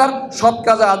আনিল মুনকার, সৎ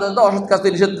কাজে আদেশ দাও, অসৎ কাজ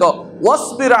থেকে নিষেধ করো।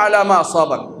 ওয়াসবির আলা মা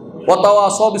সাবাক ওয়া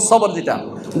তাওয়াসাউ বিস সবর, যেটা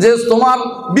যে তোমার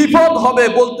বিপদ হবে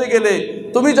বলতে গেলে,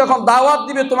 তুমি যখন দাওয়াত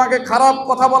দিবে তোমাকে খারাপ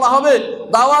কথা বলা হবে,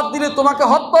 দাওয়াত দিলে তোমাকে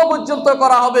হত্যা পর্যন্ত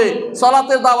করা হবে,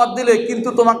 সালাতের দাওয়াত দিলে কিন্তু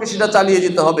তোমাকে সেটা চালিয়ে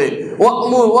যেতে হবে।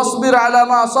 ওয়াসবির আলা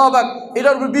মা আসাবাক,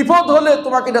 এটার বিপদ হলে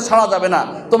তোমাকে এটা ছাড়া যাবে না,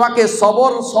 তোমাকে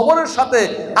সবরের সাথে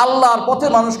আল্লাহর পথে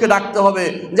মানুষকে ডাকতে হবে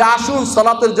যে আসুন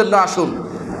সালাতের জন্য আসুন।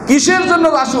 কিসের জন্য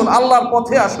আসুন? আল্লাহর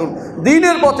পথে আসুন,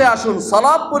 দ্বীনের পথে আসুন,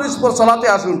 সালাত পরস্পর সালাতে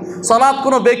আসুন। সালাত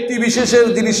কোনো ব্যক্তি বিশেষের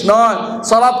জিনিস নয়,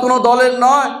 সালাত কোনো দলের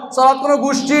নয়, সালাত কোনো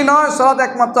গোষ্ঠী নয়, সালাত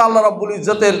একমাত্র আল্লাহ রাব্বুল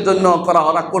ইজ্জতের জন্য করা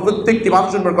হয়, প্রত্যেকটি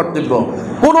মানুষের উপর কর্তব্য।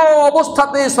 কোনো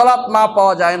অবস্থাতেই সালাত মাপ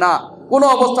পাওয়া যায় না, কোনো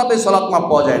অবস্থাতেই সালাত মাপ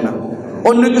পাওয়া যায় না।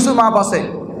 অন্য কিছু মাপ আছে,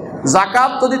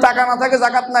 জাকাত যদি টাকা না থাকে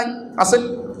জাকাত নাই, আছে?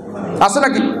 আছে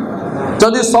নাকি?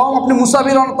 যদি সওম আপনি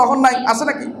মুসাফির হন তখন নাই, আছে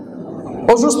নাকি?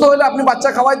 অসুস্থ হলে আপনি বাচ্চা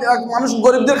খাওয়াই, মানুষ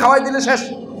গরিবদের খাওয়াই দিলে শেষ।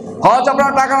 হজ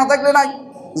আপনার টাকা না থাকলে নাই,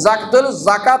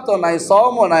 জাকাতও নাই,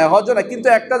 সওমও নাই, হজও নাই, কিন্তু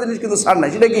একটা জিনিস কিন্তু ছাড় নাই,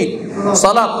 সেটা কি?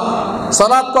 সালাত।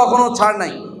 সালাত কখনো ছাড়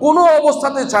নাই, কোনো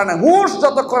অবস্থাতেই ছাড় নাই। হুঁশ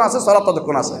যতক্ষণ আছে সালাত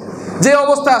ততক্ষণ আছে। যে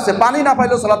অবস্থায় আছে, পানি না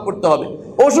পাইলেও সালাত পড়তে হবে,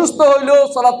 অসুস্থ হইলেও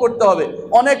সালাত পড়তে হবে।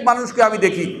 অনেক মানুষকে আমি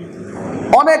দেখি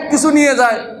অনেক কিছু নিয়ে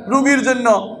যায় রুগীর জন্য,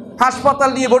 হাসপাতাল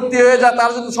নিয়ে ভর্তি হয়ে যায়,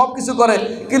 তার জন্য সব কিছু করে,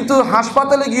 কিন্তু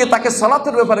হাসপাতালে গিয়ে তাকে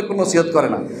সালাতের ব্যাপারে কোনো নসিহত করে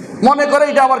না। মনে করে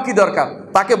এটা আবার কি দরকার,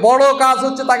 তাকে বড় কাজ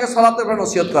হচ্ছে তাকে সালাতের ব্যাপারে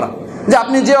নসিহত করা, যে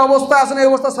আপনি যে অবস্থায় আছেন এই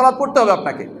অবস্থায় সালাত পড়তে হবে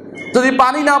আপনাকে। যদি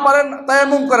পানি না পারেন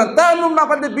তায়াম্মুম করেন, তায়াম্মুম না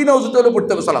পারলে বিনা ওযুতে হলেও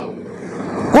পড়তে হবে সালাত।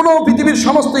 কোনো পৃথিবীর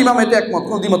সমস্ত ইমাম এটা একমত,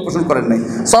 কোনো দ্বিমত পোষণ করেন নাই।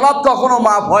 সালাত কখনো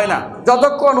মাফ হয় না,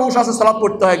 যতক্ষণ হুঁশ আছে সালাত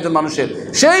পড়তে হয় একজন মানুষের।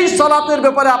 সেই সালাতের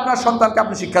ব্যাপারে আপনার সন্তানকে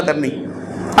আপনি শিক্ষা দেননি,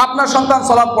 আপনার সন্তান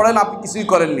সালাত পড়েন, আপনি কিছুই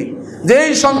করেননি।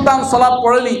 যেই সন্তান সালাত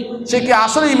পড়েনি সে কি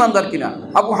আসলে ইমানদার কিনা?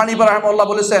 আবু হানিফা রাহিমাহুল্লাহ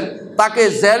বলেছেন তাকে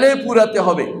জেলে পুরাতে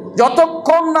হবে,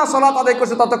 যতক্ষণ না সালাত আদায়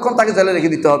করছে ততক্ষণ তাকে জেলে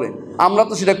রেখে দিতে হবে। আমরা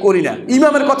তো সেটা করি না।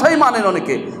 ইমামের কথাই মানেন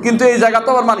অনেকে, কিন্তু এই জায়গা তো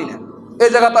আবার মানি না, এই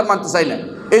জায়গা তো আর মানতে চাই না।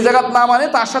 এই জায়গা না মানে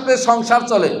তার সাথে সংসার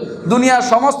চলে, দুনিয়ার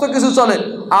সমস্ত কিছু চলে।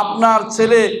 আপনার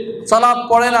ছেলে সালাত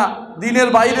পড়ে না, দিনের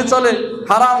বাইরে চলে,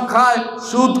 হারাম খায়,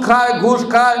 সুদ খায়, ঘুষ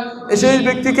খায়, সেই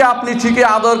ব্যক্তিকে আপনি ঠিকই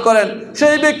আদর করেন,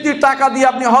 সেই ব্যক্তির টাকা দিয়ে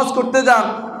আপনি হজ করতে যান,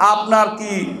 আপনার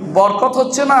কি বরকত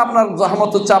হচ্ছে না আপনার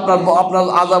রহমত হচ্ছে? আপনার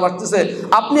আযাব আসতেছে?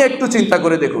 আপনি একটু চিন্তা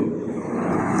করে দেখুন।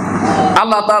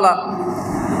 আল্লাহ তাআলা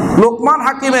লোকমান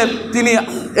হাকিমের তিনি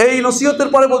এই নসিহতের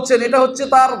পরে বলছেন এটা হচ্ছে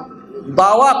তার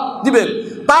দাওয়াত দিবেন,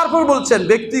 তারপর বলছেন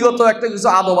ব্যক্তিগত একটা কিছু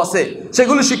আদব আছে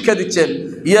সেগুলি শিক্ষা দিচ্ছেন।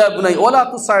 ইয়া বুনাই ওয়ালা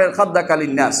তুসাইর খাদ্দাকা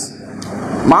লিন্নাস,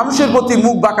 মানুষের প্রতি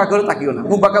মুখ বাঁকা করে তাকিও না।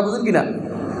 মুখ বাঁকা বুঝেন কিনা?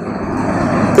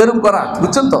 এরকম করা,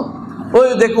 বুঝছেন তো? ওই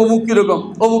দেখো অমুক কিরকম,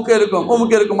 অমুক এরকম, অমুক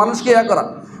এরকম, মানুষকে ইয়া করা।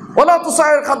 ওয়ালা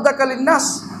তুসাইর খাদ্দাকা লিন্নাস,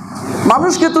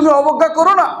 মানুষকে তুমি অবজ্ঞা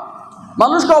করো না,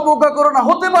 মানুষকে অবজ্ঞা করো না।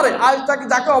 হতে পারে আজ তাকে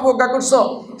যাকে অবজ্ঞা করছো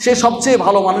সে সবচেয়ে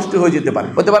ভালো মানুষটি হয়ে যেতে পারে,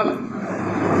 হতে পারে না?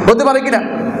 হতে পারে কিনা?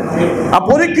 আর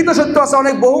পরীক্ষিত সত্য আছে,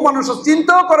 অনেক বহু মানুষ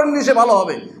চিন্তাও করেননি সে ভালো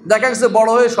হবে, দেখা গেছে বড়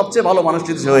হয়ে সবচেয়ে ভালো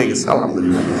মানুষটি সে হয়ে গেছে,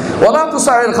 আলহামদুলিল্লাহ। ওয়ালা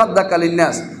তুসাইর খাদ্দাকা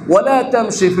লিন্নাস ওয়ালা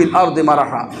তামশি ফিল আরদি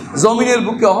মারাহা, জমিনের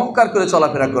বুকে অহংকার করে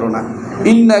চলাফেরা করো না।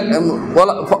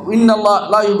 ইন্নাল্লাহ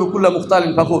লা ইউহিব্বু কুল্লা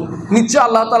মুখতালিন ফাখুর, নিশ্চয়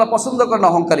আল্লাহ তাআলা পছন্দ করেন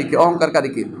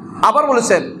অহংকারীকে। আবার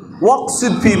বলেছেন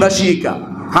ওয়াকসিদ ফি মাশিকা,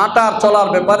 হাঁটার চলার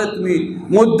ব্যাপারে তুমি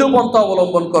মধ্যপন্থা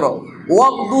অবলম্বন করো।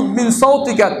 ওয়াকদুদ মিন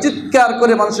সাউতিকা, চিৎকার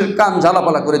করে মানুষের কান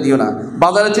ঝালাপালা করে দিও না।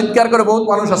 বাজারে চিৎকার করে বহুত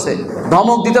মানুষ আছে,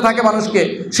 ধমক দিতে থাকে মানুষকে,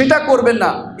 সেটা করবেন না।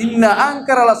 ইন্না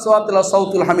আনকারাল আসওয়াতি লা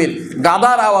সাউতুল হামির,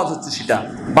 গাদার আওয়াজ হচ্ছে সেটা,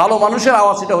 ভালো মানুষের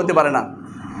আওয়াজ সেটা হতে পারে না।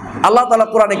 আল্লাহ তাআলা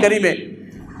কোরআনে কারীমে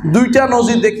দুইটা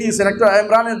নজির দেখিয়েছেন, একটা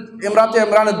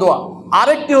ইমরানের দোয়া,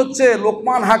 আরেকটি হচ্ছে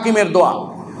লোকমান হাকিমের দোয়া,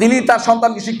 তিনি তার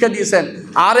সন্তানকে শিক্ষা দিয়েছেন।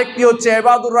 আরেকটি হচ্ছে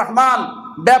ইবাদুর রহমান,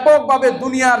 ব্যাপকভাবে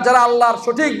দুনিয়ার যারা আল্লাহর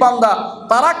সঠিক বান্দা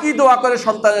তারা কি দোয়া করে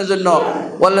সন্তানের জন্য।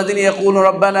 ওয়াল্লাযিনা ইয়াকুলুনা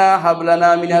রাব্বানা হাব লানা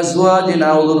মিন আজওয়াজিনা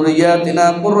ওয়া যুররিয়াতিনা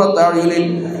কুররাতা আয়ুনিন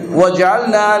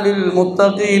ওয়াজআলনা লিল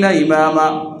মুত্তাকিনা ইমামা।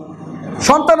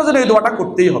 সন্তানের জন্য এই দোয়াটা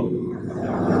করতেই হবে,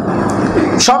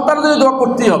 সন্তানের জন্য দোয়া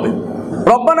করতেই হবে।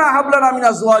 রব্বানা হাব লানা মিন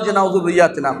আজওয়াজিনা ওয়া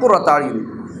যুররিয়াতিনা কুররাতা আয়ুনিন,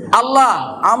 আল্লাহ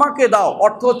আমাকে দাও,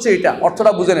 অর্থ হচ্ছে এটা,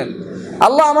 অর্থটা বুঝে নেন।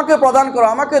 আল্লাহ আমাকে প্রদান করো,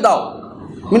 আমাকে দাও,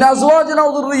 মিন আজওয়াজিনা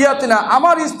ওয়া যুররিয়াতিনা,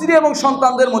 আমার স্ত্রী এবং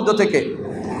সন্তানদের মধ্য থেকে,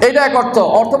 এটা এক অর্থ।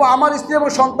 অথবা আমার স্ত্রী এবং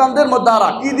সন্তানদের দ্বারা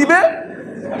কি দিবে?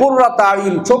 কুররাতা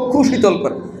আইন, চক্ষু শীতল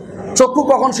করে। চক্ষু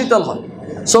কখন শীতল হয়?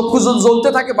 চক্ষু জ্বলতে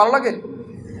থাকে ভালো লাগে?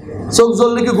 চোখ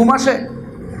জ্বললে কি ঘুম আসে?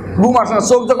 ঘুম আসে না।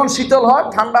 চোখ যখন শীতল হয়,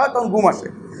 ঠান্ডা হয়, তখন ঘুম আসে।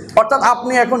 অর্থাৎ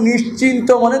আপনি এখন নিশ্চিন্ত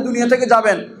মনে দুনিয়া থেকে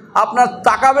যাবেন, আপনার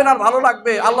তাকাবেন আর ভালো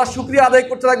লাগবে, আল্লাহর শুকরিয়া আদায়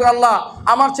করতে থাকবেন। আল্লাহ,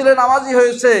 আমার ছেলে নামাজি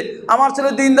হয়েছে, আমার ছেলে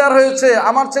দিনদার হয়েছে,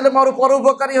 আমার ছেলে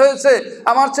পরোপকারী হয়েছে,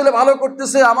 আমার ছেলে ভালো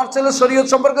করতেছে, আমার ছেলে শরীয়ত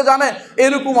সম্পর্কে জানে।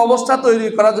 এরকম অবস্থা তৈরি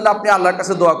করার জন্য আপনি আল্লাহর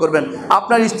কাছে দোয়া করবেন,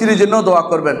 আপনার স্ত্রীর জন্য দোয়া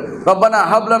করবেন। রব্বানা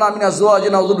হাব লানা মিন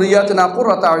আজওয়াজিনা ওয়া যুররিয়াতিনা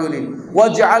কুররাতা আয়ুনিন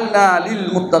ওয়াজআলনা লিল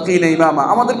মুত্তাকিনা ইমামা।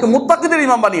 আমাদেরকে মুত্তাকিদের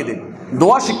ইমাম বানিয়ে দিন।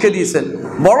 দোয়া শিক্ষা দিয়েছেন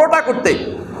বড়টা করতে।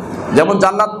 যেমন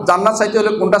জান্নাত চাইতে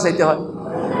হলে কোনটা চাইতে হয়?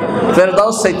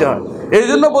 ফেরদাউস চাইতে হয়। এই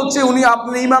জন্য বলছি, উনি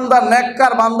আপনি ইমানদার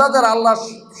নেককার বান্দা যারা,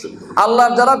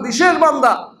 আল্লাহর যারা বিশেষ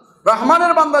বান্দা,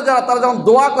 রহমানের বান্দা যারা, তারা যখন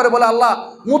দোয়া করে বলে আল্লাহ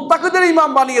মুত্তাকিদের ইমাম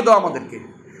বানিয়ে দাও আমাদেরকে,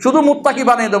 শুধু মুত্তাকি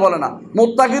বানিয়ে দাও বলে না,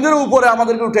 মুত্তাকিদের উপরে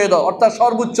আমাদেরকে উঠিয়ে দাও, অর্থাৎ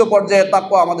সর্বোচ্চ পর্যায়ে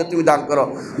তাকওয়া আমাদের তুমি দান করো।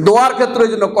 দোয়ার ক্ষেত্রে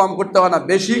এই জন্য কম করতে হয় না,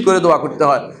 বেশি করে দোয়া করতে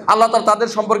হয়। আল্লাহ তাআলা তাদের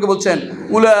সম্পর্কে বলছেন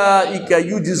উলাইকা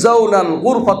ইউজজাউনাল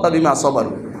গুরফাতা বিমা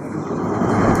সাবারু।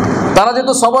 তারা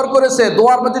যেহেতু সবর করেছে,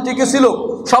 দোয়ার মধ্যে টিকে ছিল,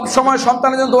 সব সময়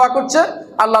সন্তানের জন্য দোয়া করছে,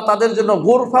 আল্লাহ তাদের জন্য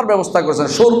গোরফার ব্যবস্থা করেছেন,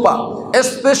 সোরপা,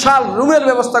 স্পেশাল রুমের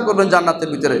ব্যবস্থা করবেন জান্নাতের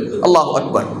ভিতরে। আল্লাহু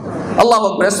আকবার, আল্লাহু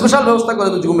আকবার, স্পেশাল ব্যবস্থা করে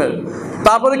দেবেন রুমের।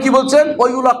 তারপরে কি বলছেন?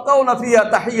 ওয়ায়ুলাক্কাউনা ফিহা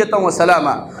তাহিয়াতাও ওয়া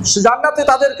সালামা। জান্নাতে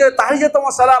তাদেরকে তাহিয়াতাও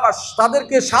ওয়া সালামা,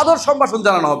 তাদেরকে সাদর সম্ভাষণ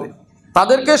জানানো হবে,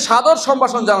 তাদেরকে সাদর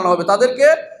সম্ভাষণ জানানো হবে, তাদেরকে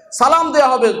সালাম দেওয়া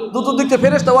হবে। চতুর্দিকে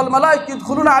ফেরেশতা ওয়াল মালায়েকা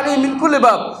ইয়াদখুলুনা আলাইহিম মিন কুল্লি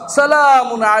বাব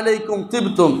সালামুন আলাইকুম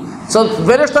তিবতুম।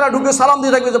 ফেরেশতারা ঢুকে সালাম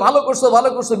দিয়ে থাকবে যে ভালো করছো, ভালো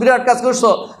করছো, বিরাট কাজ করছো,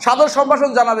 সাদর সম্ভাষণ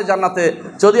জানাবে জান্নাতে,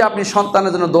 যদি আপনি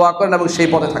সন্তানের জন্য দোয়া করেন এবং সেই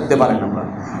পথে থাকতে পারেন। আমরা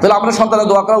তাহলে আমরা সন্তানের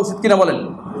দোয়া করা উচিত কিনা বলেন?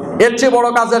 এর চেয়ে বড়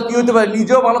কাজ আর কি হতে পারে?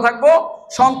 নিজেও ভালো থাকবো,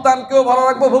 সন্তানকেও ভালো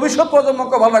রাখবো, ভবিষ্যৎ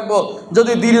প্রজন্মকেও ভালো রাখবো,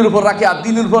 যদি দিনের উপর রাখি। আর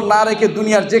দিনের উপর না রেখে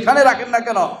দুনিয়ার যেখানে রাখেন না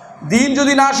কেন, দিন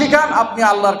যদি না শিখান, আপনি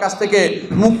আল্লাহর কাছ থেকে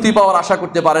মুক্তি পাওয়ার আশা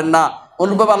করতে পারেন না।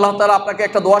 অনুভব আল্লাহ তাআলা আপনাকে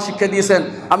একটা দোয়া শিক্ষা দিয়েছেন,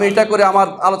 আমি এটা করে আমার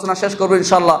আলোচনা শেষ করবো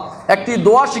ইনশাআল্লাহ। একটি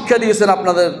দোয়া শিক্ষা দিয়েছেন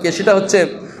আপনাদেরকে, সেটা হচ্ছে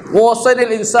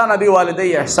ওয়াসাইনিল ইনসানা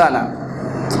বিওয়ালিদাইহি ইহসানা।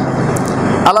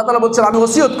 আল্লাহ তাআলা বলছেন, আমি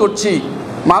ওসিয়ত করছি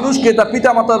মানুষকে তার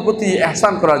পিতামাতার প্রতি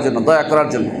ইহসান করার জন্য, দয়া করার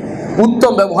জন্য,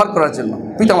 উত্তম ব্যবহার করার জন্য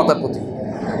পিতামাতার প্রতি।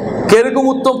 কিরকম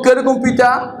উত্তম, কিরকম পিতা,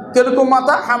 কিরকম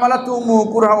মাতা? হামালাতু উম্মুহু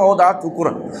কুরহা ওয়া ওয়াদাআতহু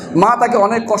কুরহা। মা তাকে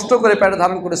অনেক কষ্ট করে পেটে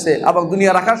ধারণ করেছে এবং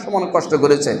দুনিয়া রাখার সময় অনেক কষ্ট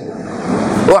করেছে।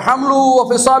 ও হামলু ওয়া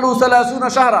ফিসালু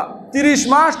 30 শাহরা, 30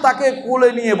 মাস তাকে কোলে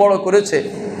নিয়ে বড় করেছে,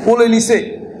 কোলে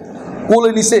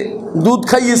নিছে, দুধ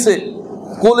খাইয়েছে,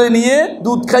 কোলে নিয়ে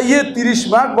দুধ খাইয়ে 30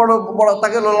 মাস বড়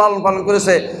তাকে লালন পালন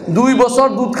করেছে। 2 বছর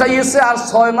দুধ খাইয়েছে আর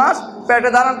 6 মাস পেটে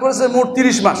ধারণ করেছে, মোট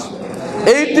 30 মাস।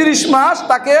 এই 30 মাস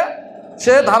তাকে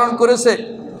সে ধারণ করেছে।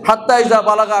 হাত্তা ইজা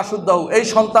বালাগা আশুদ্দাহু, এই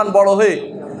সন্তান বড় হয়ে,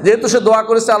 যেহেতু সে দোয়া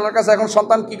করেছে আল্লাহর কাছে, এখন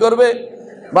সন্তান কি করবে?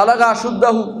 বালাগা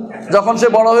আশুদ্দাহু, যখন সে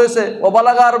বড় হয়েছে, ও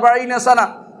বালাগা 40 সানা,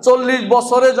 40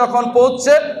 বছরে যখন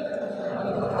পৌঁছছে,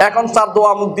 এখন তার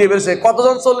দোয়া মুখ দিয়ে বেরোছে।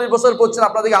 কতজন 40 বছর পৌঁছছেন?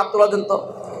 আপনাদেরকে হাত তোলা দেন তো।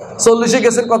 40-এ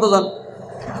গেছেন কতজন?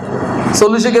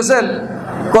 40-এ গেছেন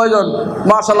কয়জন?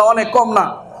 মাশাআল্লাহ, অনেক কম না।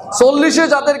 40-এ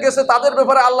যাদের গেছে তাদের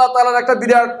ব্যাপারে আল্লাহ তাআলার একটা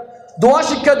বিরাট দোয়া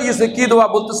শিক্ষা দিয়েছে। কি দোয়া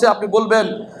বলতেছে? আপনি বলবেন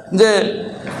যে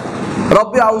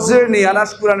রব্বি আউজিরনি আন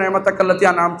আশকুরা নি'মাতাকাল্লাতী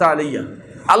আন'আমতা আলাইয়া।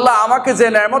 আল্লাহ, আমাকে যে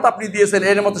নেয়ামত আপনি দিয়েছেন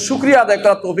এর মতো শুকরিয়া আদায়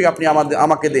করার তৌফিক আপনি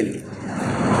আমাকে দিন।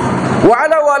 ওয়া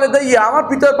আলা ওয়ালিদাইয়া, আমার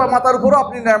পিতা মাতার উপরও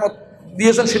আপনি নেয়ামত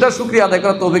দিয়েছেন, সেটা শুকরিয়া আদায়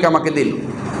করার তৌফিক আমাকে দিন।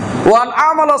 ওয়া আন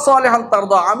আমালা সালিহান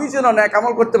তারদা, আমি যেন নেক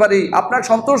আমল করতে পারি, আপনার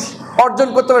সন্তোষ অর্জন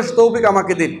করতে পারি, তৌফিক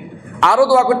আমাকে দিন। আরও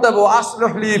দোয়া করতে হবে,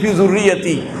 আসলিহ লি ফি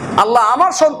যুররিয়াতি, আল্লাহ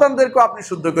আমার সন্তানদেরকে আপনি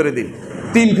শুদ্ধ করে দিন।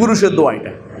 3 পুরুষের দোয়া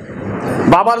এটা,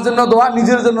 বাবার জন্য দোয়া,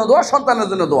 নিজের জন্য দোয়া, সন্তানের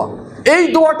জন্য দোয়া। এই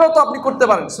দোয়াটাও তো আপনি করতে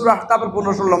পারেন সূরা আহকাফের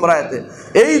 15-16 নম্বর আয়াতে।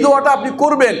 এই দোয়াটা আপনি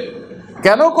করবেন।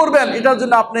 কেন করবেন? এটার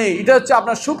জন্য এটা হচ্ছে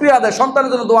আপনার শুকরিয়া আদায়। সন্তানের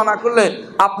জন্য দোয়া না করলে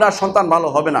আপনার সন্তান ভালো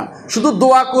হবে না। শুধু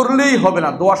দোয়া করলেই হবে না,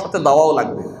 দোয়ার সাথে দাওয়াও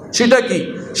লাগবে। সেটা কি?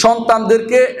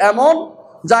 সন্তানদেরকে এমন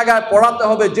জায়গায় পড়াতে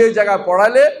হবে যে জায়গায়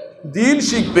পড়ালে দিন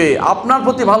শিখবে, আপনার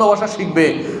প্রতি ভালোবাসা শিখবে,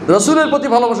 রসুলের প্রতি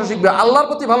ভালোবাসা শিখবে, আল্লাহর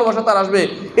প্রতি ভালোবাসা তার আসবে।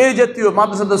 এই জাতীয়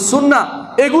মাদ্রাসাতে সুন্নাহ,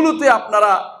 এগুলোতে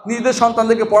আপনারা নিজেদের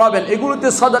সন্তানদেরকে পড়াবেন, এগুলোতে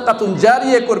সাদাকাতুন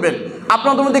জারিয়া করবেন।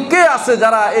 আপনাদের মধ্যে কে আছে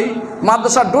যারা এই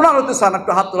মাদ্রাসার ডোনার হতে চান?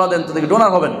 একটু হাত তোলা দেন তো দেখি,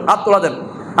 ডোনার হবেন, হাত তোলা দেন।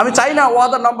 আমি চাই না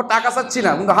ওয়াদার নম্বর, টাকা চাচ্ছি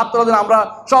না, কিন্তু হাত তোলা দেন, আমরা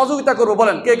সহযোগিতা করবো।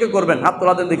 বলেন কে কে করবেন? হাত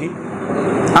তোলা দেন দেখি।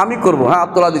 আমি করবো, হ্যাঁ,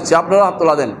 হাত তোলা দিচ্ছি, আপনারা হাত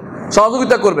তোলা দেন।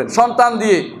 সহযোগিতা করবেন, সন্তান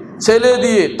দিয়ে, ছেলে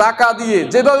দিয়ে, টাকা দিয়ে,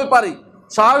 যেভাবে পারি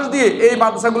সাহস দিয়ে এই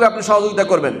মাদ্রাসাগুলো আপনি সহযোগিতা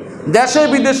করবেন। দেশে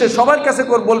বিদেশে সবার কাছে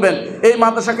বলবেন এই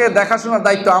মাদ্রাসাকে দেখাশোনার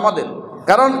দায়িত্ব আমাদের,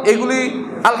 কারণ এগুলি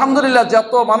আলহামদুলিল্লাহ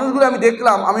যত মানুষগুলো আমি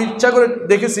দেখলাম, আমি ইচ্ছা করে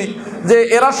দেখেছি যে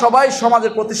এরা সবাই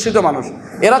সমাজের প্রতিষ্ঠিত মানুষ,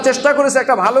 এরা চেষ্টা করেছে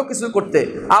একটা ভালো কিছু করতে।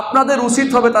 আপনাদের উচিত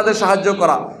হবে তাদের সাহায্য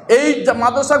করা। এই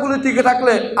মাদ্রাসাগুলি টিকে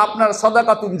থাকলে আপনার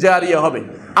সদাকাতুন জারিয়া হবে,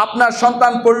 আপনার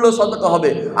সন্তান পড়লেও সদকা হবে,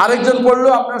 আরেকজন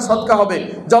পড়লেও আপনার সদকা হবে।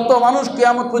 যত মানুষ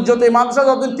কিয়ামত পর্যন্ত এই মাদ্রাসা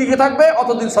যতদিন টিকে থাকবে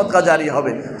অতদিন সদকা জারিয়া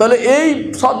হবে। তাহলে এই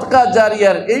সদকা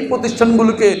জারিয়ার এই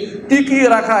প্রতিষ্ঠানগুলোকে টিকিয়ে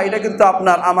রাখা এটা কিন্তু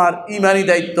আপনার আমার ইমানি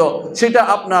দায়িত্ব, সেটা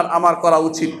আপনার আমার করা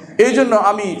উচিত। এই জন্য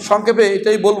আমি সংক্ষেপে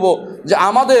এটাই বলবো যে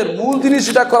আমাদের মূল জিনিস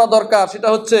যেটা করা দরকার সেটা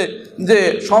হচ্ছে যে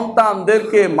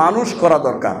সন্তানদেরকে মানুষ করা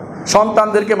দরকার,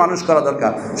 সন্তানদেরকে মানুষ করা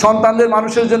দরকার। সন্তানদের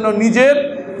মানুষের জন্য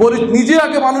নিজে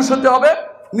আগে মানুষ হতে হবে,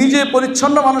 নিজে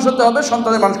পরিচ্ছন্ন মানুষ হতে হবে,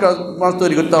 সন্তানের মানুষ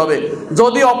তৈরি করতে হবে।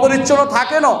 যদি অপরিচ্ছন্ন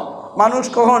থাকে না, মানুষ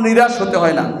কখনো নিরাশ হতে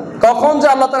হয় না। কখন যে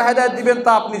আল্লাহ তাআলা হেদায়েত দিবেন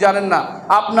তা আপনি জানেন না।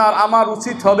 আপনার আমার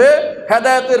উচিত হবে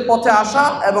হেদায়েতের পথে আসা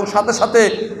এবং সাথে সাথে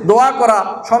দোয়া করা,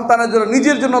 সন্তানের জন্য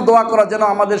নিজের জন্য দোয়া করা, যেন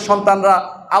আমাদের সন্তানরা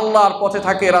আল্লাহর পথে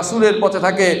থাকে, রাসূলের পথে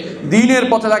থাকে, দ্বীনের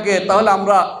পথে থাকে। তাহলে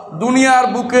আমরা দুনিয়ার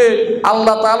বুকে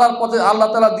আল্লাহ তাআলার পথে, আল্লাহ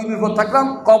তাআলার দ্বীনের পথে থাকলাম,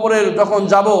 কবরের যখন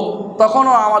যাব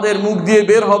তখনও আমাদের মুখ দিয়ে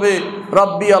বের হবে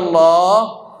রব্বি আল্লাহ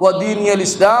ওয়া দীনিয়াল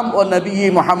ইসলাম ও নবী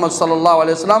মুহাম্মদ সাল্লাল্লাহু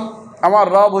আলাইহি ওয়াসাল্লাম। আমার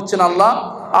রব হচ্ছেন আল্লাহ,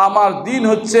 আমার দিন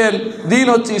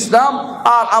হচ্ছে ইসলাম,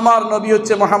 আর আমার নবী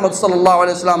হচ্ছে মুহাম্মদ সাল্লাল্লাহু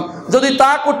আলাইহি ওয়াসাল্লাম। যদি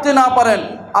তা করতে না পারেন,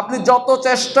 আপনি যত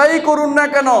চেষ্টাই করুন না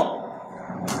কেন,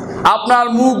 আপনার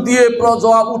মুখ দিয়ে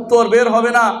জবাব উত্তর বের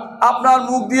হবে না। আপনার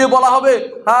মুখ দিয়ে বলা হবে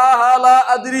হা লা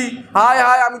আদরি, হায়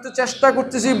হায় আমি তো চেষ্টা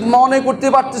করতেছি, মনে করতে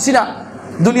পারতেছি না।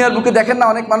 দুনিয়ার বুকে দেখেন না,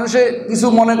 অনেক মানুষে কিছু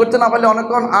মনে করতে না পারলে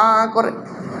অনেকক্ষণ করে।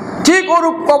 ঠিক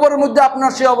ওরূপ কবরের মধ্যে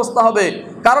আপনার সে অবস্থা হবে,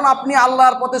 কারণ আপনি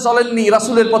আল্লাহর পথে চলেননি,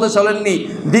 রাসূলের পথে চলেননি,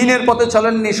 দ্বীনের পথে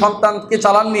চলেননি, সন্তানকে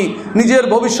চালাননি, নিজের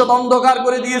ভবিষ্যৎ অন্ধকার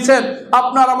করে দিয়েছেন।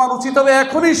 আপনার আমার উচিত হবে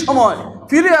এখনই সময়,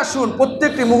 ফিরে আসুন।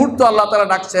 প্রত্যেকটি মুহূর্ত আল্লাহ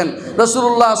তাআলা ডাকছেন।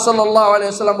 রাসূলুল্লাহ সাল্লাল্লাহু আলাইহি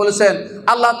ওয়াসাল্লাম বলেছেন,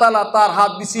 আল্লাহ তাআলা তার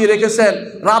হাত বিছিয়ে রেখেছেন,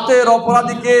 রাতের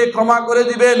অপরাধীকে ক্ষমা করে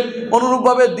দিবেন,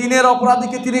 অনুরূপভাবে দিনের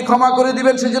অপরাধীকে তিনি ক্ষমা করে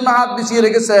দিবেন, সেজন্য হাত বিছিয়ে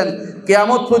রেখেছেন।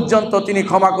 কিয়ামত পর্যন্ত তিনি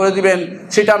ক্ষমা করে দিবেন,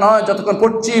 সেটা নয় যতক্ষণ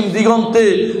পশ্চিম দিগন্তে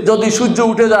যদি সূর্য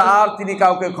উঠে যায় আর তিনি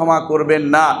কাউকে ক্ষমা করবেন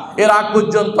না। এর আগ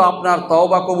পর্যন্ত আপনার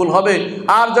তওবা কবুল হবে,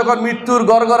 আর যখন মৃত্যুর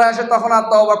গড়গড়ে আসে তখন আর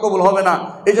তওবা কবুল হবে না।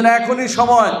 এই জন্য এখনই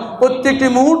সময়, প্রত্যেকটি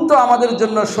মুহূর্ত আমাদের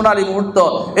জন্য সোনালী মুহূর্ত।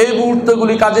 এই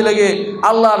মুহূর্তগুলি কাজে লেগে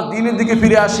আল্লাহর দ্বীনের দিকে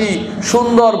ফিরে আসি,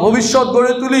 সুন্দর ভবিষ্যৎ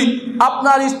গড়ে তুলি।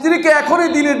 আপনার স্ত্রীকে এখনই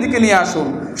দ্বীনের দিকে নিয়ে আসুন,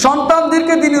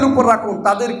 সন্তানদেরকে দ্বীনের উপর রাখুন,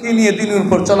 তাদেরকে নিয়ে দ্বীনের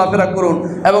উপর চলাফেরা করুন,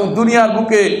 এবং দুনিয়ার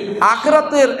বুকে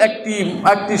আখিরাতের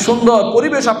একটি সুন্দর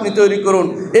পরিবেশ আপনি তৈরি করুন।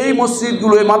 এই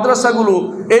মসজিদগুলো, এই মাদ্রাসাগুলো,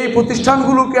 এই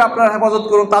প্রতিষ্ঠানগুলোকে আপনার হেফাজত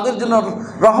করুন, তাদের জন্য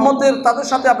রহমতের, তাদের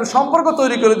সাথে আপনি সম্পর্ক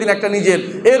তৈরি করে দিন একটা নিজের।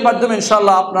 এর মাধ্যমে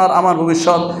ইনশাআল্লাহ আপনার আমার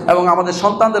ভবিষ্যৎ এবং আমাদের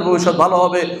সন্তানদের ভবিষ্যৎ ভালো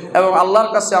হবে, এবং আল্লাহর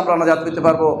কাছে আমরা নাজাত পেতে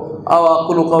পারবো।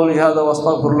 আকুলু কাওলি হাযা ওয়া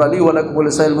আস্তাগফিরুল্লাহ লি ওয়া লাকুম ওয়া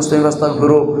লিসাইরিল মুসলিমিন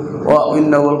ফাস্তাগফিরুহু ওয়া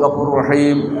ইন্নাহু হুয়াল গাফুরুর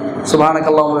রহিম।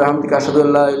 সুবহানাকাল্লাহুম্মা ওয়া বিহামদিকা আশহাদু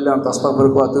আল্লা ইলাহা ইল্লা আনতা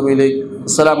আস্তাগফিরুকা ওয়া আতুবু ইলাইক।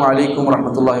 আসসালামু আলাইকুম ওয়া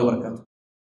রাহমাতুল্লাহি ওয়া বারাকাতুহু।